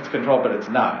appears like it's controlled, but it's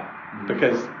not.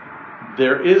 Because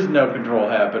there is no control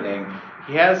happening.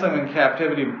 He has them in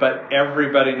captivity, but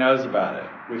everybody knows about it,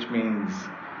 which means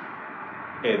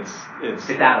it's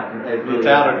out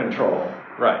of control.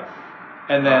 Right.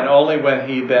 And then only when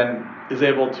he then is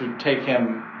able to take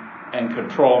him and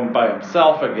control him by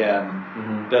himself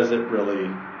again, does it really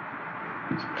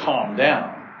calm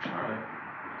down.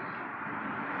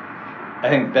 I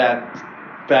think that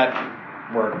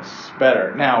works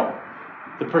better. Now,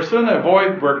 the persona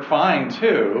void worked fine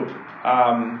too.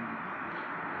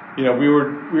 We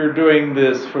were doing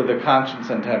this for the conscience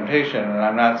and temptation, and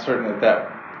I'm not certain that.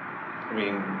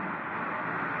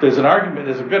 There's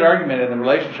a good argument in the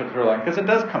relationship through line, because it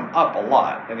does come up a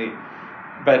lot,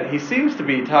 but he seems to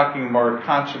be talking more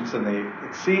conscience, and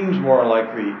it seems more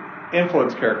like the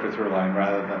influence character through line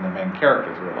rather than the main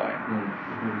character through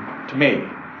line, to me,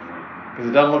 because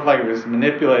it doesn't look like he was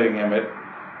manipulating him.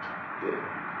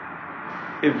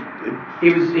 He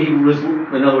was,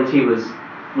 in other words, he was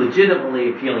legitimately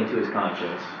appealing to his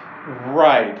conscience,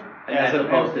 right, as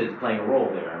opposed to playing a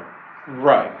role there.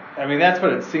 Right. That's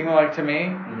what it seemed like to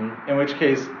me. In which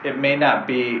case, it may not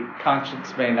be,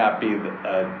 conscience may not be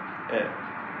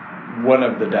one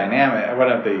of the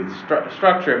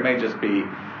structure. It may just be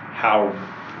how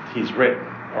he's written,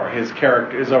 or his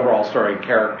character, his overall story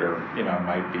character,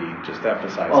 might be just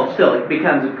emphasized. Well, still, it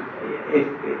becomes,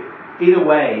 either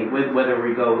way, whether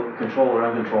we go control or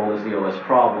uncontrolled is the OS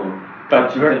problem.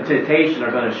 But temptation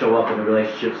are going to show up in the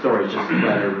relationship stories, just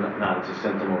whether or not it's a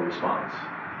symptom or response.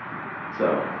 So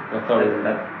I thought we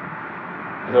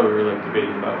were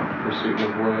debating about pursuit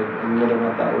of wood and whether or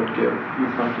not that would give you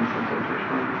conscience and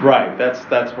temptation. Right.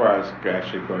 That's where I was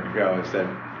actually going to go. Is that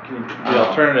The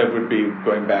alternative would be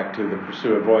going back to the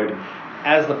pursue avoid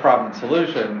as the problem and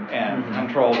solution, and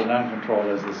controlled and uncontrolled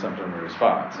as the symptom and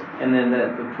response. And then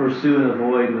the pursue and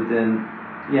avoid would then,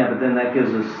 but then that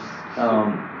gives us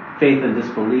faith and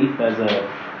disbelief as a.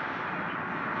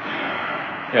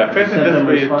 Yeah, faith and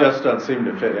disbelief just don't seem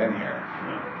to fit in here.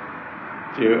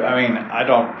 I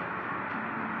don't.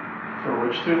 For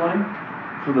which through line?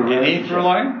 For the any through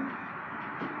line?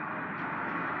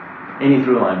 Any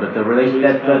through line, but the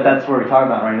that's what we're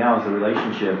talking about right now is the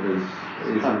relationship is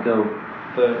go.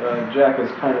 Jack is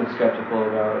kind of skeptical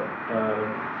about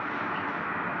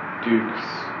Duke's,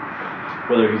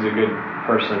 whether he's a good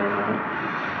person or not.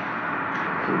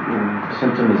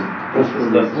 Symptom is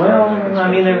disbelief. Well, I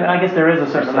mean, I guess there is a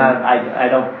certain amount. I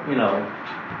don't,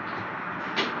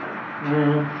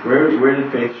 Where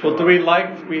did faith show Well, do we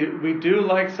like we do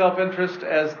like self-interest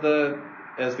as the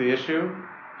issue,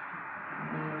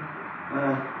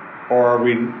 or are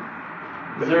we?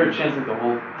 Is there a chance that the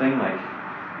whole thing, like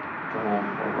the whole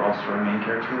overall story, main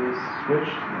character is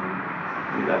switched?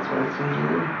 Maybe that's why it seems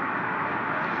weird.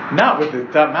 Not with the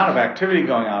amount of activity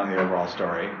going on in the overall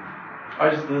story.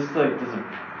 This doesn't.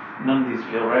 None of these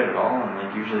feel right at all, and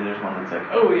like usually there's one that's like,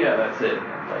 oh yeah, that's it.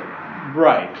 And like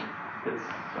right. It's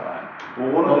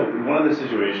Well, one of the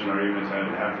situation arguments I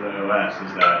would have for the OS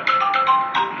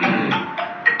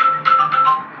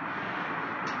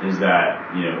is that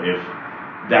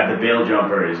if the bail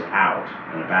jumper is out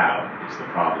and about, it's the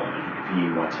problem.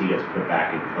 Once he gets put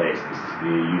back in place, the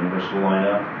universe will line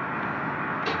up.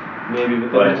 Maybe,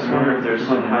 but I just wonder if there's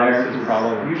some higher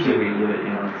problem. Usually we give it,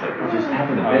 it's like just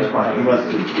having a benchmark. He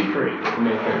wants to be free. The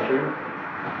main character.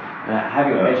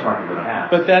 Having a benchmark of the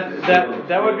past. But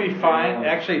that would be fine.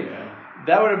 Actually,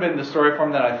 that would have been the story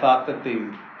form that I thought that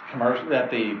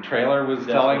the trailer was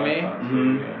telling me.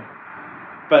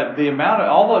 But the amount of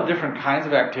all the different kinds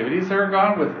of activities that are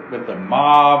gone with the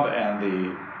mob and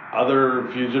the other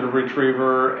fugitive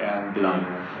retriever and the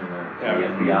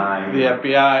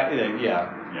FBI,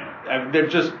 they're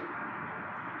just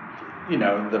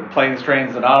the planes,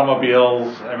 trains, and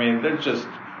automobiles. I mean, they're just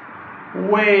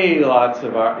way lots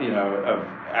of of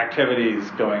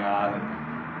activities going on.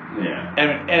 Yeah.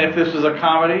 And if this was a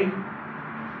comedy,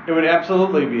 it would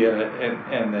absolutely be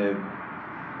in the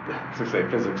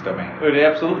physics domain. It would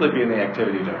absolutely be in the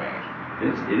activity domain.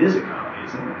 It is a comedy,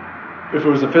 isn't it? If it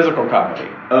was a physical comedy.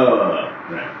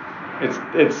 Right. It's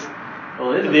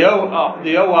the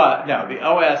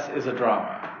OS is a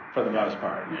drama for the most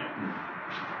part. Yeah.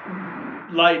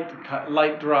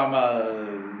 Light drama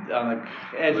on the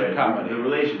edge of comedy. The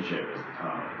relationship is the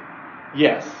comedy.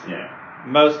 Yes. Yeah.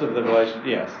 Most of the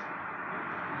yes.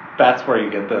 That's where you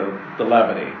get the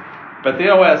levity. But the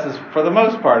OS is, for the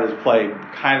most part, is played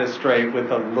kind of straight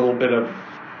with a little bit of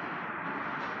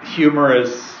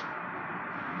humorous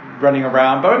running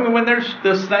around. But I mean, when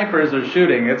the snipers are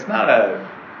shooting, it's not a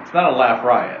laugh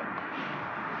riot.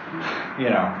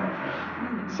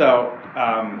 So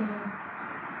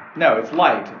no, it's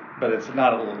light, but it's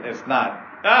not.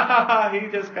 He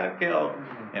just got killed.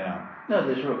 No,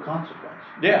 there's real consequence.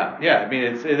 Yeah. I mean,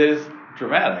 it is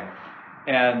dramatic,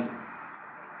 and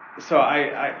so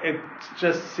it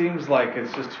just seems like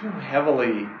it's just too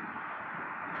heavily,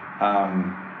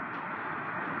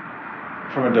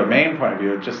 from a domain point of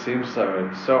view, it just seems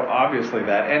so obviously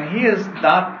that, and he is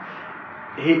not.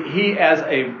 He as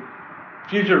a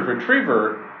fugitive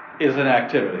retriever is an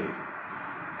activity.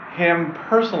 Him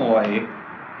personally,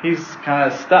 he's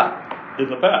kind of stuck in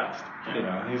the past.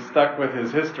 He's stuck with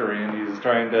his history, and he's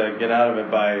trying to get out of it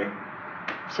by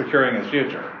securing his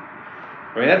future.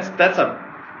 I mean, that's a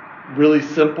really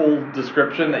simple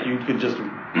description that you could just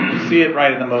see it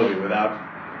right in the movie without.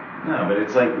 No, but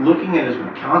it's like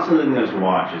constantly looking at his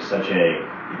watch is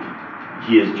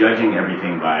he is judging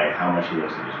everything by how much he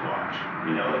looks at his watch.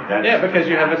 Yeah, because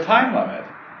you have a time limit.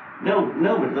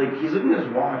 No, but like he's looking at his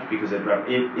watch because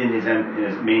in his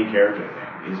main character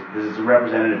thing, this is a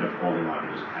representative of holding on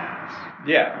to his past.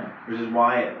 Yeah. Which is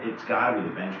why it's got to be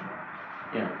the benchmark.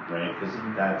 Yeah. Right, because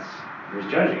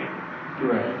he's judging everything.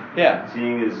 Right. Yeah.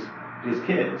 Seeing his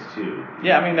kids too.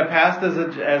 Yeah, I mean the past as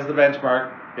the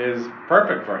benchmark is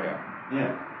perfect for him.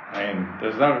 Yeah. I mean,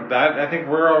 there's no that. I think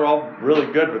we're all really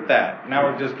good with that. Now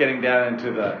we're just getting down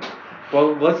into the.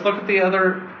 Well, let's look at the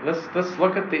other. Let's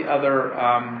look at the other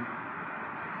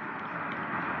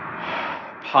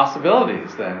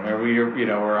possibilities then, where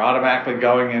we're automatically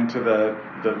going into the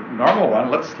normal one.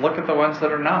 Let's look at the ones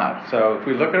that are not. So if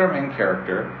we look at our main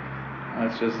character,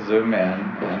 let's just zoom in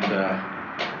and.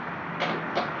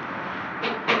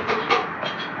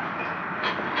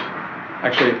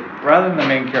 Actually, rather than the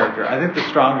main character, I think the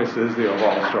strongest is the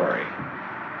overall story.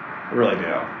 I really do.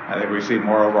 I think we see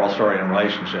more overall story in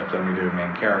relationship than we do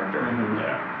main character.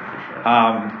 Yeah, for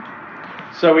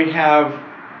sure. So we have,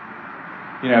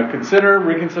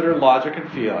 reconsider logic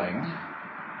and feeling,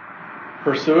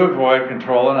 pursue, avoid,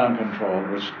 control, and uncontrolled,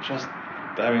 which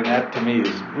that to me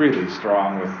is really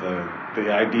strong with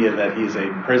the idea that he's a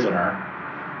prisoner,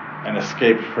 an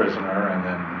escaped prisoner, and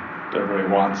then everybody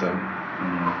wants him.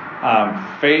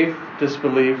 Mm-hmm. Faith,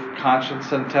 disbelief,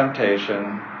 conscience, and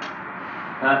temptation.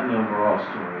 Not in the overall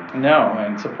story. No,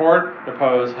 and support,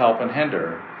 oppose, help, and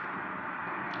hinder.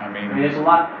 There's a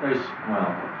lot.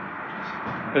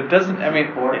 It doesn't.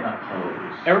 Support and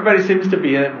oppose. Everybody seems to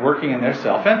be working in their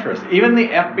self-interest. Even the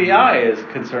FBI is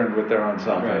concerned with their own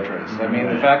self-interest.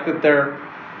 Right. The fact that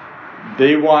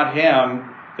they want him,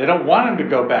 they don't want him to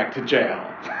go back to jail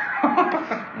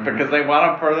because they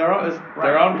want him for their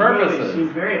own purposes. It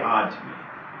seems very odd to me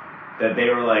that they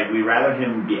were like, we'd rather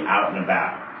him be out and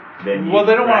about than. Well,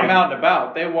 they don't want him out and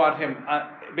about. They want him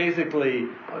basically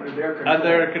under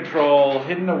their control,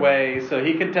 hidden away, so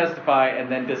he can testify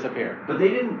and then disappear. But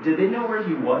did they know where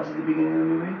he was at the beginning of the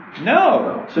movie?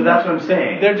 No. So that's what I'm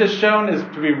saying. They're just shown as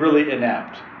to be really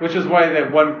inept, which is why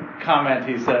that one comment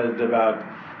he said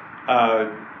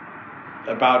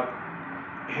about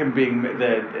him being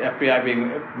the FBI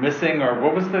being missing, or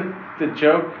what was the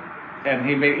joke? And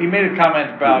he made a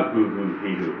comment about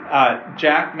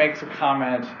Jack makes a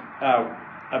comment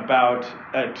about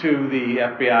to the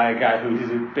FBI guy who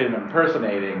he's been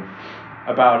impersoning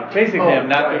about basically him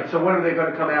not. Right. So when are they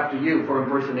going to come after you for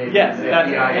impersonating? Yes, the that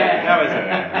FBI? was it.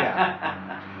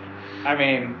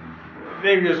 Yeah.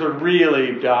 They just were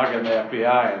really dogging the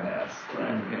FBI in this.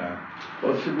 Right.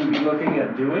 Well, should we be looking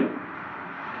at doing?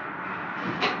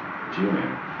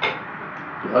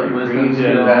 Bringing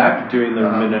him back, doing the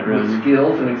minute run with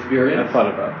skills and experience. I thought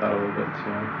about that a little bit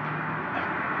too.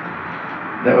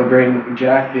 That would bring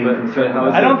Jack being concerned.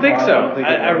 I don't think so.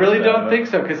 I really don't think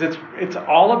so, because it's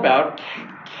all about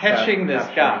catching this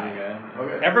guy.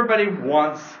 Okay. Everybody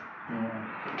wants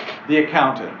the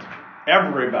accountant.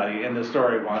 Everybody in the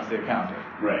story wants the accountant.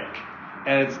 Right.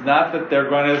 And it's not that they're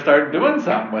going to start doing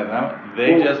something with him.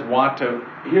 They just want to.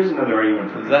 Here's another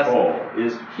argument for control: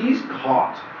 is he's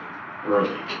caught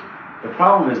early. The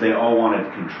problem is they all want to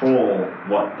control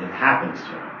what happens to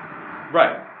him.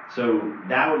 Right. So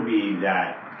that would be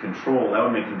that control. That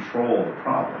would make control the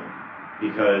problem,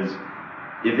 because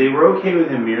if they were okay with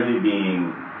him merely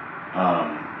being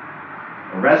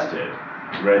arrested,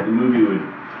 right, the movie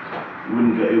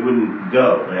wouldn't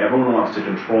go. But everyone wants to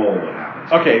control what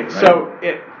happens. Okay, right? so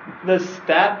the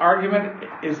stat argument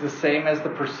is the same as the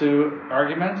pursue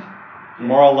argument,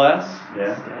 more or less.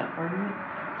 Yeah. Stat argument?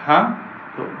 Huh?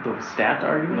 The stat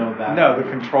argument? No, the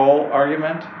control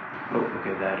argument. Oh,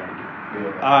 okay, that argument.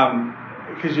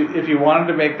 Because if you wanted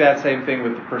to make that same thing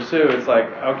with the pursue, it's like,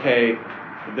 okay,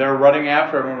 they're running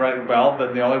after him, right? Well,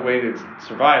 then the only way to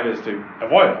survive is to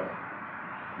avoid them.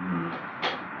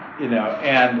 Mm-hmm.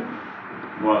 And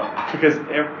because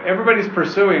everybody's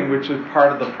pursuing, which is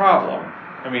part of the problem.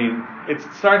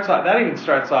 That even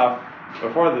starts off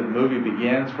before the movie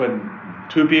begins, when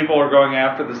two people are going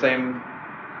after the same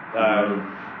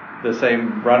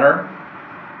runner.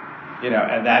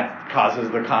 And that causes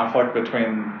the conflict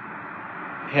between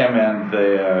him and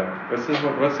the what's the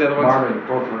other one?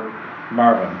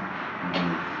 Marvin.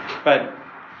 Mm-hmm. But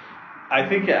I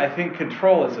think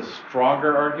control is a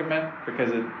stronger argument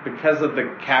because of the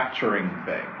capturing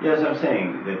thing. Yes, I'm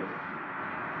saying that.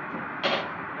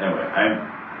 Anyway,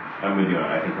 I'm with you on.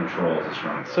 I think control is a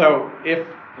strong. So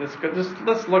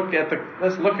let's look at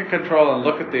control and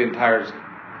look at the entire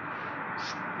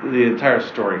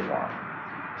story form.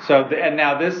 So and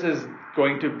now this is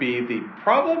going to be the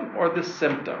problem or the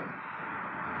symptom?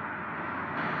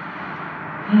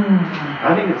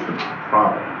 I think it's the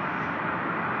problem.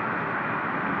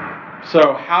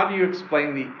 So how do you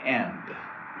explain the end?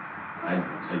 I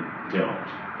don't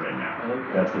right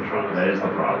now. That's the problem. That is the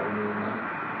problem.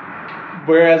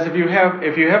 Whereas if you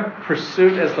have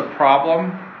pursuit as the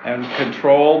problem and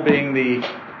control being the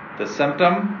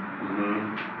symptom,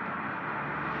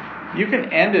 you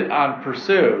can end it on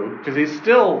pursue, because he's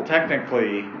still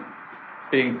technically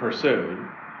being pursued,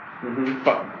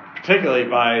 but particularly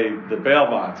by the bail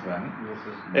bondsman.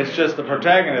 It's just the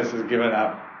protagonist is given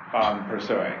up on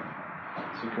pursuing.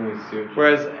 So can we see?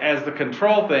 Whereas as the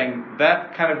control thing,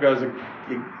 that kind of goes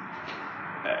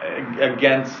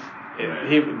against.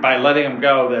 By letting him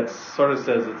go, that sort of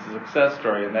says it's a success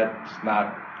story, and that's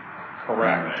not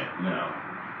correct. Right. No.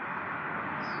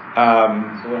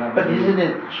 But isn't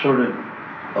it sort of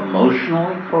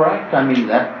emotionally correct? I mean,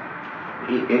 that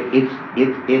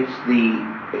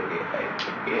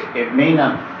it may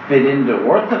not fit into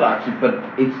orthodoxy, but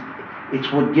it's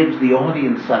what gives the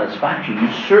audience satisfaction. You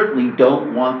certainly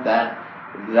don't want that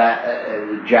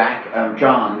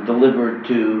John delivered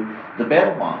to the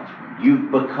bail bondsman.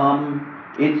 You've become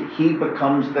it. He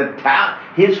becomes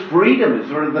his freedom is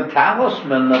sort of the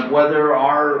talisman of whether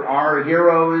our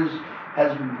hero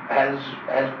has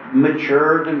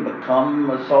matured and become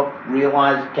a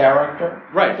self-realized character.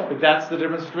 Right, but that's the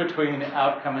difference between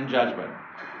outcome and judgment.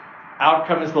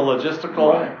 Outcome is the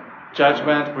logistical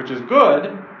judgment, which is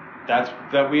good.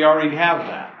 That we already have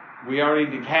that. We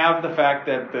already have the fact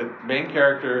that the main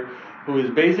character, who is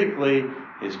basically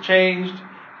is changed,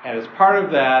 and as part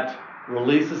of that,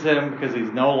 releases him because he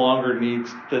no longer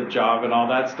needs the job and all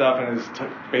that stuff, and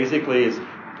basically is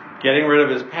getting rid of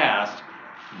his past.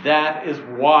 That is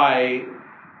why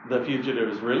the fugitive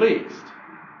is released.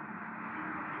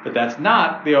 But that's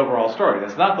not the overall story.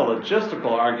 That's not the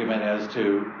logistical argument as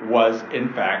to was,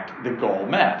 in fact, the goal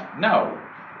met. No.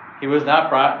 He was not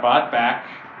brought back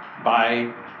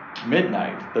by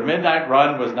midnight. The midnight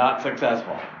run was not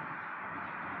successful.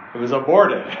 It was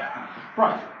aborted.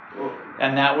 Right.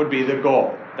 And that would be the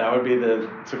goal. That would be the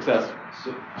success.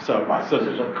 So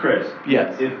Chris,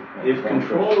 yes. If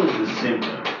control is the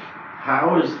symptom,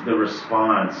 how is the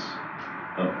response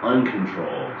of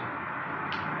uncontrolled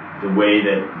the way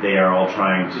that they are all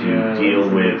trying to deal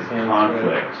with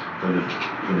conflict for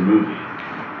the movie?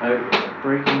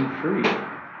 Breaking free.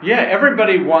 Yeah,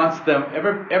 everybody wants them.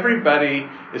 Everybody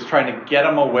is trying to get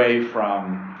them away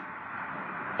from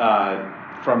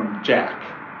Jack.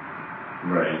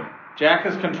 Right. Jack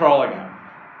is controlling him.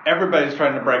 Everybody's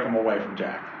trying to break him away from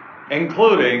Jack,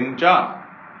 including John.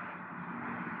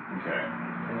 Okay.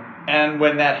 And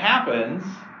when that happens,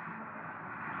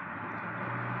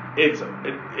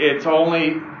 it's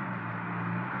only.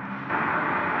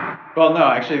 Well, no,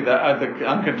 actually, the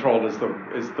uncontrolled is the.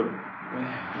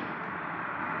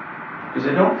 Because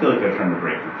I don't feel like they're trying to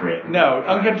break the free. No,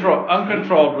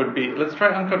 uncontrolled would be. Let's try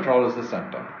uncontrolled as the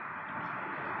symptom.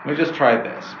 Let me just try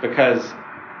this because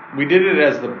we did it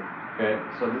as the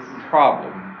So this is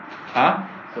problem, huh?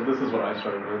 So this is what I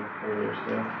started with earlier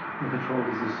today.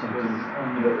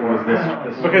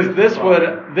 Because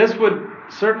this would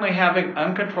certainly having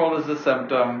uncontrolled as the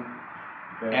symptom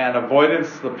and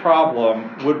avoidance the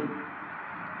problem would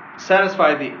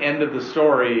satisfy the end of the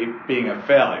story being a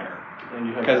failure.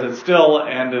 Because it's still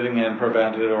ending in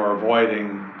prevented or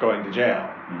avoiding going to jail,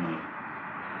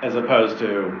 as opposed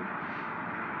to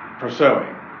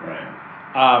pursuing. Right.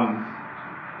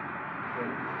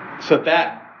 So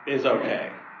that is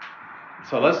okay.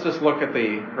 So let's just look at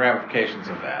the ramifications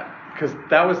of that, because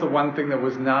that was the one thing that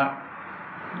was not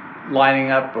lining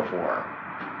up before.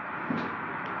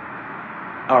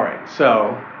 All right,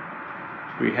 so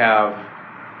we have.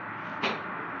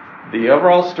 The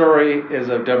overall story is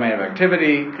a domain of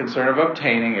activity, concern of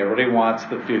obtaining. Everybody wants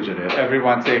the fugitive. Everybody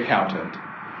wants the accountant.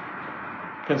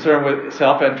 Concern with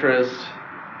self-interest.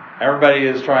 Everybody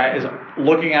is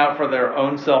looking out for their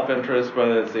own self-interest,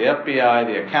 whether it's the FBI,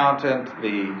 the accountant,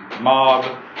 the mob,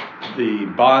 the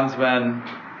bondsman,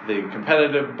 the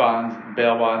competitive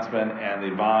bail bondsman, and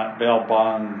the bail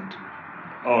bond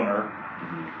owner,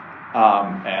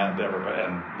 and everybody,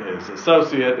 and his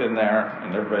associate in there,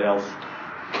 and everybody else.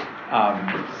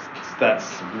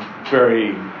 That's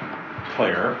very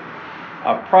clear.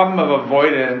 A problem of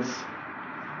avoidance,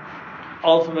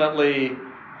 ultimately,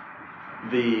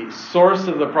 the source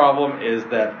of the problem is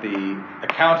that the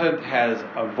accountant has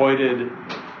avoided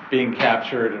being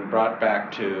captured and brought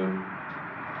back to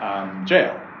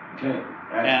jail. Okay.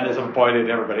 And has avoided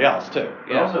everybody else, too.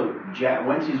 But also,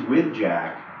 once he's with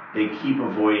Jack, they keep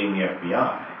avoiding the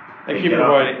FBI. They keep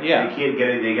avoiding, yeah.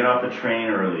 They get off the train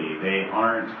early. They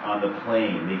aren't on the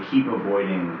plane. They keep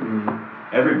avoiding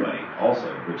everybody also,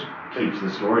 which keeps the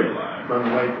story alive.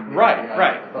 Run away from the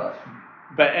Right. bus.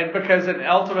 Because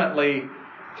ultimately,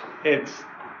 they're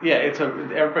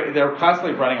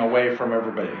constantly running away from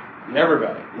everybody.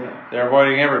 Everybody. Yeah. They're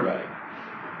avoiding everybody.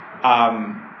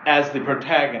 As the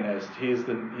protagonist, he's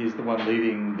the one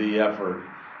leading the effort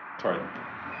toward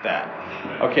that.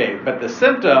 Okay, but the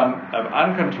symptom of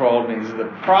uncontrolled means the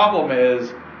problem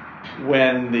is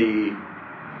when the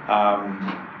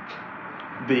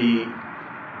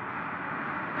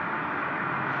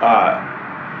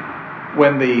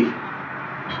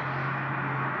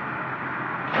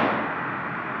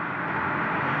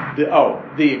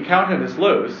accountant is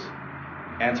loose,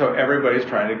 and so everybody's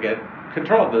trying to get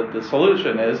control. The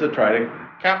solution is to try to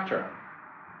capture him,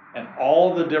 and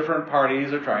all the different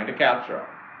parties are trying to capture him,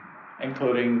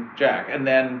 including Jack. And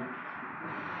then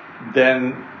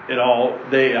they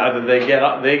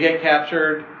get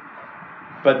captured,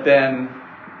 but then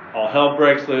all hell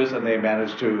breaks loose, and they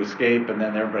manage to escape, and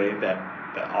then everybody that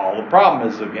all the problem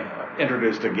is again,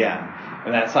 introduced again,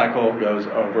 and that cycle goes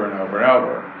over and over and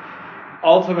over.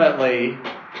 Ultimately,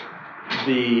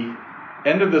 the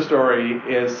end of the story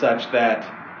is such that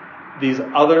these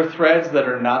other threads that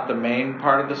are not the main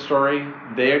part of the story,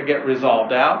 they get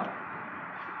resolved out,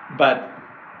 but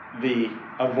the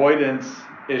avoidance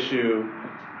issue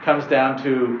comes down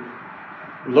to,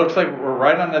 looks like we're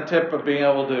right on the tip of being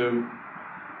able to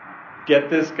get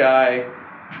this guy,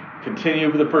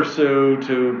 continue the pursuit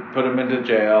to put him into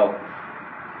jail,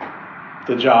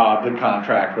 the job, the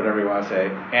contract, whatever you want to say,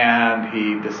 and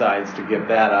he decides to give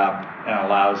that up and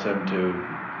allows him to,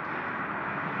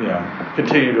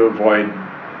 continue to avoid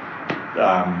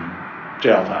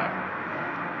jail time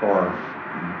or,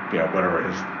 whatever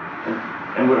it is.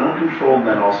 And would uncontrolled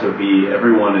then also be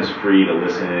everyone is free to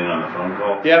listen in on the phone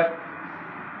call? Yep.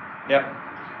 Yeah,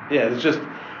 it's just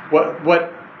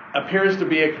what appears to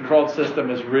be a controlled system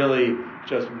is really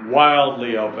just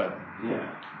wildly open. Yeah.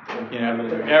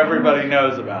 Everybody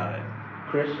knows about it.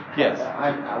 Chris? Yes.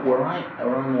 Where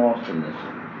I'm lost in this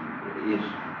is,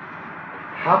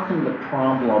 how can the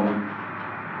problem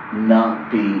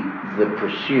not be the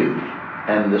pursuit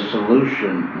and the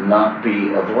solution not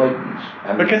be avoidance?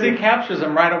 Because he captures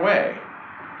him right away.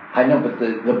 I know, but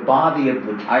the body of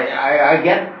the... I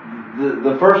get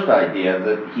the first idea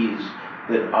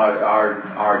that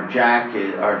our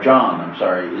John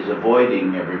is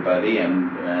avoiding everybody,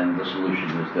 and the solution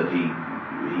is that he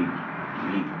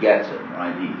gets it,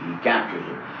 right? He captures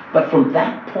it. But from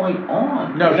that point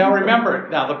on... No, now remember,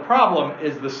 the problem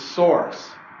is the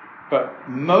source. But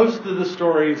most of the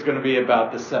story is going to be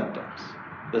about the symptoms,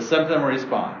 the symptom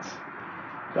response.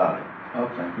 Got it.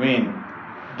 Okay. I mean,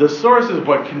 the source is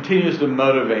what continues to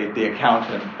motivate the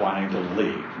accountant wanting to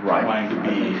leave, right? Wanting to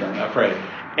be afraid,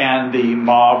 and the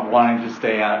mob wanting to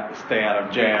stay out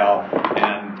of jail,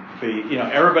 and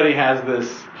everybody has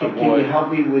this. Can you help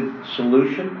me with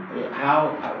solution?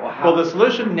 How? Well, the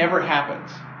solution never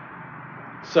happens.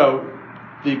 So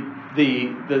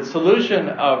the solution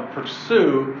of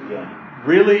pursue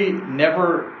really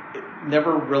never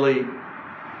really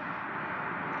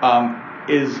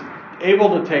is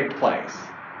able to take place.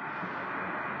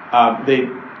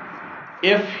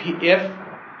 If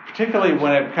particularly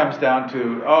when it comes down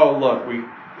to,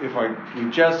 if we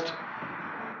just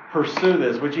pursue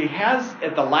this, which he has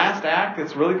at the last act,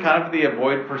 it's really kind of the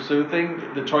avoid pursue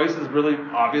thing. The choice is really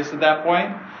obvious at that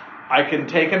point. I can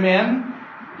take him in,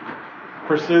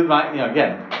 pursue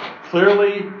again,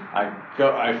 clearly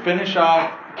I finish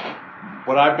off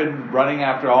what I've been running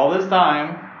after all this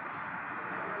time,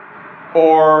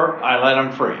 or I let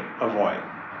him free, avoid,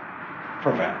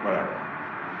 prevent, whatever.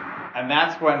 And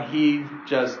that's when he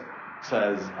just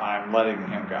says, I'm letting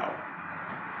him go.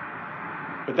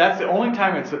 But that's the only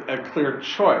time it's a clear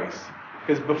choice.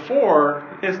 Because before,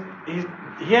 he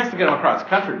has to get him across the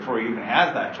country before he even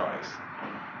has that choice.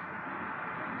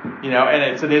 And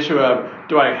it's an issue of,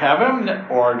 do I have him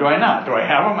or do I not? Do I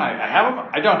have him? I have him?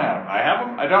 I don't have him. I have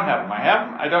him? I don't have him. I have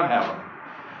him? I don't have him.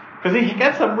 Because he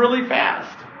gets them really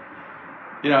fast.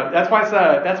 That's why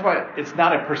it's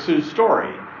not a pursuit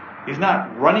story. He's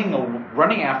not running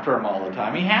after him all the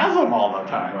time. He has them all the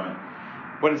time. Right.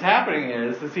 What is happening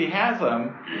is he has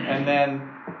them, and then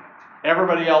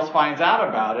everybody else finds out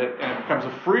about it, and it becomes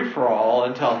a free-for-all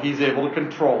until he's able to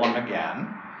control them again.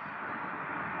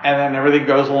 And then everything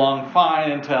goes along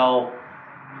fine until,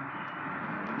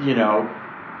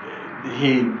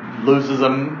 he loses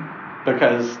them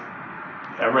because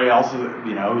everybody else is,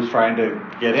 who's trying to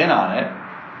get in on it.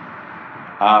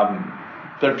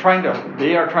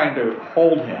 They are trying to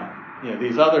hold him.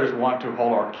 These others want to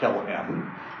hold or kill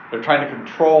him. They're trying to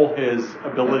control his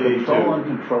ability to.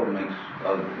 Control makes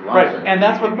a lot right, of sense. and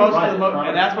that's what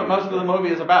most of the movie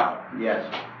is about. Yes.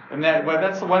 And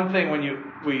that's the one thing when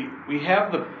we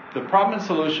have the problem and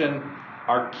solution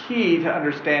are key to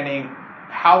understanding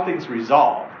how things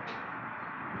resolve.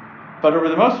 But over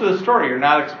the most of the story, you're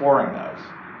not exploring those.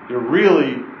 You're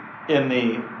really in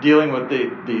the dealing with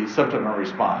the symptom and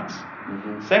response.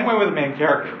 Mm-hmm. Same way with the main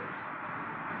character.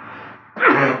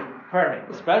 Pardon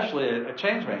me. Especially a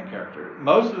change main character.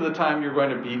 Most of the time he's going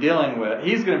to be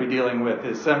dealing with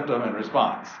his symptom and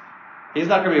response. He's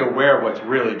not going to be aware of what's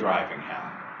really driving him.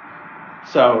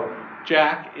 So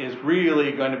Jack is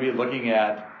really going to be looking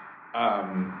at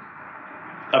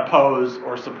oppose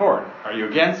or support. Are you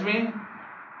against me?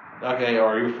 Okay, or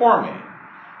are you for me?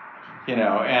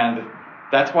 And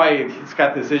that's why he's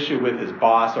got this issue with his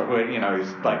boss, or who,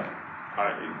 he's like,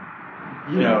 I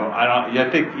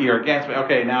think you're against me.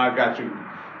 Okay, now I've got you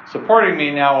supporting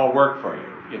me. Now I'll work for you.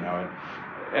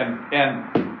 And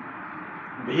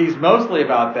he's mostly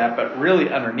about that, but really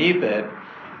underneath it,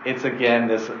 it's again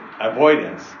this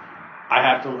avoidance. I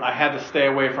had to stay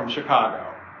away from Chicago.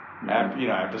 I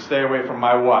have to stay away from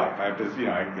my wife. I have to,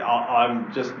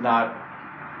 I'm just not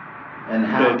And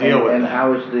going to deal with that.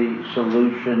 how is the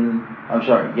solution? I'm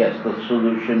sorry. Yes, the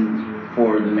solution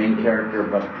for the main character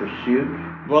about pursuit.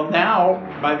 Well, now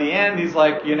by the end, he's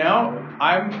like,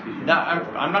 I'm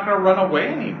not going to run away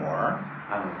anymore.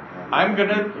 I'm going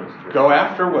to go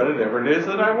after whatever it is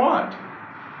that I want.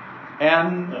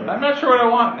 And I'm not sure what I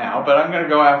want now, but I'm going to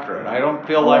go after it. I don't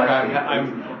feel like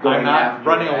I'm not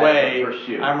running away.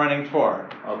 I'm running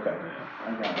toward. Okay.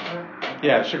 I got it.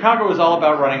 Yeah, Chicago was all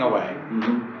about running away.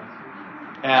 Mm-hmm.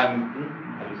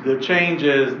 And the change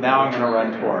is now I'm going to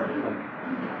run toward.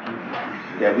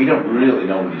 Yeah, we don't really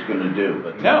know what he's going to do,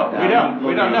 but No, we don't.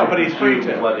 We don't know, but he's free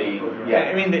to.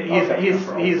 I mean,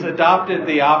 he's adopted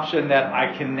the option that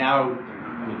I can now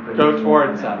go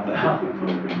towards something.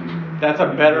 That's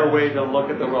a better way to look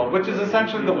at the world, which is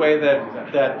essentially the way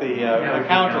that the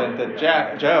accountant, that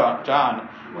John,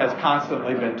 has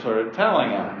constantly been sort of telling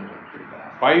him.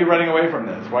 Why are you running away from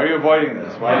this? Why are you avoiding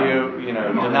this? Why are you,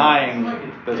 denying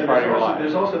this part of your life?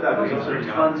 There's also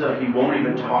tons of, he won't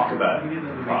even talk about the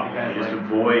problem. He just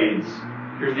avoids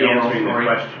answering the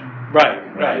question. Right.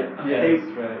 Yes,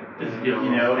 right. And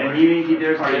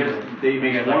they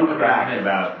make one crack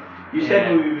about, you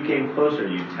said when we became closer,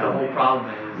 you'd tell me. The whole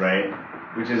problem is, right?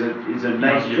 Which is a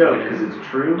nice joke because it's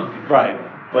true. Right.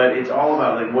 But it's all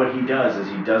about like what he does is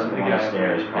he doesn't want to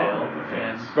stare his problem in the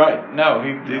face. Right. No,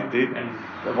 he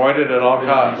avoided at all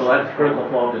costs. So that's critical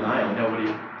flaw of denial.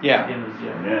 Nobody. Yeah.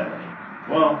 Yeah.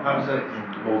 Well, how does that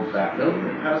hold back?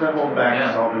 How does that hold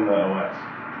back solving the OS?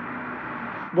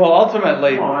 Well,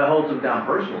 ultimately, Well, it holds him down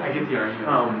personally. I get the argument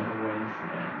of avoidance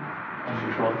and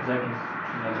control because I can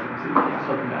see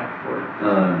something back and forth.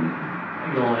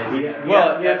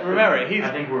 Remember,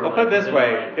 I'll put it this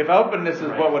way: right. if openness is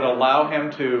what would allow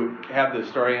him to have the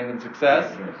story end in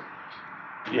success,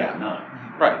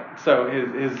 right. So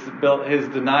his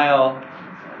denial.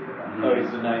 Oh,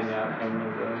 he's denying the outcome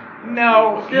of the...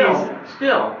 No,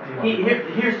 Still,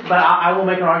 here's. But I will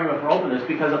make an argument for openness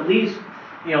because at least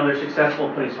they're successful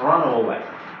at putting Serrano away,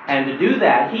 and to do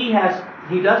that, he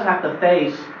does have to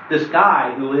face this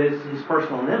guy who is his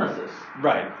personal nemesis.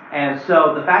 Right. And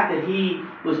so the fact that he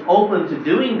was open to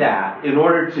doing that in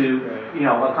order to,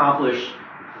 accomplish,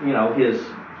 his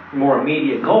more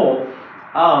immediate goal,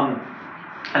 I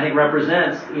think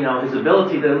represents, his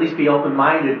ability to at least be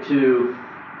open-minded to,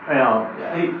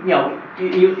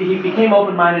 he became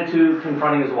open-minded to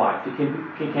confronting his wife. He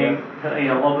became,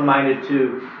 open-minded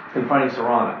to confronting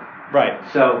Serrano. Right.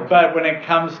 So, but when it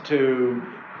comes to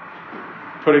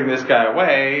putting this guy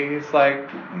away, it's like,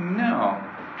 no.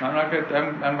 I'm not going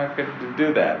to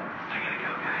do that. I gotta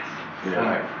go, guys. Yeah. All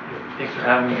right. Thanks for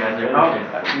having me, guys. I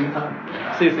appreciate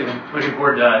it. See you, Stephen. Looking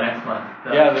forward to next month.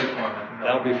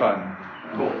 That'll be fun.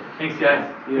 Cool. Thanks, guys.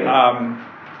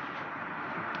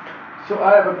 So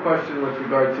I have a question with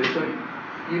regard to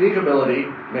unique ability,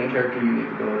 main character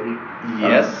unique ability.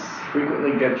 Yes.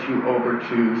 Frequently gets you over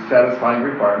to satisfying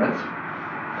requirements.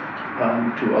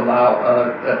 To allow,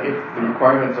 if the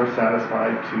requirements are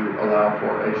satisfied, to allow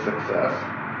for a success.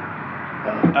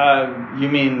 You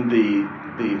mean the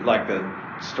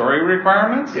story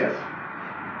requirements? Yes.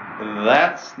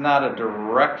 That's not a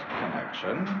direct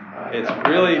connection. It's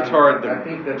really toward the. I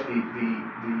think that the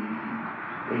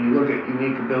when you look at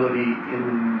unique ability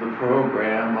in the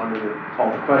program under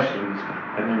all the questions,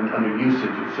 and then under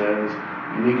usage it says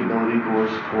unique ability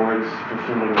goes towards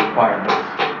fulfilling requirements.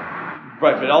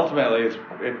 Right, but ultimately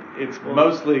it's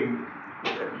mostly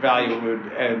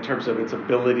valued in terms of its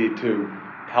ability to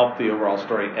help the overall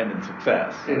story end in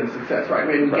success. In a success, right? I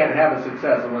mean, you can't have a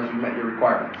success unless you met your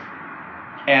requirements.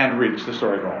 And reach the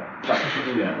story goal.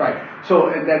 Right. Right. So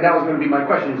that was going to be my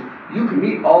question. Is you can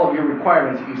meet all of your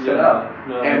requirements that you set up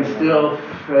and still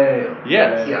fail.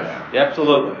 Yes. Yes.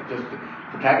 Absolutely. Just the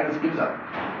protagonist gives up.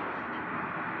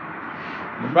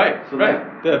 Right. So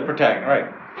right. The protagonist.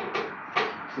 Right.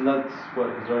 So that's what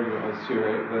his argument was too,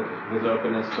 right? That his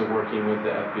openness to working with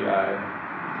the FBI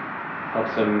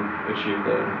helps him achieve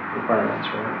the requirements,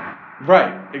 right?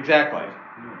 Right. Exactly.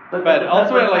 But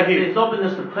ultimately, his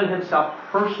openness to put himself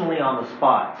personally on the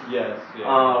spot. Yes.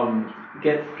 Yeah.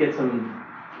 Gets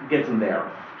him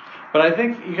there. But I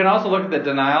think you can also look at the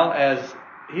denial as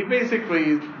he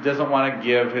basically doesn't want to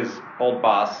give his old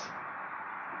boss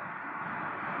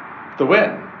the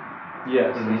win.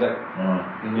 Yes.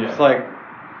 Exactly. It's like,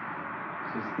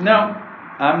 no,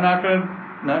 I'm not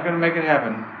gonna make it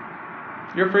happen.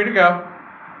 You're free to go.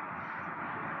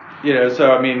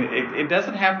 So I mean, it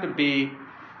doesn't have to be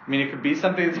I mean, it could be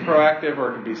something that's proactive,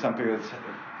 or it could be something that's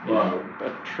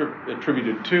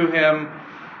attributed to him.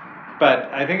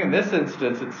 But I think in this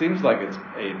instance, it seems like it's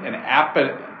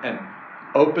an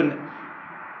open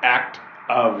act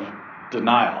of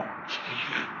denial.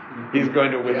 He's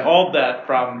going to withhold that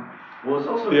from it's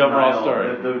also the overall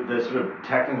story. The sort of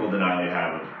technical denial you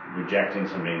have of rejecting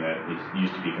something that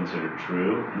used to be considered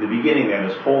true. In the beginning, they have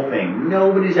this whole thing.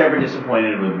 Nobody's ever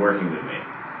disappointed with working with me,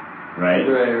 right?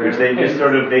 Which they just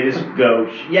go,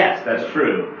 yes, that's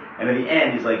true. And at the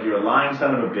end, he's like, you're a lying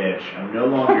son of a bitch. I'm no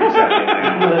longer accepting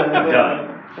that. I'm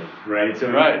done. Right? So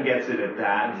he gets it at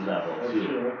that level,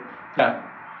 too. Yeah.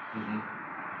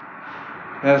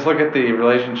 Now let's look at the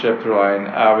relationship through line.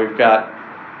 We've got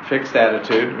fixed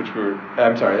attitude,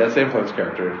 that's the influence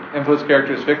character. Influence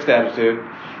character is fixed attitude.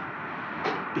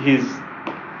 He's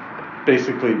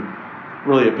basically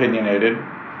really opinionated.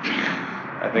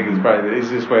 I think it's probably the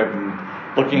easiest way of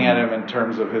looking at him in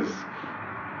terms of his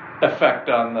effect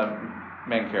on the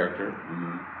main character.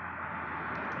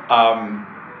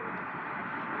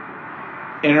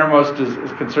 Innermost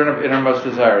is concern of innermost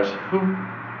desires. Who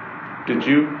did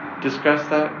you discuss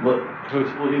that? Well,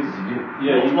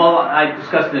 I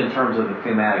discussed it in terms of the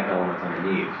thematic elements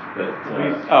underneath, but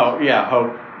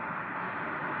hope.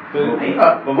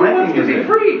 But my thing is he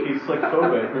free. He's like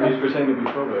phobic, or he's pretending to be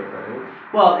phobic, right?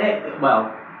 Well,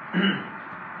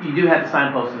 you do have the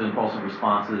signposts of impulsive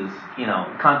responses. They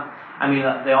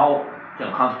all,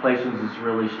 contemplations is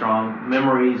really strong.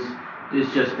 Memories is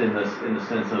just in the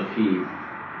sense of he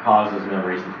causes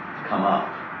memories to come up.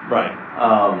 Right.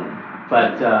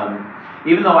 But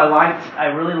even though I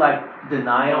really like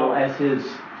denial as his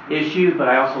issue, but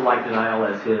I also like denial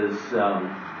as his,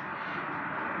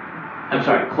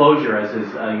 closure as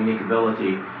his unique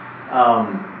ability.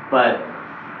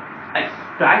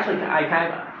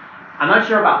 I'm not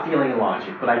sure about feeling and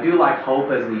logic, but I do like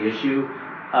hope as the issue.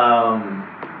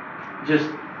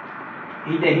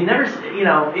 He never,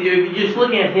 you're just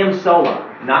looking at him solo,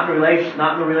 not in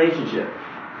the relationship.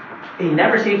 He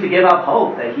never seems to give up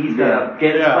hope that he's gonna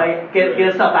get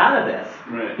himself out of this.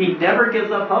 Right. He never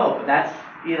gives up hope. That's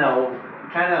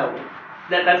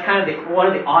that's kind of one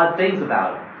of the odd things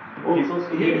about him. Well,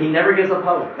 he never gives up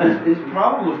hope. His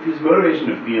problem with his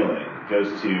motivation of feeling goes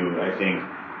to, I think,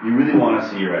 you really want to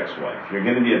see your ex-wife. You're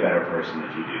going to be a better person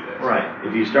if you do this. Right.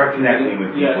 If you start connecting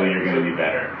with people, you're going to be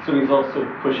better. So he's also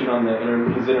pushing on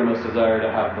his innermost desire to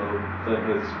have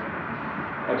his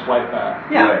ex-wife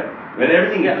back. Yeah. Right. But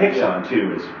everything he picks on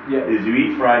too is you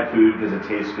eat fried food because it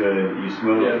tastes good, you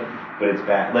smoke, but it's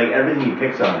bad. Like everything he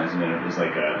picks on is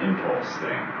like an impulse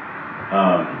thing.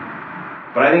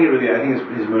 But I think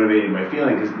it's motivated by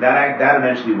feeling, because that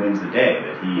eventually wins the day,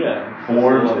 that he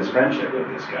forms this friendship with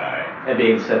this guy. And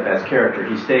being Setback's character,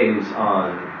 he stays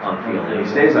on feeling.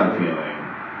 He stays on feeling.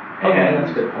 Okay,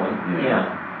 that's a good point.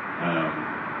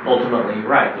 Ultimately,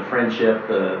 right, the friendship,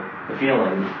 the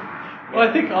feeling. Well,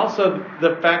 I think also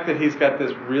the fact that he's got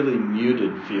this really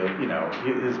muted feel,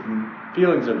 his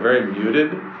feelings are very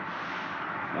muted.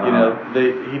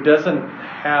 He doesn't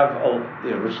have,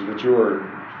 which is what you were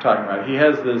talking about. He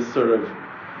has this sort of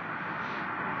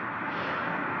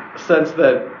sense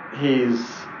that he's,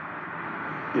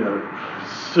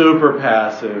 super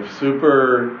passive,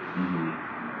 super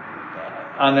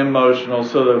unemotional.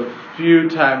 So the few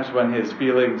times when his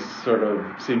feelings sort of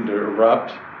seem to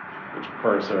erupt, which of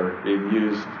course are being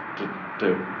used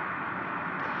to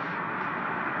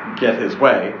get his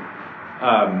way,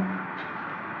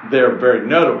 they're very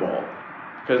notable.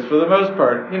 Because for the most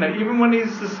part, even when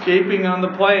he's escaping on the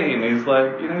plane, he's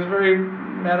like, he's very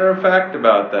matter of fact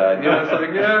about that. It's like,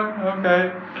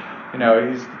 okay.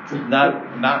 He's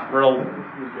not real.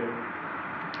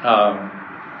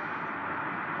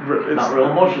 Not real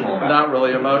emotional about it. Not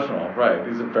really emotional, right?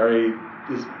 He's a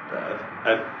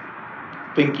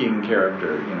thinking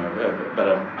character, but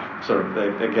a sort of,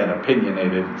 again,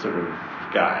 opinionated sort of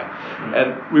guy.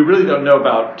 And we really don't know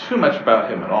too much about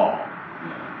him at all.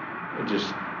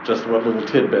 Just what little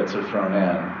tidbits are thrown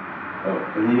in. Oh,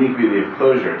 and the unique beauty of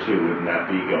closure too, wouldn't that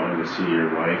be going to see your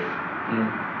wife?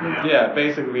 Yeah,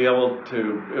 basically be able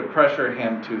to pressure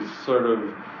him to sort of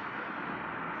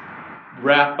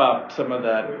wrap up some of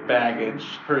that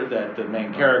baggage that the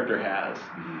main character has,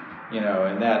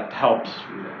 and that helps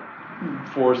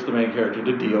force the main character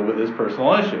to deal with his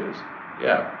personal issues.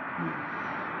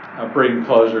 Bring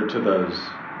closure to those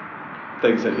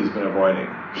things that he's been avoiding.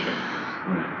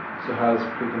 So how is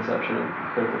preconception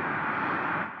critical?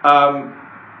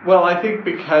 Well, I think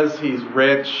because he's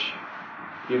rich,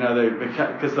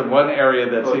 because the one area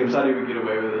that seems... thought he would get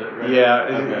away with it, right?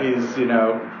 Yeah, he's,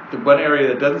 the one area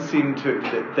that doesn't seem to...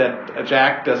 that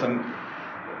Jack doesn't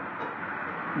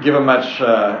give him much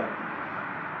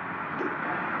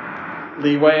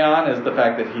leeway on is the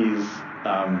fact that he's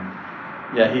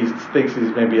he thinks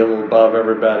he's maybe a little above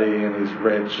everybody, and he's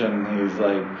rich, and he's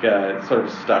like sort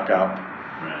of stuck up.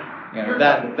 Right. You know, Your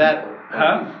that kind of that people.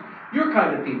 huh? Your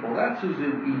kind of people. That's who's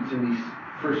eats in these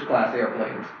first class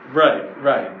airplanes.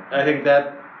 Right. I think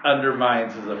that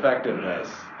undermines his effectiveness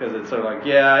because it's sort of like,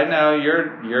 yeah, I know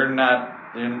you're not,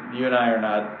 you and I are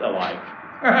not alike,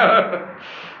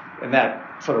 and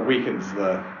that sort of weakens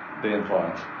the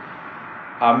influence.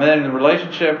 And then in the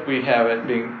relationship, we have it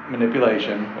being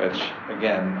manipulation, which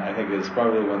again I think is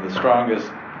probably one of the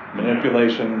strongest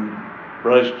manipulation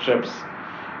relationships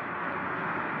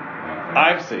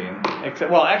I've seen.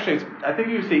 Except, well, actually, I think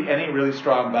you see any really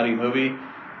strong buddy movie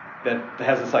that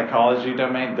has a psychology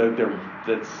domain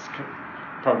that's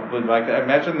probably like that.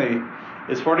 Imagine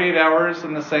is 48 Hours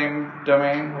in the same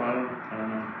domain? Well, I don't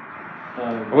know.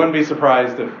 I wouldn't be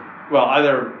surprised if, well,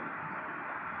 either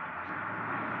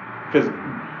because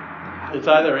it's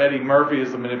either Eddie Murphy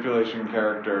as the manipulation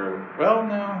character. Well,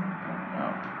 no,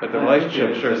 but the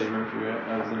relationship sure.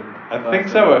 I think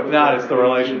so. If not, it's the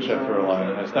relationship through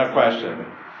line. There's no question,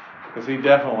 because he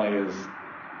definitely is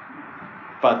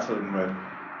futzing with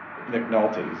Nick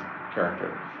Nolte's character.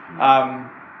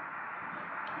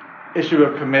 Issue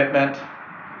of commitment.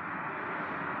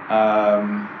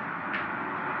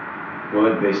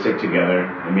 Well, they stick together.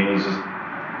 I mean,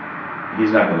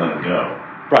 he's not gonna let him go.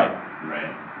 Right.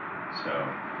 So.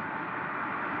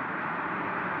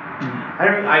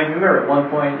 I remember at one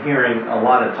point hearing a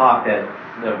lot of talk that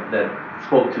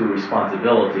spoke to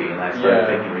responsibility, and I started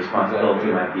thinking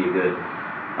responsibility might be a good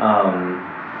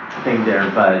thing there,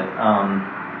 but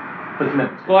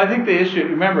well, I think the issue,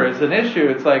 remember, it's an issue.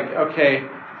 It's like, okay,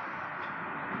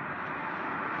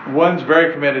 one's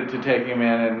very committed to taking him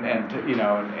in,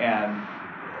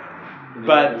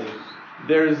 but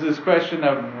there's this question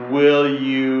of, are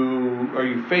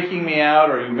you faking me out,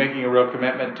 or are you making a real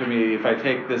commitment to me? If I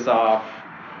take this off,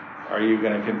 are you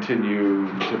going to continue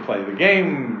to play the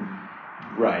game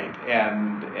right?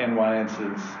 And in one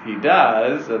instance, he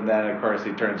does, and then of course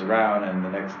he turns around, and the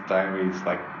next time he's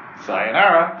like,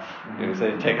 sayonara, he's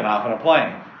taken off on a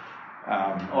plane.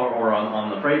 Or on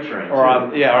the freight train. Or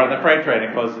on the freight train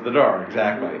and closes the door,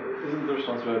 exactly. Isn't the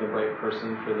responsibility of the right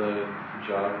person for the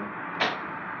job?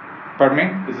 Pardon me?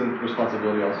 Isn't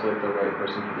responsibility also like the right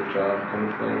person for the job kind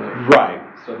of thing? Like, right.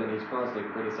 So then he's constantly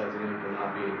criticizing him for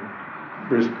not being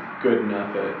good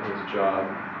enough at his job.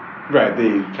 Right,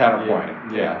 the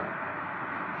counterpoint. Yeah.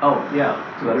 Oh, yeah.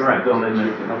 So you're right.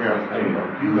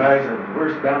 You guys are the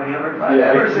worst bounty hunters I've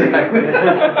ever seen.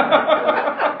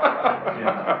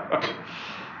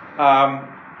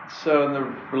 So in the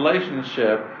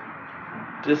relationship,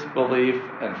 disbelief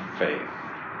and faith.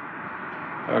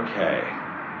 Okay.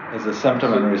 As a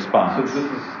symptom and response.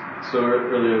 So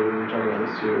earlier we were talking about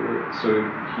this too. So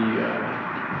he.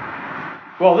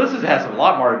 Well, this has a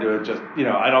lot more to do with just,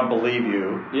 I don't believe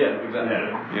you. Yeah,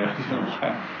 exactly.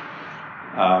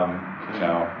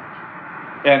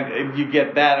 And you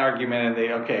get that argument, and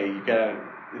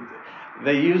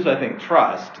they use, I think,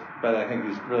 trust, but I think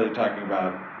he's really talking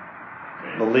about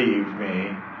believe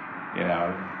me,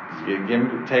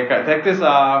 take this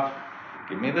off,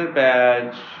 give me the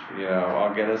badge,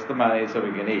 I'll get us the money so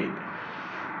we can eat.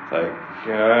 It's like,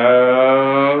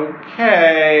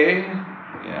 okay,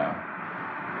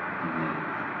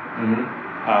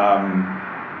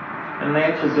 and they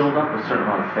actually build up a certain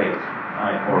amount of faith,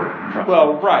 or trust.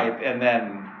 Well, right, and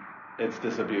then it's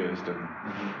disabused. And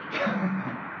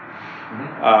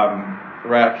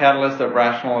catalyst of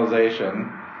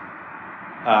rationalization.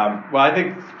 Well, I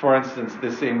think, for instance,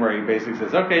 this scene where he basically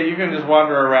says, "Okay, you can just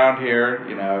wander around here,"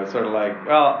 it's sort of like,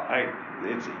 well,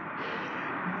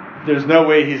 there's no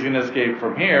way he's going to escape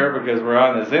from here because we're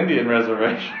on this Indian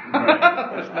reservation.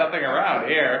 Right. There's nothing around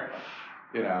here.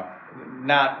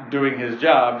 Not doing his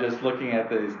job, just looking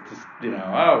at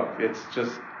it's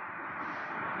just,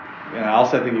 I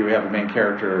also think you have a main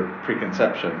character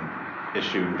preconception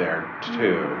issue there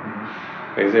too.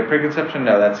 Is there preconception?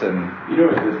 No, that's in.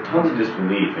 There's tons of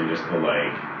disbelief and just the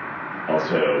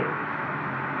also,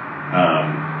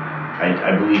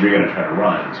 I believe you're going to try to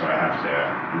run, so I have to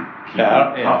keep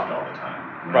puffed all the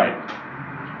time. Right.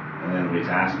 And then what he's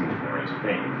asking for is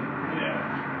faith,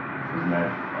 Isn't that?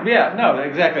 Yeah, no,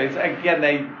 exactly. It's, again,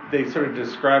 they sort of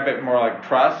describe it more like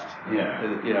trust. Yeah.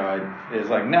 It's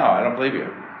like, no, I don't believe you.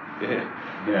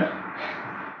 Yeah.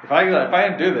 If I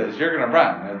didn't do this, you're going to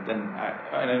run,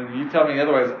 and you tell me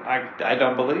otherwise, I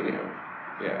don't believe you.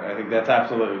 Yeah, I think that's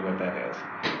absolutely what that is.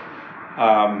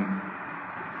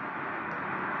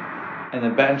 And the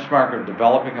benchmark of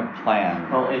developing a plan.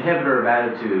 Well, inhibitor of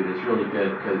attitude is really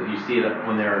good because you see it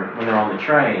when they're on the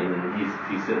train and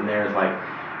he's sitting there. It's like,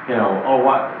 you know, oh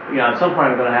what, you know, at some point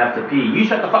I'm going to have to pee. You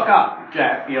shut the fuck up,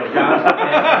 Jack. You know, John.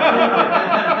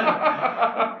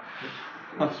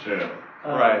 That's true.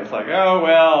 Right. It's like, oh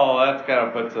well, that's kind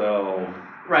of puts a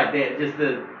right. Just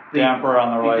the damper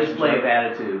on the relationship. Display of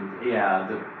attitude. Yeah.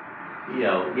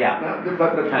 Now,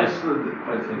 but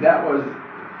that was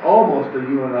almost a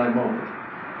you and I moment,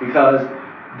 because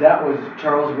that was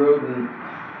Charles Grodin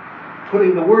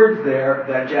putting the words there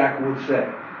that Jack would say.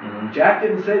 Mm-hmm. Jack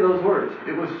didn't say those words.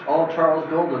 It was all Charles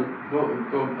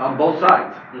Grodin on both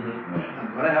sides. Mm-hmm.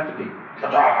 I'm gonna have to be.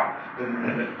 Well,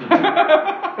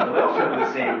 they also have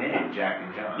the same name, Jack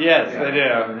and John. Yes, Yeah,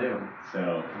 they do.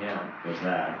 So yeah. there's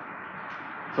that.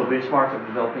 So benchmarks of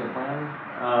developing a plan.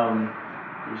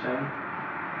 You're saying?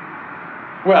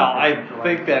 Well, I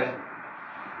think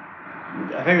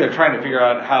they're trying to figure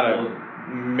out how to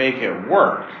make it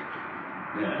work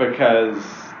because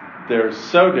they're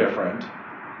so different,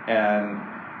 and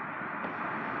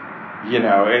you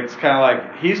know, it's kind of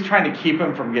like he's trying to keep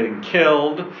him from getting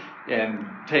killed and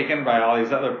taken by all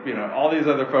these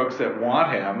other folks that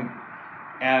want him,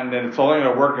 and then it's only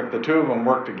going to work if the two of them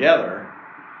work together.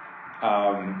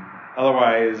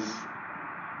 Otherwise,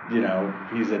 you know,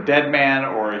 he's a dead man,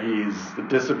 or he's a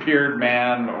disappeared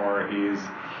man, or he's,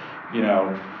 you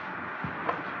know,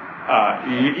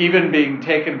 even being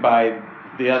taken by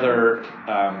the other,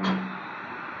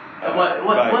 What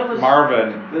was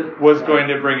Marvin was going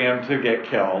to bring him to get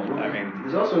killed. Well, I mean,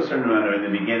 there's also a certain amount of, in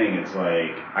the beginning, it's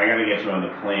like, I gotta get you on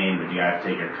the plane, but you have to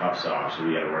take your cuffs off, so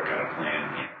we gotta work out a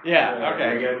plan here. yeah,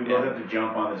 okay. We both have to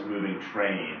jump on this moving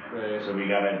train, so we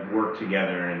gotta work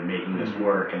together in making this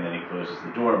work, and then he closes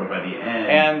the door, but by the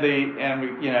end... he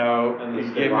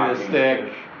gave me the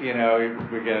stick, you know,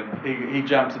 he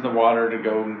jumps in the water to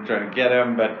go and try to get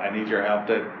him, but I need your help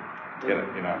to get it,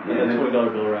 you know. And the $20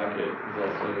 bill racket is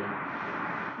also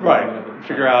right.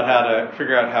 Figure out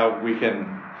how we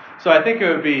can. So I think it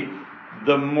would be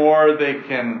the more they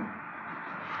can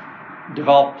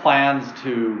develop plans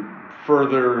to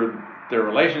further their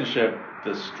relationship,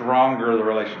 the stronger the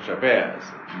relationship is.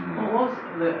 Well, what was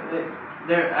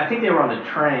I think they were on the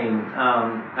train,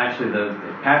 actually the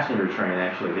passenger train,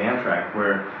 actually the Amtrak,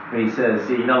 where he says,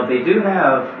 you know, they do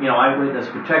have, you know, eyewitness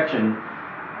protection.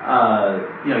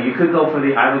 You know, you could go for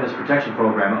the eyewitness protection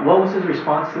program. What was his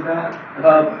response to that?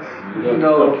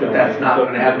 No, that's not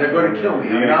going to happen. They're going to kill me.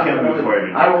 They're gonna kill me before I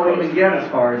even I won't get even close. get as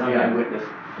far as the eyewitness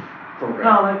program.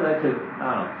 No, that could,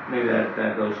 I don't know, maybe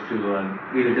that goes to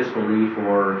either disbelief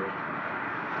or...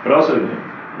 But also,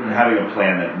 having a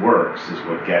plan that works is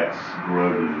what gets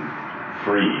Grodin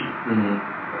free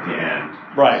at the end.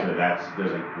 Right. So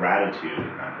there's a gratitude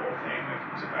in that whole thing that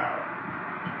comes about.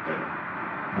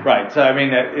 Right. So I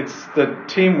mean, it's the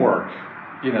teamwork.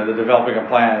 You know, the developing a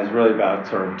plan is really about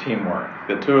sort of teamwork.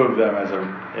 The two of them as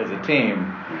a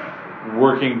team,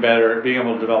 working better, being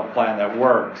able to develop a plan that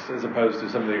works, as opposed to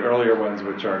some of the earlier ones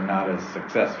which are not as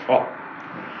successful.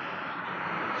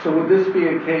 So would this be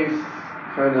a case,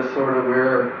 kind of, sort of,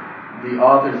 where the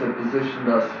authors have positioned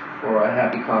us for a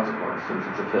happy consequence, since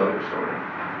it's a failure story,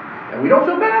 and we don't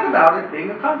feel bad about it being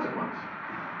a consequence?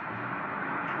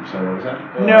 So what was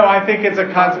that? No, I think it's a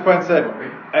consequence that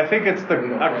I think it's We don't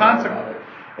feel bad about it.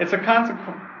 It's a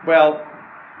consequence. Well,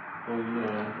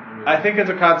 I think it's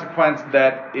a consequence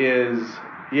that is,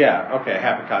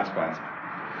 happy consequence.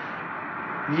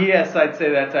 Yes, I'd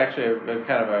say that's actually a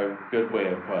kind of a good way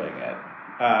of putting it.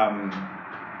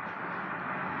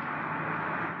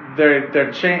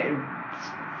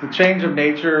 The change of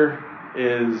nature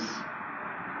is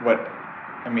what,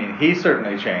 I mean, he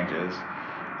certainly changes.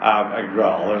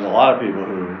 Well, there's a lot of people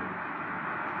who,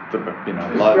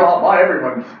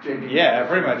 everyone's changing. Yeah,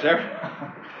 pretty much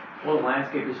everyone. Well, the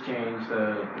landscape has changed,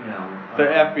 The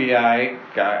FBI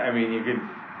guy, I mean, you could...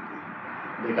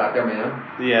 They got their man.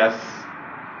 Yes.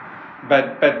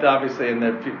 But obviously in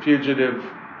the fugitive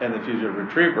and the fugitive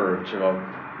retriever, which have all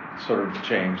sort of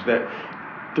changed, that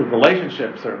the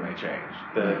relationship certainly changed.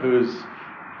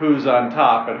 Who's on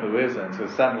top and who isn't. So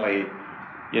suddenly,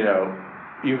 you know,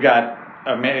 you've got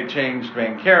a changed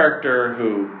main character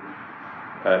who,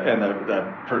 and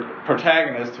the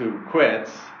protagonist who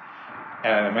quits,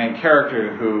 and a main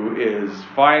character who is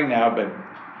fine now but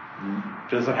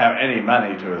doesn't have any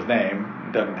money to his name,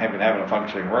 doesn't even have a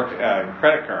functioning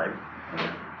credit card.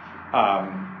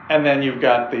 And then you've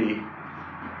got the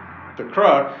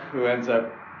crook who ends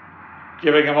up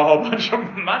giving him a whole bunch of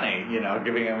money, you know,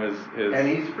 giving him his... And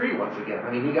he's free once again. I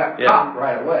mean, he got caught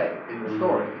right away in the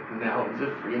story, and now he's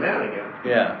a free man again.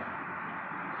 Yeah.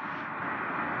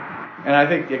 And I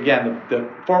think again, the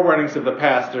forewarnings of the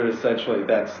past are essentially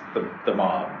that's the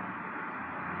mob.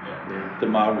 Yeah. The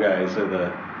mob guys are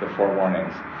the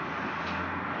forewarnings.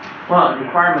 Well,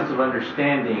 requirements of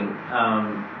understanding,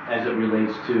 as it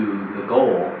relates to the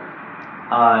goal,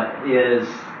 is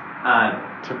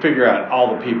to figure out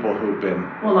all the people who've been.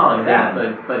 well, not only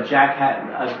that, but Jack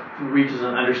reaches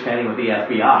an understanding with the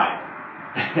FBI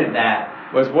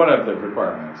that Was one of the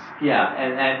requirements.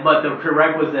 yeah, but the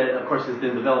prerequisite, of course, is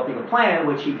then developing a plan,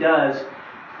 which he does,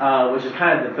 which is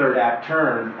kind of the third act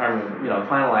turn, or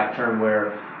final act turn,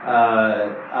 where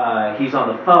he's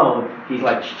on the phone. He's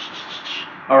like, shh.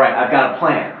 All right, I've got a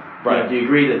plan. Right. Do you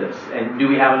agree to this? And do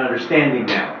we have an understanding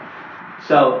now?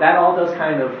 So that all does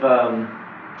kind of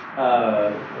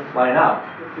line up.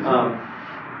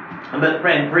 But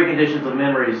preconditions of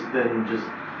memories, then just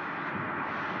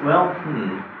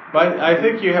But I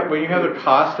think when you have the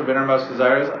cost of innermost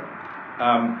desires,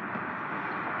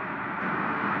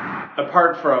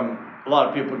 apart from a lot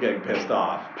of people getting pissed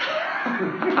off,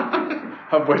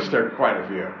 of which there are quite a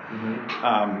few,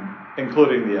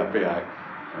 including the FBI,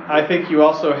 I think you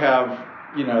also have,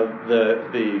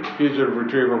 the fugitive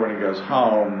retriever when he goes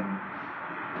home,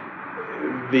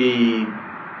 the,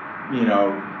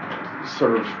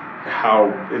 sort of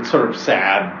how it's sort of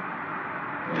sad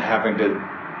having to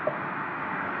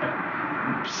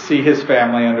see his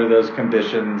family under those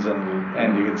conditions,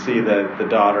 and you can see the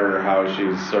daughter, how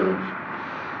she's sort of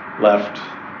left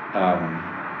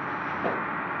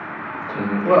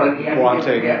Well, and he had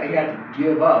wanting. he had to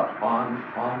give up on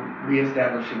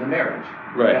reestablishing the marriage.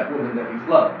 Right. That woman that he's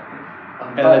loved.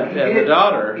 And the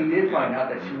daughter. He did find out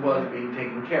that she was being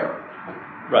taken care of.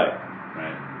 Right.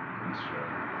 Right. That's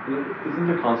true. Isn't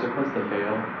the consequence the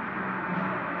veil?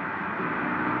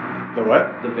 The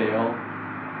what? The veil?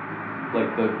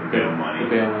 Like the bail money. The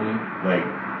bail money. Like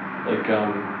that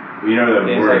would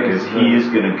it's work like is it's he's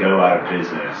going to go out of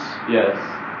business, Yes.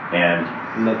 and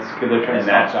that's good. They're trying to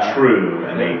stop that's that. true,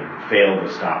 and they fail to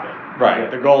stop it. Right. Yeah.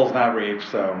 The goal's not reached,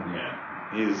 so Yeah.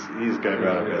 he's going to go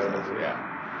out of business. Yeah.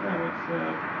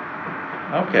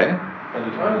 Yeah, Okay. I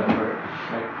just wanted that part.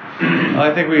 Right. Well,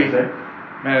 I think we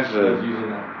managed I was to using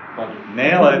that budget.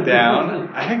 nail it down.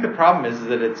 I think the problem is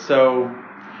that it's so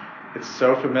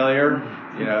familiar.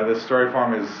 The story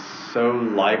form is so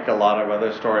like a lot of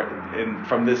other story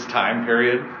from this time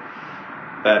period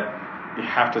that you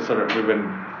have to we've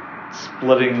been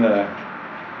splitting the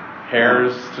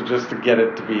hairs to get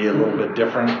it to be a little bit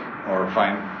different or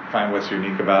find what's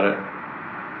unique about it.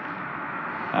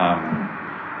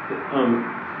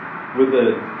 With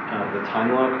the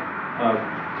time lock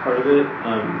part of it,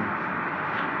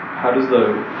 how does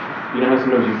how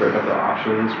sometimes you break up the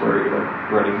options where you're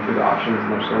like running through the options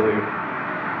and there's slowly.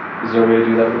 Is there a way to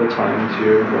do that with the time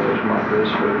too, where there's markers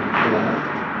for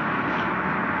that?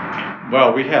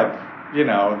 Well, we have,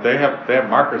 they have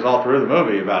markers all through the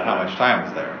movie about how much time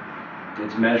is there.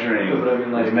 It's measuring. Yeah, but I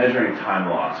mean, it's measuring time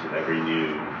loss with every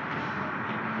new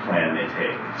plan they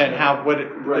take. And how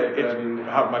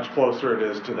how much closer it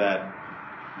is to that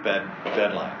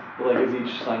deadline. Like, is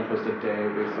each signpost a day,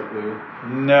 basically?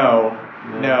 No,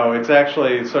 it's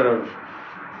actually sort of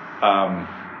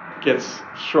gets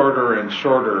shorter and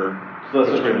shorter. So that's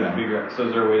what I'm between trying to them. figure out. So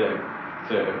is there a way to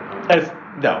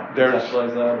There's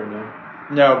conceptualize that or no?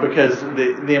 no, because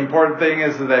the important thing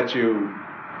is that you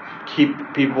keep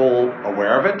people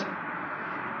aware of it,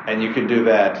 and you can do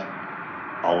that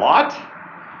a lot,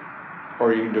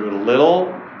 or you can do it a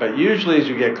little. But usually, as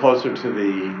you get closer to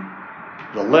the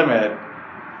limit,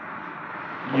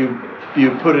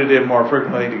 you put it in more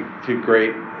frequently to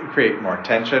create more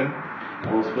tension.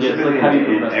 Well, specifically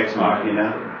in Ex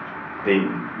Machina,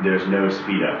 there's no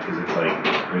speed up because it's like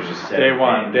there's just Day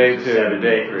 1, day 2,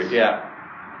 day 3, yeah.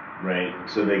 Right,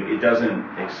 so it doesn't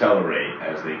accelerate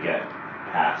as they get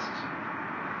past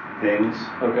things.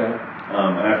 Okay.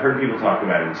 And I've heard people talk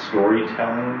about in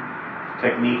storytelling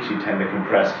techniques, you tend to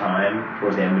compress time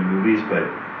towards the end of movies, but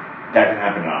that can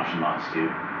happen in option locks too.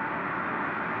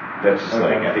 That's just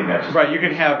I think that's just... Right, you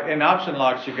can have, in option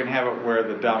locks, you can have it where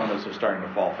the dominoes are starting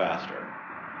to fall faster.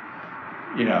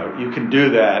 You can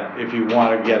do that if you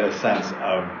want to get a sense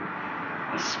of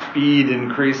speed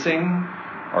increasing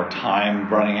or time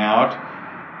running out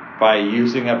by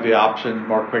using up the option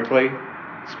more quickly,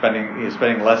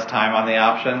 spending less time on the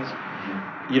options.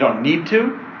 You don't need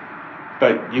to,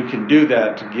 but you can do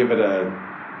that to give it a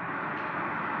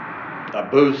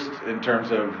boost in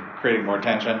terms of creating more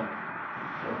tension.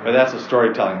 But that's a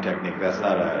storytelling technique. That's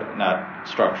not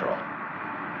structural.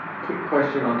 Quick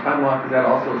question on time lock. Is that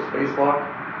also a space lock?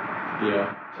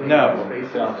 Yeah. So No.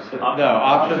 space The opposite. No,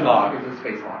 option lock. is a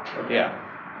space lock. Okay. Yeah.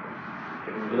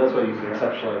 But that's why you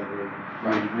conceptualize the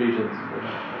regions.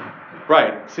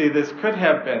 Right. See, this could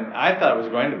have been. I thought it was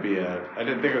going to be I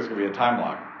didn't think it was going to be a time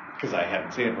lock because I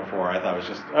hadn't seen it before. I thought it was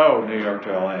just New York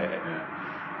to LA. Yeah.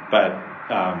 But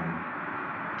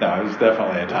no, it was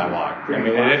definitely a time lock. I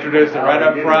mean, it introduced it right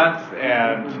up front,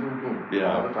 and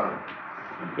all the time.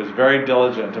 it was very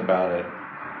diligent about it.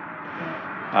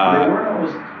 They weren't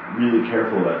always really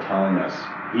careful about telling us,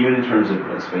 even in terms of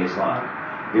a space lock.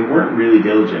 They weren't really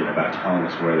diligent about telling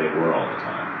us where they were all the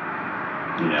time.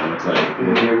 You know, it's like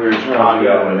they were in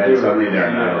Chicago and then suddenly they're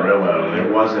in Amarillo.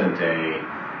 There wasn't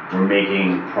we're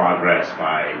making progress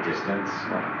by distance.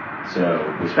 So,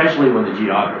 Especially when the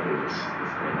geography was.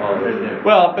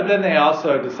 Well, but then they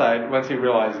also decide once he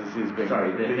realizes he's being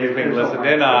listened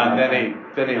in on, then he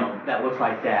that looks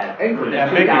like that.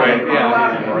 ambiguate.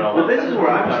 But this is where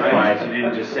I'm surprised you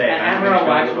didn't just say, I'm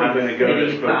going to go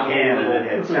to Spokane and then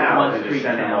head south and just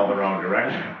send them all the wrong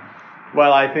direction.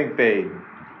 Well, I think they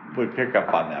would pick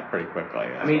up on that pretty quickly.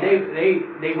 I mean,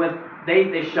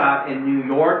 they shot in New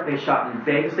York, they shot in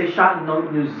Vegas, they shot in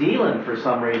New Zealand for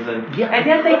some reason. Yeah, and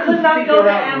then they could not go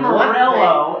to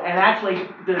Amarillo and actually,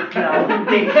 they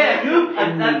shoot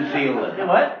in New Zealand.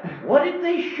 What? What did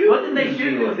they shoot? What did they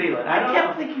shoot in New Zealand? I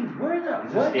kept thinking, where the?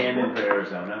 Is it stand-in for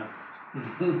Arizona? Well,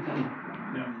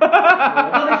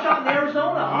 they shot in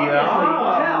Arizona, obviously.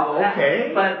 Yeah,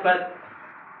 okay.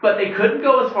 But they couldn't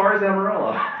go as far as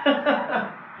Amarillo.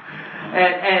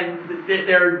 And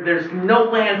there's no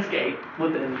landscape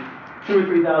within 2,000 or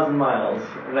 3,000 miles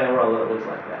of Amarillo that looks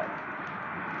like that.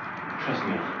 Trust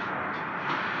me,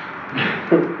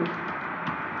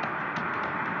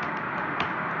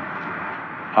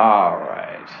 All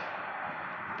right.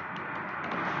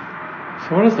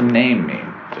 So what does the name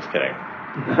mean? Just kidding.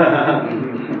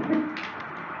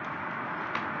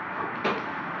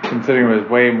 Considering it was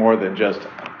way more than just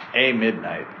a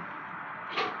midnight.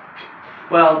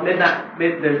 Well, there's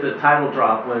the title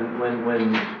drop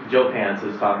when Joe Pants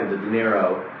is talking to De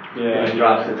Niro. Yeah, he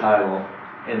drops the title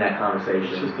in that conversation.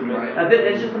 It's just a midnight.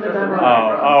 It's just a midnight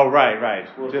run. Right.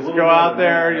 Well, just go out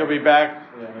there. You'll be back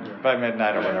by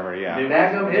midnight or whatever. Yeah.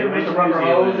 Magnum hit with the rubber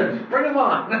hose and bring them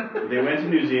on. They went to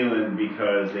New Zealand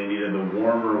because they needed the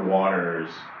warmer waters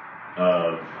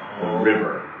of the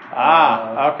river.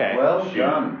 Ah, okay. Well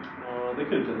done. They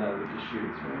could have done that with the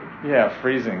shoots, right? Yeah,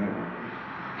 freezing.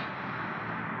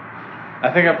 I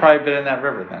think I've probably been in that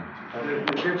river then.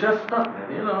 You're just stuck,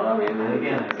 man. I mean,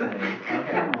 again,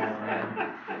 come on.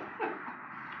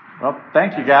 Well,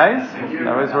 thank you guys.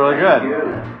 That was really good.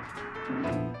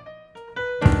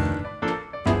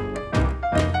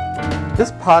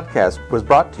 This podcast was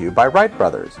brought to you by Wright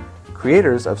Brothers,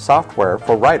 creators of software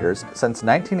for writers since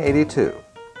 1982.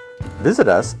 Visit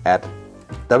us at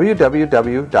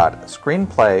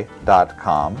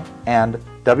www.screenplay.com and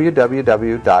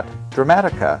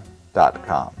www.dramatica.com.